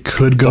 It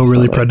could go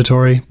really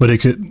predatory,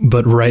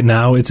 but right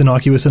now it's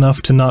innocuous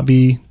enough to not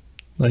be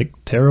like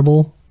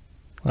terrible.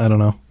 I don't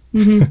know.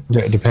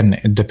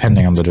 Mm-hmm.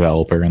 Depending on the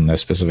developer and the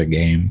specific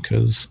game,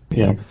 because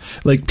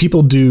like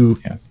people do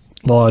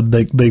laud,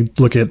 they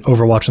look at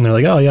Overwatch and they're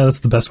like, oh yeah, that's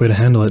the best way to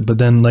handle it. But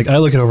then like I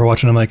look at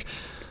Overwatch and I'm like,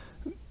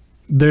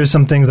 there's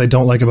some things I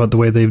don't like about the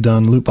way they've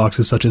done loot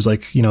boxes, such as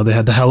like, you know, they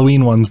had the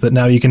Halloween ones that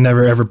now you can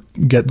never ever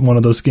get one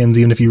of those skins,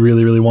 even if you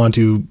really, really want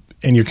to,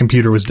 and your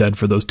computer was dead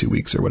for those 2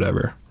 weeks or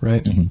whatever,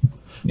 right? Mm-hmm.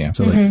 Yeah.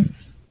 So like,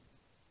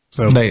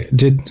 so they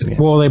did. Yeah.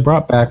 Well, they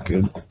brought back.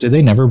 Did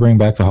they never bring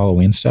back the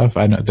Halloween stuff?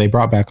 I know they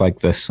brought back like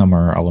the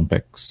Summer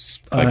Olympics.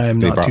 Like, I'm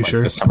not too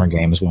sure. The Summer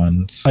Games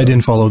ones. So. I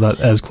didn't follow that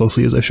as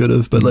closely as I should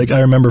have, but like I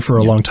remember for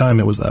a long time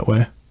it was that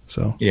way.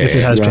 So if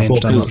it has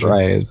changed, I'm not sure.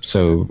 Right.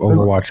 So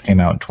Overwatch came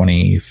out in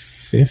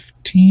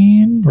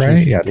 2015,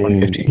 right? Yeah,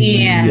 2015.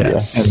 Yeah.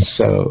 Yes. And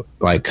so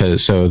like,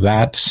 so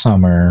that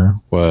summer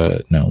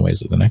was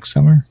is it the next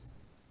summer?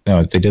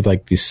 No, they did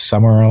like the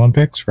Summer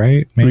Olympics,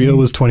 right? Maybe? Rio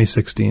was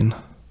 2016.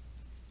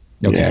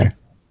 Okay. Yeah.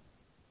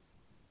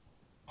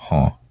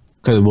 Huh.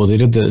 Because they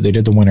did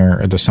the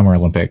winter, or the Summer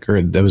Olympic,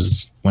 or there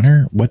was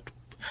winter. What?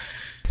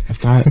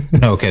 I've got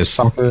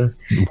soccer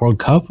World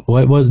Cup.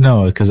 What was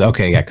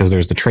because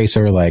there's the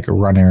tracer like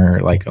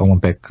runner like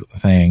Olympic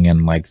thing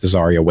and like the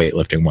Zarya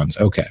weightlifting ones.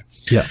 Okay.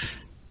 Yeah.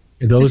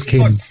 Those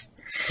came.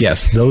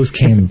 Yes, those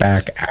came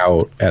back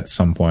out at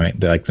some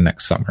point, like the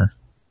next summer.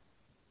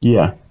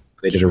 Yeah.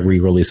 They did a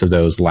re-release of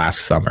those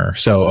last summer.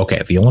 So, okay,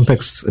 at the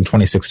Olympics in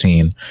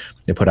 2016,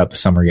 they put out the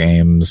Summer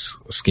Games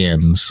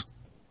skins.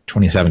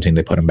 2017,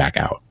 they put them back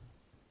out.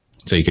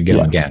 So you could get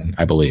them again,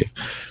 I believe.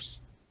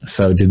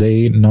 So did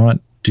they not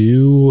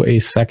do a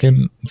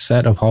second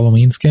set of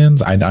Halloween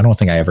skins? I don't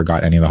think I ever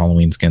got any of the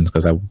Halloween skins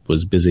because I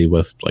was busy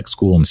with like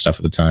school and stuff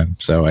at the time.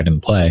 So I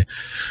didn't play.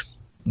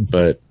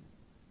 But,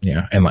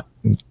 yeah. And like,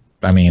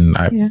 I mean,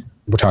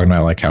 we're talking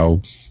about like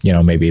how, you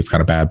know, maybe it's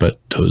kind of bad, but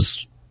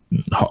those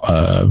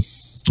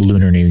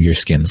Lunar New Year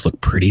skins look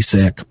pretty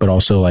sick, but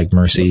also like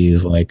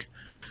Mercy's like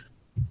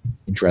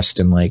dressed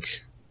in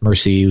like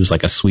Mercy, who's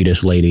like a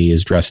Swedish lady,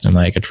 is dressed in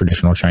like a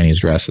traditional Chinese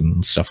dress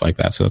and stuff like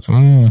that. So it's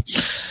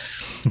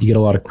you get a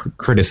lot of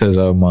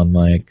criticism on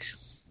like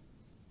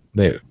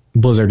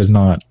Blizzard has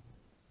not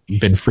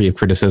been free of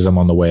criticism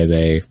on the way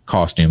they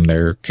costume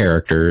their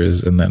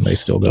characters, and then they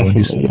still go and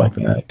do stuff like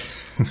that.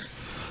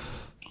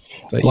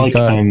 So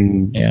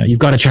you've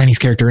got a Chinese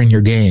character in your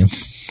game.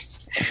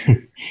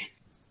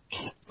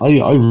 I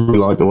really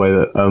like the way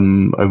that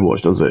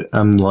Overwatch does it,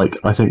 and like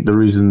I think the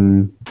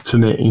reason for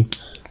me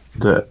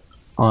that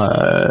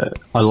I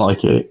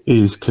like it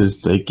is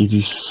because they give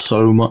you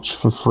so much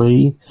for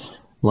free.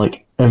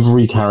 Like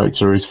every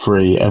character is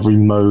free, every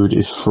mode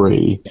is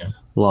free. Yeah.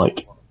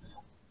 Like,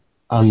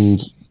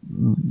 and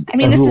I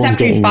mean, this is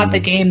after you've bought the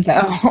game,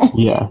 though.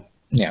 Yeah,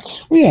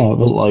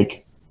 but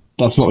like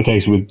that's not the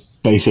case with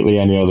basically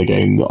any other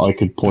game that I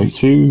could point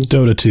to.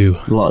 Dota 2,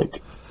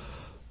 like.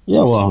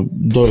 Yeah, well,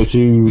 Dota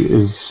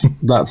 2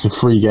 that's a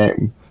free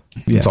game.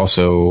 Yeah. It's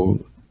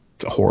also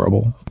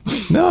horrible.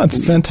 No, it's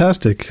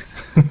fantastic.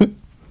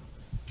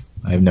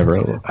 I have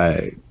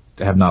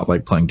not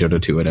liked playing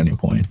Dota 2 at any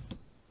point.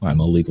 I'm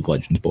a League of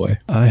Legends boy.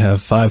 I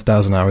have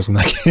 5,000 hours in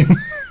that game.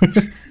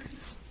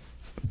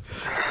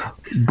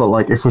 But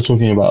like, if we're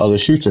talking about other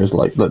shooters,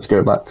 like let's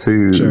go back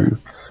to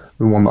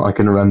the one that I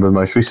can remember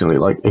most recently,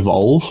 like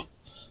Evolve.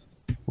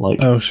 Like,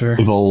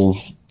 Evolve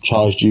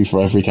charged you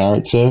for every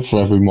character, for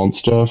every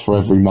monster, for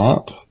every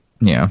map.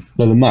 Yeah.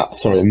 No, the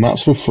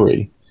maps were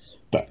free,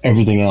 but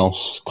everything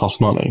else cost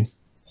money.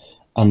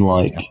 And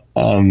like, you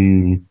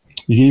can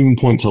even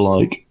point to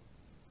like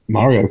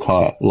Mario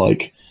Kart,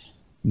 like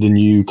the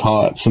new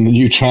karts and the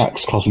new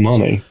tracks cost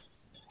money.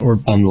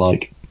 And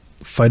like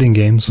fighting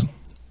games.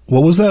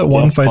 What was that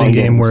one fighting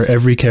game where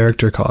every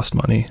character cost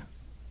money?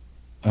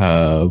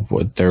 There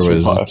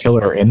was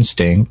Killer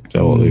Instinct,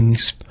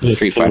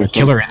 Street Fighter.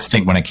 Killer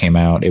Instinct, when it came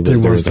out, there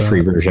was the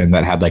free version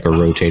that had like a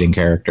rotating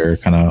character,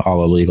 kind of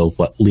all of League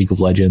of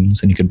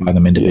Legends, and you could buy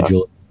them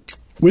individually.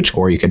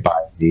 Or you could buy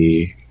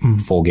the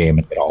full game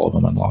and get all of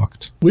them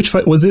unlocked. Which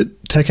fight was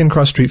it? Tekken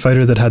Cross Street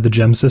Fighter that had the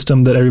gem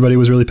system that everybody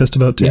was really pissed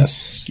about too?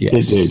 Yes. It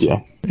did, yeah.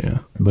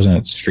 Wasn't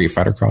it Street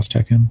Fighter Cross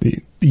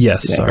Tekken?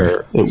 Yes,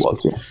 sorry. It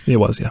was, yeah. It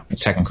was, yeah.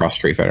 Tekken Cross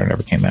Street Fighter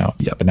never came out.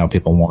 Yeah, but now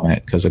people want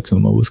it because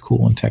Akuma was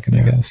cool in Tekken,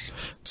 I guess.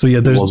 So yeah,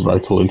 it was very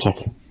cool in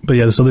Tekken. But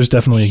yeah, so there's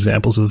definitely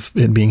examples of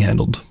it being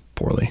handled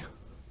poorly.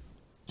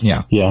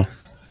 Yeah. Yeah.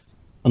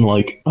 And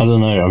like, I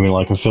don't know, I mean,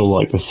 like, I feel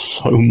like there's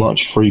so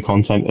much free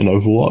content in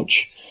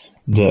Overwatch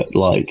that,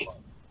 like,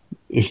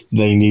 if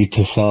they need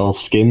to sell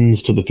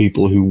skins to the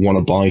people who want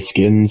to buy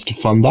skins to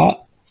fund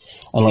that,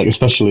 and like,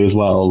 especially as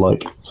well,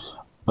 like,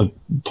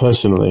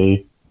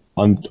 personally,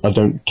 I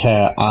don't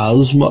care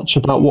as much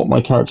about what my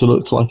character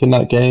looks like in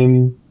that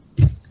game,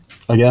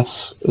 I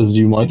guess, as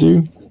you might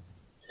do.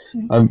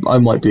 I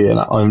might be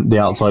the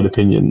outside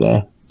opinion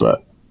there,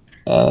 but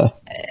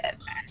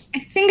I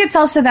think it's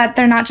also that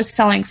they're not just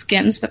selling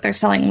skins, but they're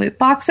selling loot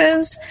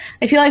boxes.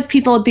 I feel like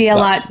people would be have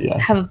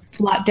a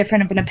lot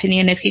different of an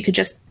opinion if you could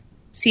just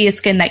see a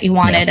skin that you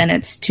wanted and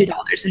it's $2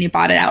 and you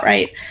bought it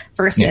outright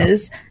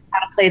versus how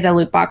to play the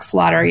loot box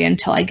lottery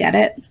until I get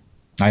it.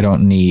 I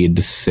don't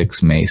need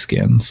 6 May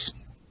skins.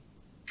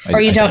 Or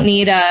you don't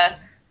need a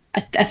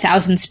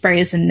 1,000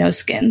 sprays and no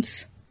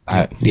skins.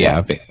 There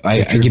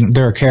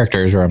are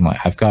characters where I'm like,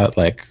 I've got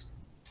like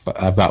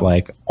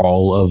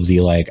all of the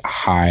like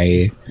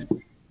high,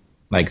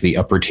 like the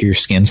upper tier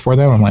skins for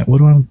them. I'm like, what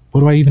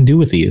do I even do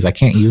with these? I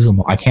can't use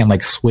them. I can't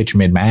like switch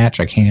mid match.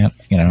 I can't,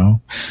 I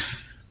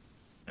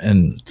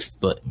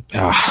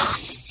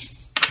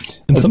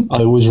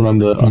always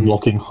remember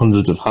unlocking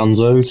hundreds of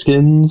Hanzo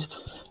skins,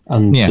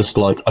 and just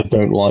like, I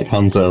don't like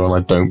Hanzo and I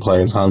don't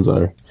play as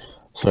Hanzo.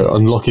 So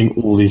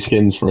unlocking all these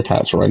skins for a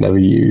character I never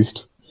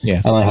used.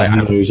 Yeah. And I had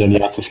no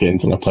Zenyatta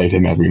skins and I played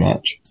him every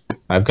match.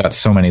 I've got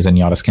so many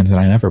Zenyatta skins and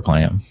I never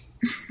play him.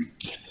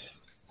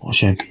 What a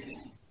shame.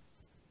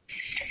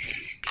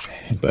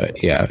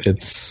 But yeah,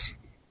 it's...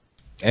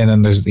 And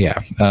then there's...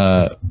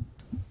 but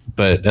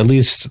at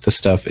least the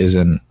stuff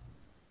isn't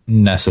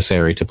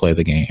necessary to play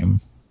the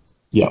game.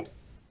 Yeah.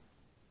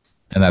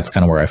 And that's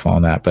kind of where I fall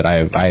on that. But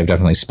I have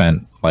definitely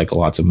spent like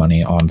lots of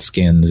money on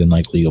skins in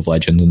like League of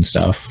Legends and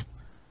stuff.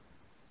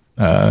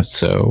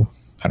 So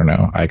I don't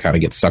know. I kind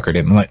of get suckered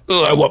in. I'm like,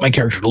 oh, I want my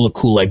character to look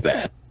cool like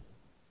that.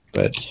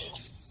 But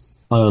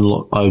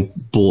I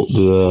bought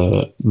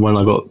when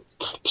I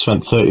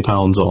spent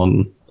 £30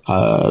 on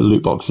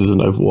loot boxes in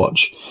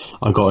Overwatch,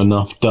 I got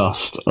enough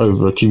dust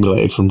over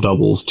accumulated from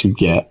doubles to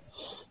get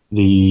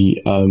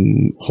the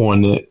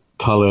Hornet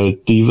color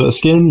Diva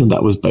skin, and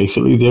that was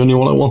basically the only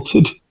one I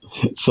wanted.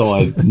 So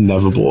I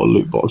never bought a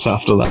loot box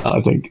after that,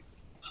 I think.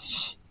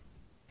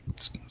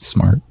 It's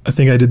smart. I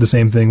think I did the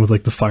same thing with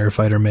like the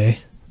Firefighter May.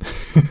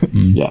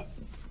 Yeah.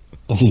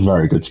 That's a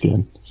very good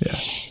skin. Yeah.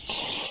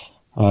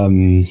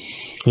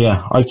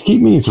 Yeah, I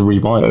keep meaning to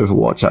rebuy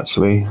Overwatch,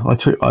 actually. I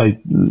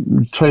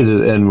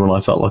traded it in when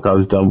I felt like I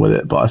was done with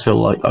it, but I feel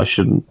like I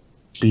shouldn't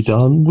be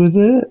done with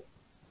it.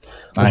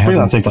 I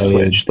haven't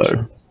played Switch,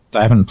 though.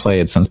 I haven't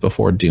played since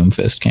before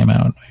Doomfist came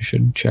out. I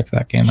should check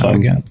that game out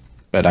again.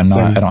 But I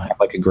don't have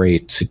like a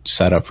great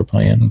setup for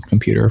playing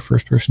computer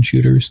first-person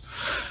shooters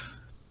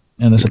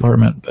in this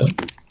apartment,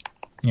 but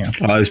yeah.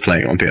 I was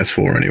playing on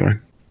PS4 anyway.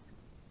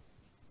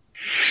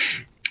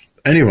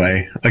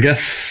 Anyway, I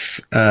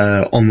guess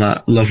on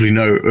that lovely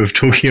note of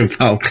talking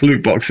about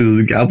loot boxes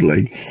and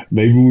gambling,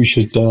 maybe we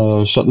should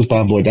shut this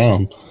bad boy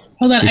down.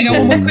 Hold on, I got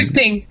one more quick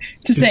thing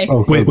to say.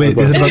 Oh, wait,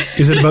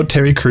 is it about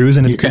Terry Crews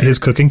and his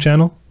cooking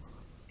channel?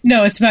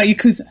 No, it's about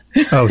Yakuza.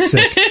 Oh,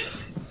 sick.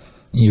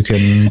 You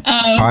can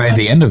buy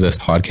the end of this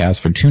podcast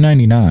for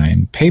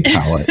 $2.99.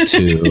 PayPal it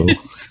to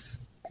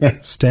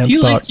Stamps. If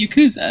you like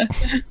Yakuza.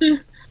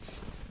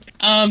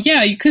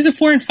 Yeah, Yakuza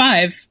 4 and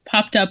 5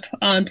 popped up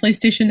on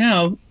PlayStation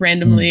Now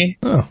randomly.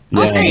 Oh,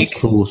 yeah,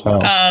 that's cool as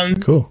hell.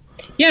 Cool.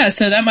 Yeah,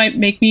 so that might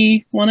make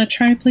me want to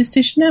try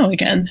PlayStation Now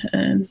again.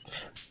 And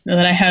now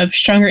that I have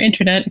stronger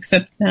internet,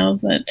 except now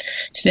that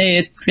today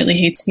it really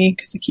hates me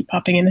because I keep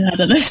popping in and out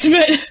of this.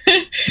 But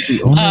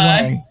the only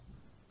one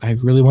I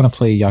really want to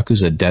play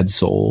Yakuza Dead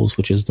Souls,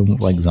 which is the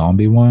like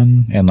zombie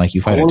one, and like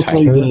you fight a tiger. I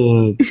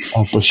want to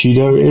play the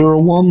Bushido era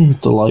one,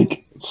 the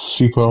like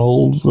super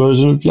old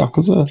version of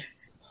Yakuza.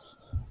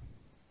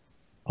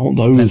 I want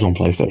those on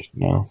PlayStation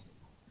Now.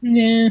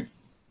 Yeah.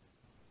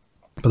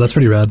 But that's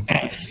pretty rad.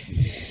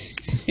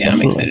 Yeah,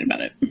 I'm excited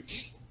about it.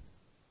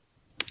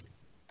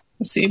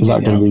 Let's see. Is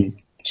that going to be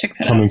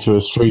coming to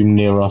a stream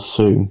near us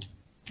soon?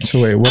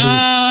 So wait, what is it?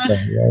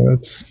 Yeah,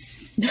 that's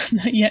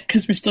not yet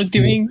because we're still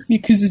doing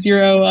Yakuza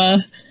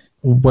 0.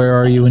 Where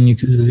are you in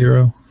Yakuza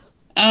 0?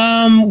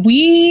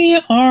 We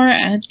are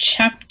at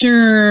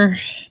chapter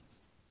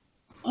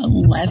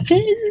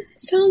 11.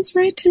 Sounds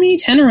right to me.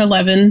 10 or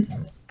 11.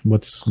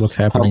 What's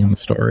happening in the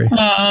story?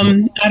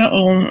 I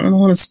don't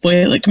want to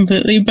spoil it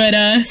completely, but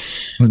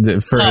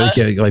for like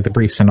the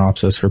brief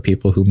synopsis for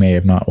people who may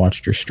have not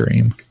watched your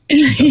stream.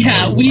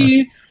 Yeah,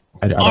 we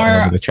I don't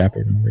remember the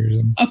chapter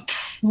numbers.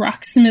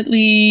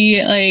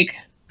 Approximately like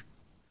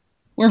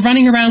we're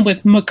running around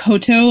with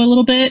Makoto a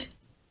little bit.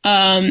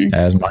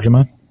 As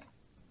Majima?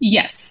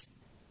 Yes.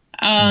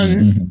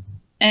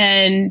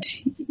 And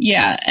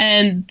yeah,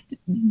 and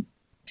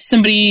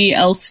somebody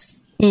else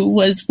who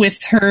was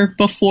with her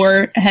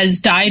before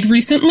has died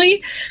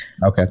recently.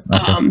 Okay.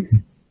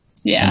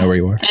 Yeah. I know where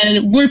you are.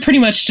 And we're pretty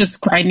much just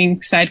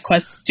grinding side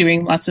quests,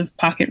 doing lots of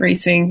pocket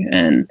racing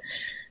and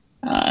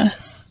the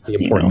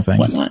important things.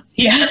 Whatnot.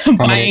 Yeah,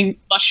 buying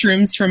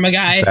mushrooms from a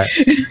guy.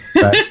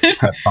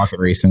 That pocket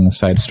racing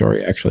side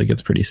story actually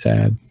gets pretty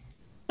sad.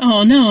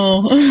 Oh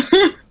no.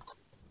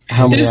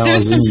 How many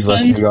hours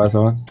are you guys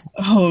on?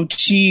 Oh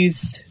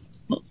jeez.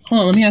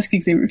 Hold on, let me ask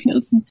Xavier if he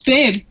knows.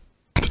 Babe.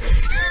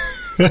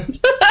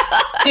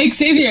 Hey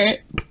Xavier.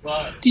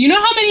 What? Do you know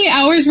how many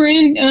hours we're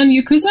in on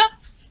Yakuza?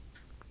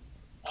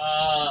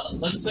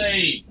 Let's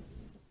say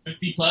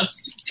 50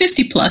 plus.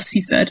 50 plus, he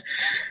said.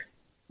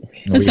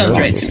 That sounds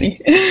right to me.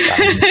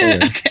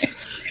 Okay.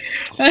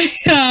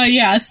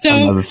 Yeah, so...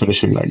 I'm never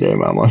finishing that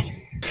game, am I?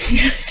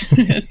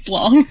 It's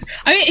long.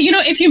 I mean,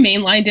 if you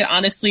mainlined it,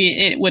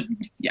 honestly,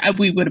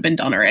 we would have been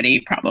done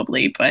already,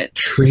 probably, but...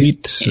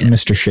 Treat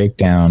Mr.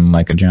 Shakedown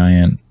like a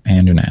giant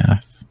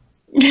Anjanath.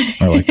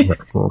 Or like,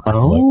 go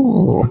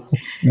on.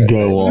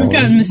 We've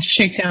gotten Mr.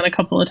 Shakedown a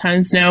couple of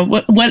times now.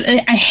 What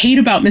I hate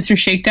about Mr.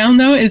 Shakedown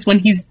though is when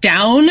he's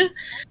down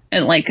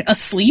and like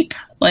asleep,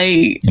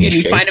 like and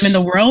you find him in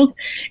the world,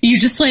 you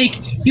just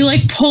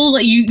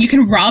pull you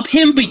can rob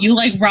him, but you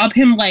rob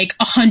him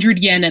 100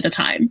 yen at a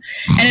time,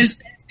 and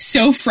it's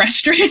so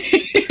frustrating.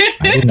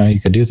 I didn't know you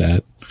could do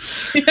that.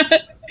 Yeah.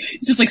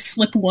 Just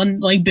slip one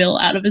bill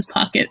out of his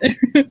pocket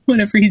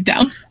whenever he's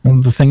down. Well,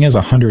 the thing is,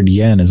 100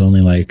 yen is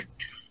only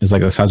is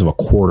the size of a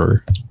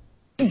quarter.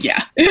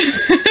 Yeah.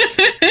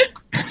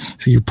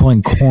 So you're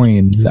pulling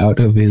coins out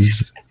of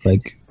his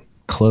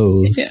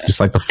clothes, just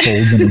the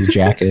folds in his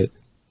jacket.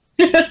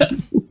 But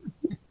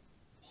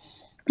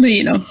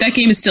that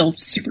game is still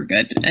super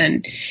good,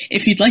 and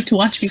if you'd like to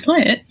watch me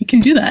play it, you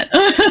can do that.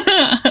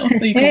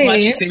 You can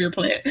watch Xavier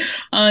play it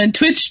on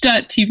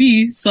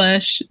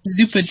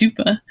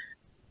twitch.tv/zupadupa.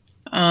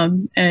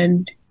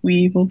 And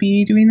we will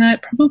be doing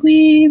that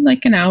probably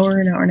an hour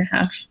and a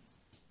half.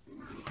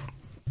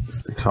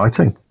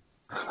 Exciting.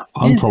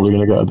 I'm probably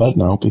going to go to bed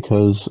now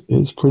because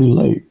it's pretty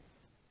late.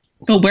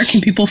 But where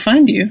can people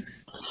find you?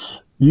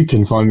 You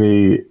can find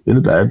me in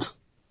a bed.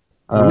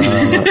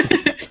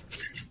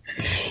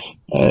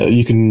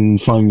 You can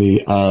find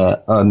me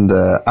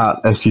under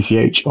at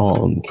SGCH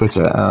on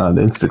Twitter and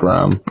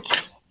Instagram.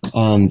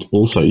 And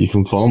also, you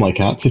can follow my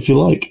cats if you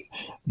like.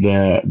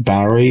 They're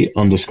Barry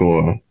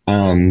 _and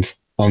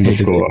 _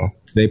 Do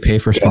they pay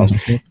for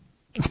sponsorship?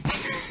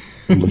 _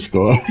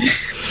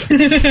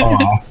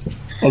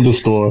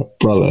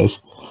 brothers.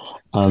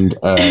 And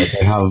they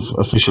have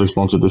officially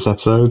sponsored this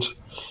episode.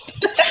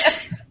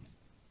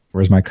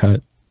 Where's my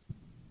cut?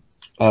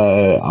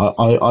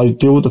 I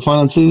deal with the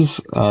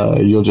finances.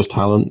 You're just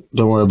talent.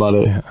 Don't worry about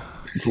it. Yeah.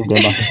 We'll go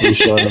back into the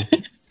show.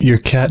 Your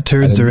cat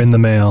turds are in the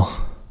mail.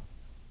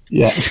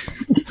 Yeah.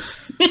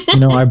 You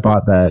know, I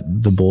bought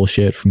the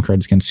bullshit from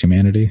Cards Against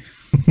Humanity.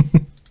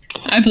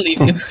 I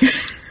believe you.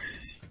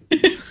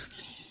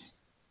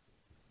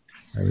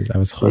 I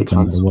was hoping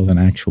it wasn't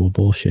actual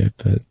bullshit,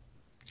 but...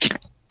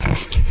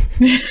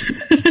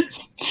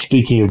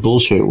 Speaking of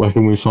bullshit, where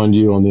can we find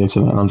you on the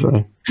internet,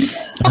 Andre?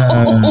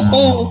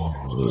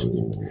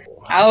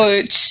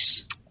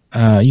 Ouch.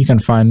 You can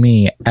find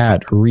me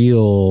at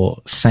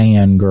Real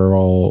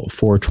Sandgirl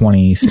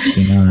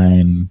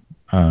 42069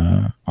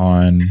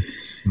 on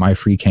my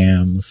free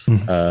cams.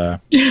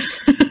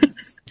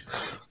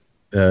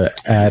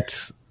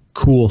 At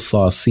Cool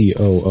Sauce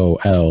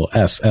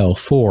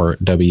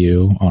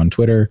COOLSL4W on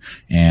Twitter,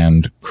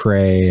 and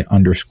Cray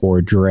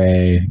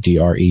 _Dre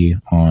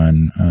DRE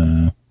on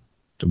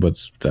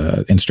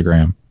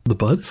Instagram. The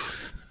Buds?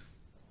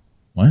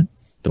 What?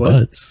 The What?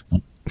 Buds?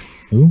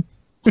 Who?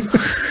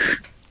 Is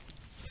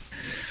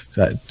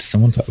that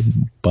someone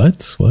talking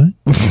butts? What?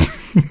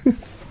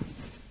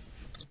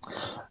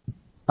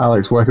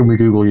 Alex, where can we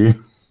Google you?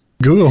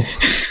 Google.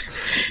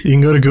 You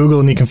can go to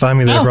Google and you can find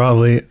me there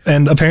probably.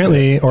 And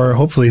apparently, or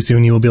hopefully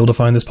soon, you will be able to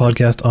find this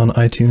podcast on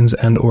iTunes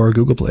and or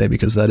Google Play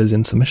because that is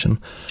in submission.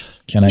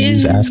 Can I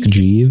use Ask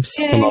Jeeves?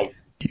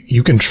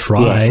 You can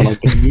try. Yeah,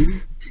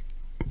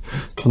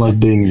 can I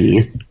ding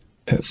you?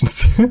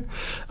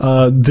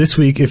 This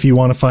week, if you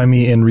want to find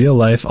me in real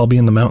life, I'll be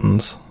in the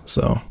mountains.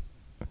 So,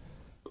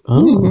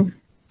 Oh.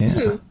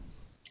 yeah.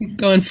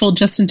 Going full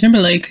Justin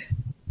Timberlake.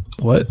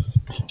 What?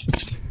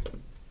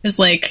 His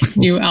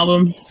new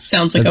album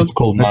sounds like It's a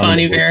called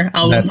Bonnie Mammoth. Bear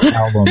album. That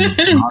album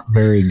not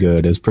very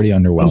good. It's pretty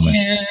underwhelming.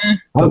 Yeah.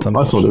 I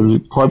thought it was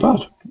quite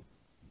bad.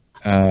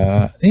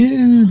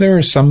 There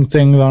are some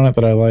things on it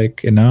that I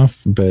like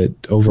enough, but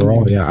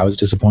overall, yeah, I was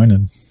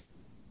disappointed.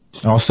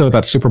 Also,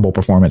 that Super Bowl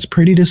performance,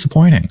 pretty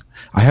disappointing.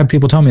 I had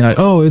people tell me like,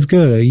 "Oh, it's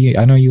good.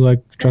 I know you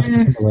like Justin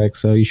Timberlake,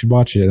 so you should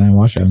watch it." And I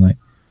watched it. I'm like,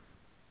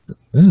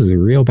 "This is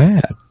real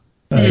bad."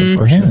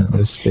 For him,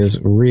 this is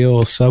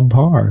real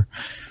subpar.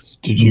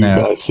 Did you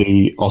guys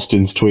see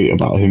Austin's tweet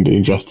about him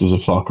being dressed as a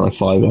Far Cry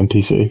 5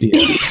 NPC?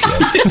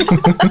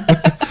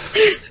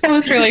 That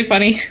was really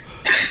funny.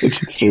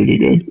 It's extremely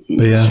good.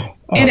 But yeah.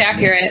 And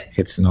accurate.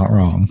 It's not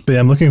wrong. But yeah,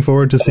 I'm looking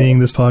forward to seeing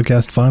this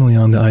podcast finally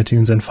on the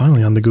iTunes and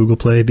finally on the Google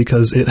Play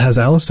because it has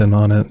Allison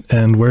on it.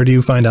 And where do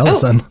you find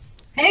Allison?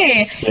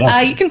 Hey,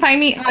 Yeah. you can find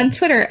me on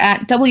Twitter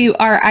at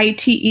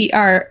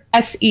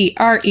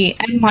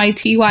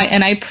WRITERSERENYTY,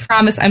 and I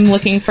promise I'm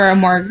looking for a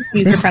more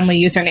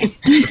user-friendly username.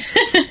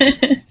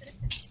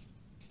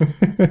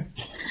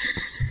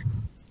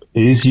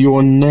 Is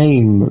your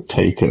name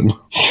taken?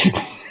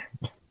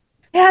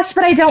 Yes,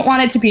 but I don't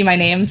want it to be my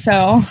name,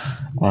 so...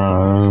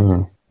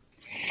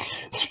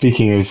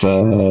 Speaking of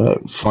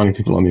finding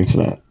people on the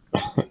internet,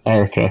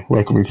 Erica,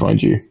 where can we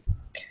find you?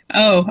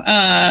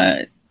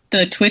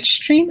 The Twitch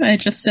stream I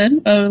just said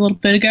a little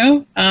bit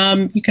ago.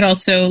 You could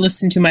also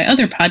listen to my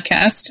other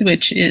podcast,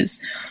 which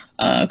is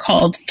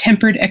called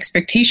Tempered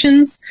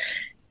Expectations.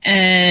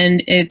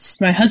 And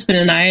it's my husband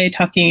and I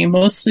talking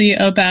mostly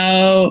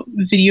about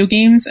video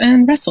games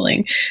and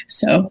wrestling.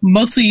 So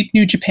mostly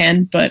New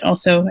Japan, but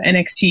also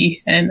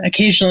NXT and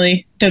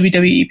occasionally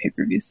WWE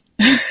pay-per-views.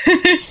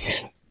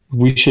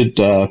 We should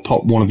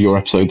pop one of your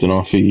episodes in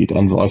our feed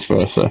and vice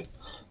versa.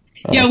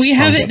 Yeah, we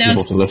have it now.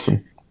 People to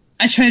listen.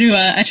 I try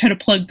to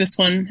plug this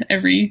one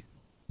every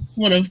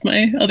one of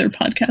my other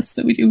podcasts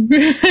that we do.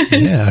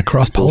 Yeah,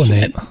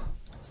 cross-pollinate.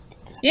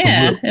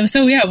 Yeah.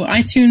 So yeah,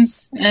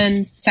 iTunes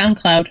and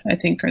SoundCloud, I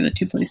think, are the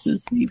two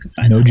places that you can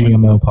find. No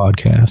GMO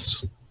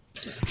podcasts.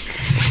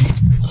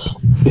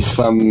 If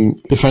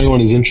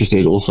anyone is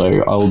interested,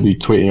 also I will be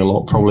tweeting a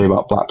lot probably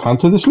about Black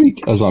Panther this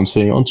week, as I'm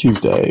seeing on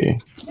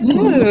Tuesday.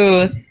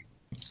 Ooh.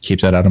 Keep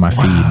that out of my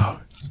feed. Wow.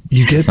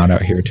 You get It's not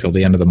out here till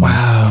the end of the month.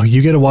 Wow,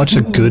 you get to watch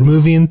a good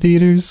movie in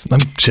theaters?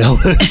 I'm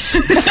jealous.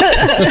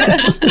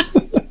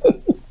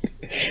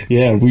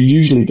 Yeah, we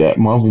usually get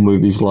Marvel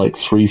movies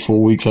 3-4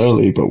 weeks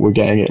early, but we're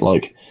getting it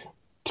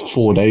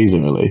 4 days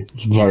early.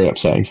 It's very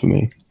upsetting for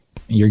me.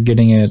 You're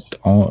getting it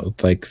all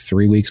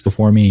 3 weeks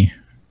before me.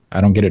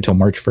 I don't get it till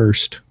March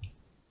 1st,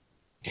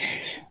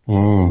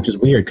 Oh, which is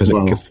weird because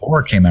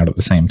Thor came out at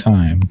the same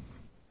time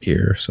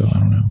here, so I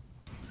don't know.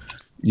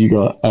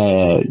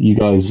 you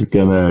guys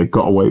are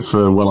gotta wait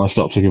for when I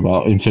start talking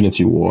about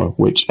Infinity War,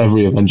 which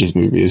every Avengers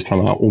movie has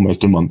come out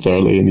almost a month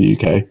early in the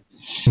UK.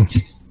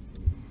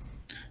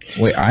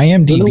 Wait,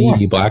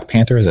 IMDb Black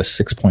Panther is a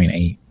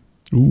 6.8.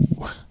 Ooh.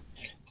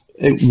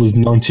 It was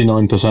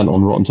 99%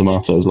 on Rotten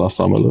Tomatoes last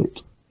time I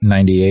looked.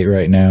 98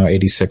 right now,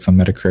 86 on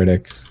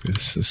Metacritic.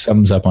 This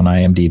sums up on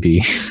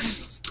IMDb.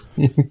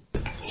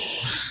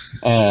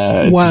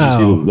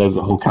 Wow. There was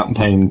a whole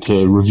campaign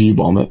to review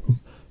bomb it.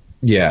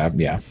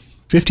 Yeah.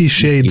 50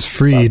 Shades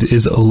Freed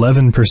is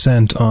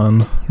 11%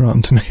 on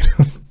Rotten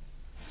Tomatoes.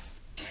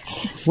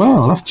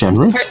 Wow, that's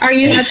generous. Are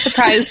you that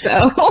surprised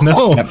though?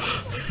 No. Yep.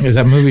 Because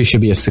that movie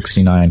should be a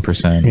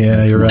 69%.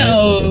 Yeah, you're right.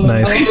 Oh.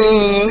 Nice.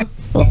 Ooh.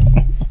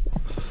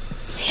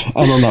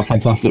 And on that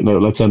fantastic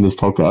note, let's end this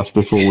podcast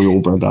before we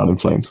all burn down in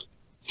flames.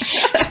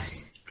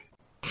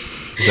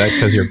 Is that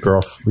because your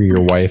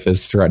wife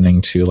is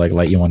threatening to like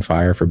light you on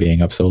fire for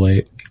being up so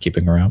late,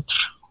 keeping her up?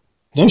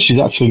 No, she's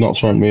actually not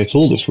threatened me at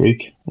all this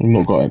week. I've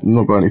not got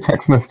any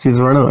text messages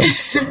or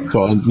anything.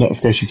 Got a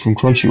notification from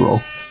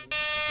Crunchyroll.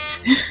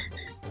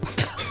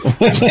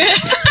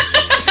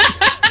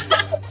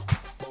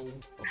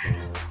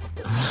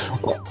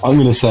 I'm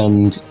going to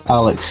send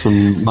Alex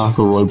some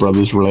McElroy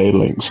Brothers related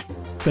links.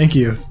 Thank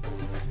you.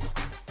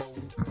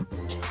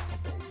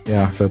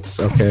 Yeah, that's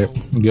okay.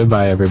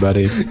 Goodbye,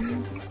 everybody.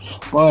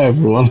 Bye,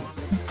 everyone.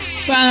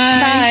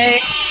 Bye. Bye.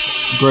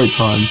 Great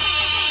times.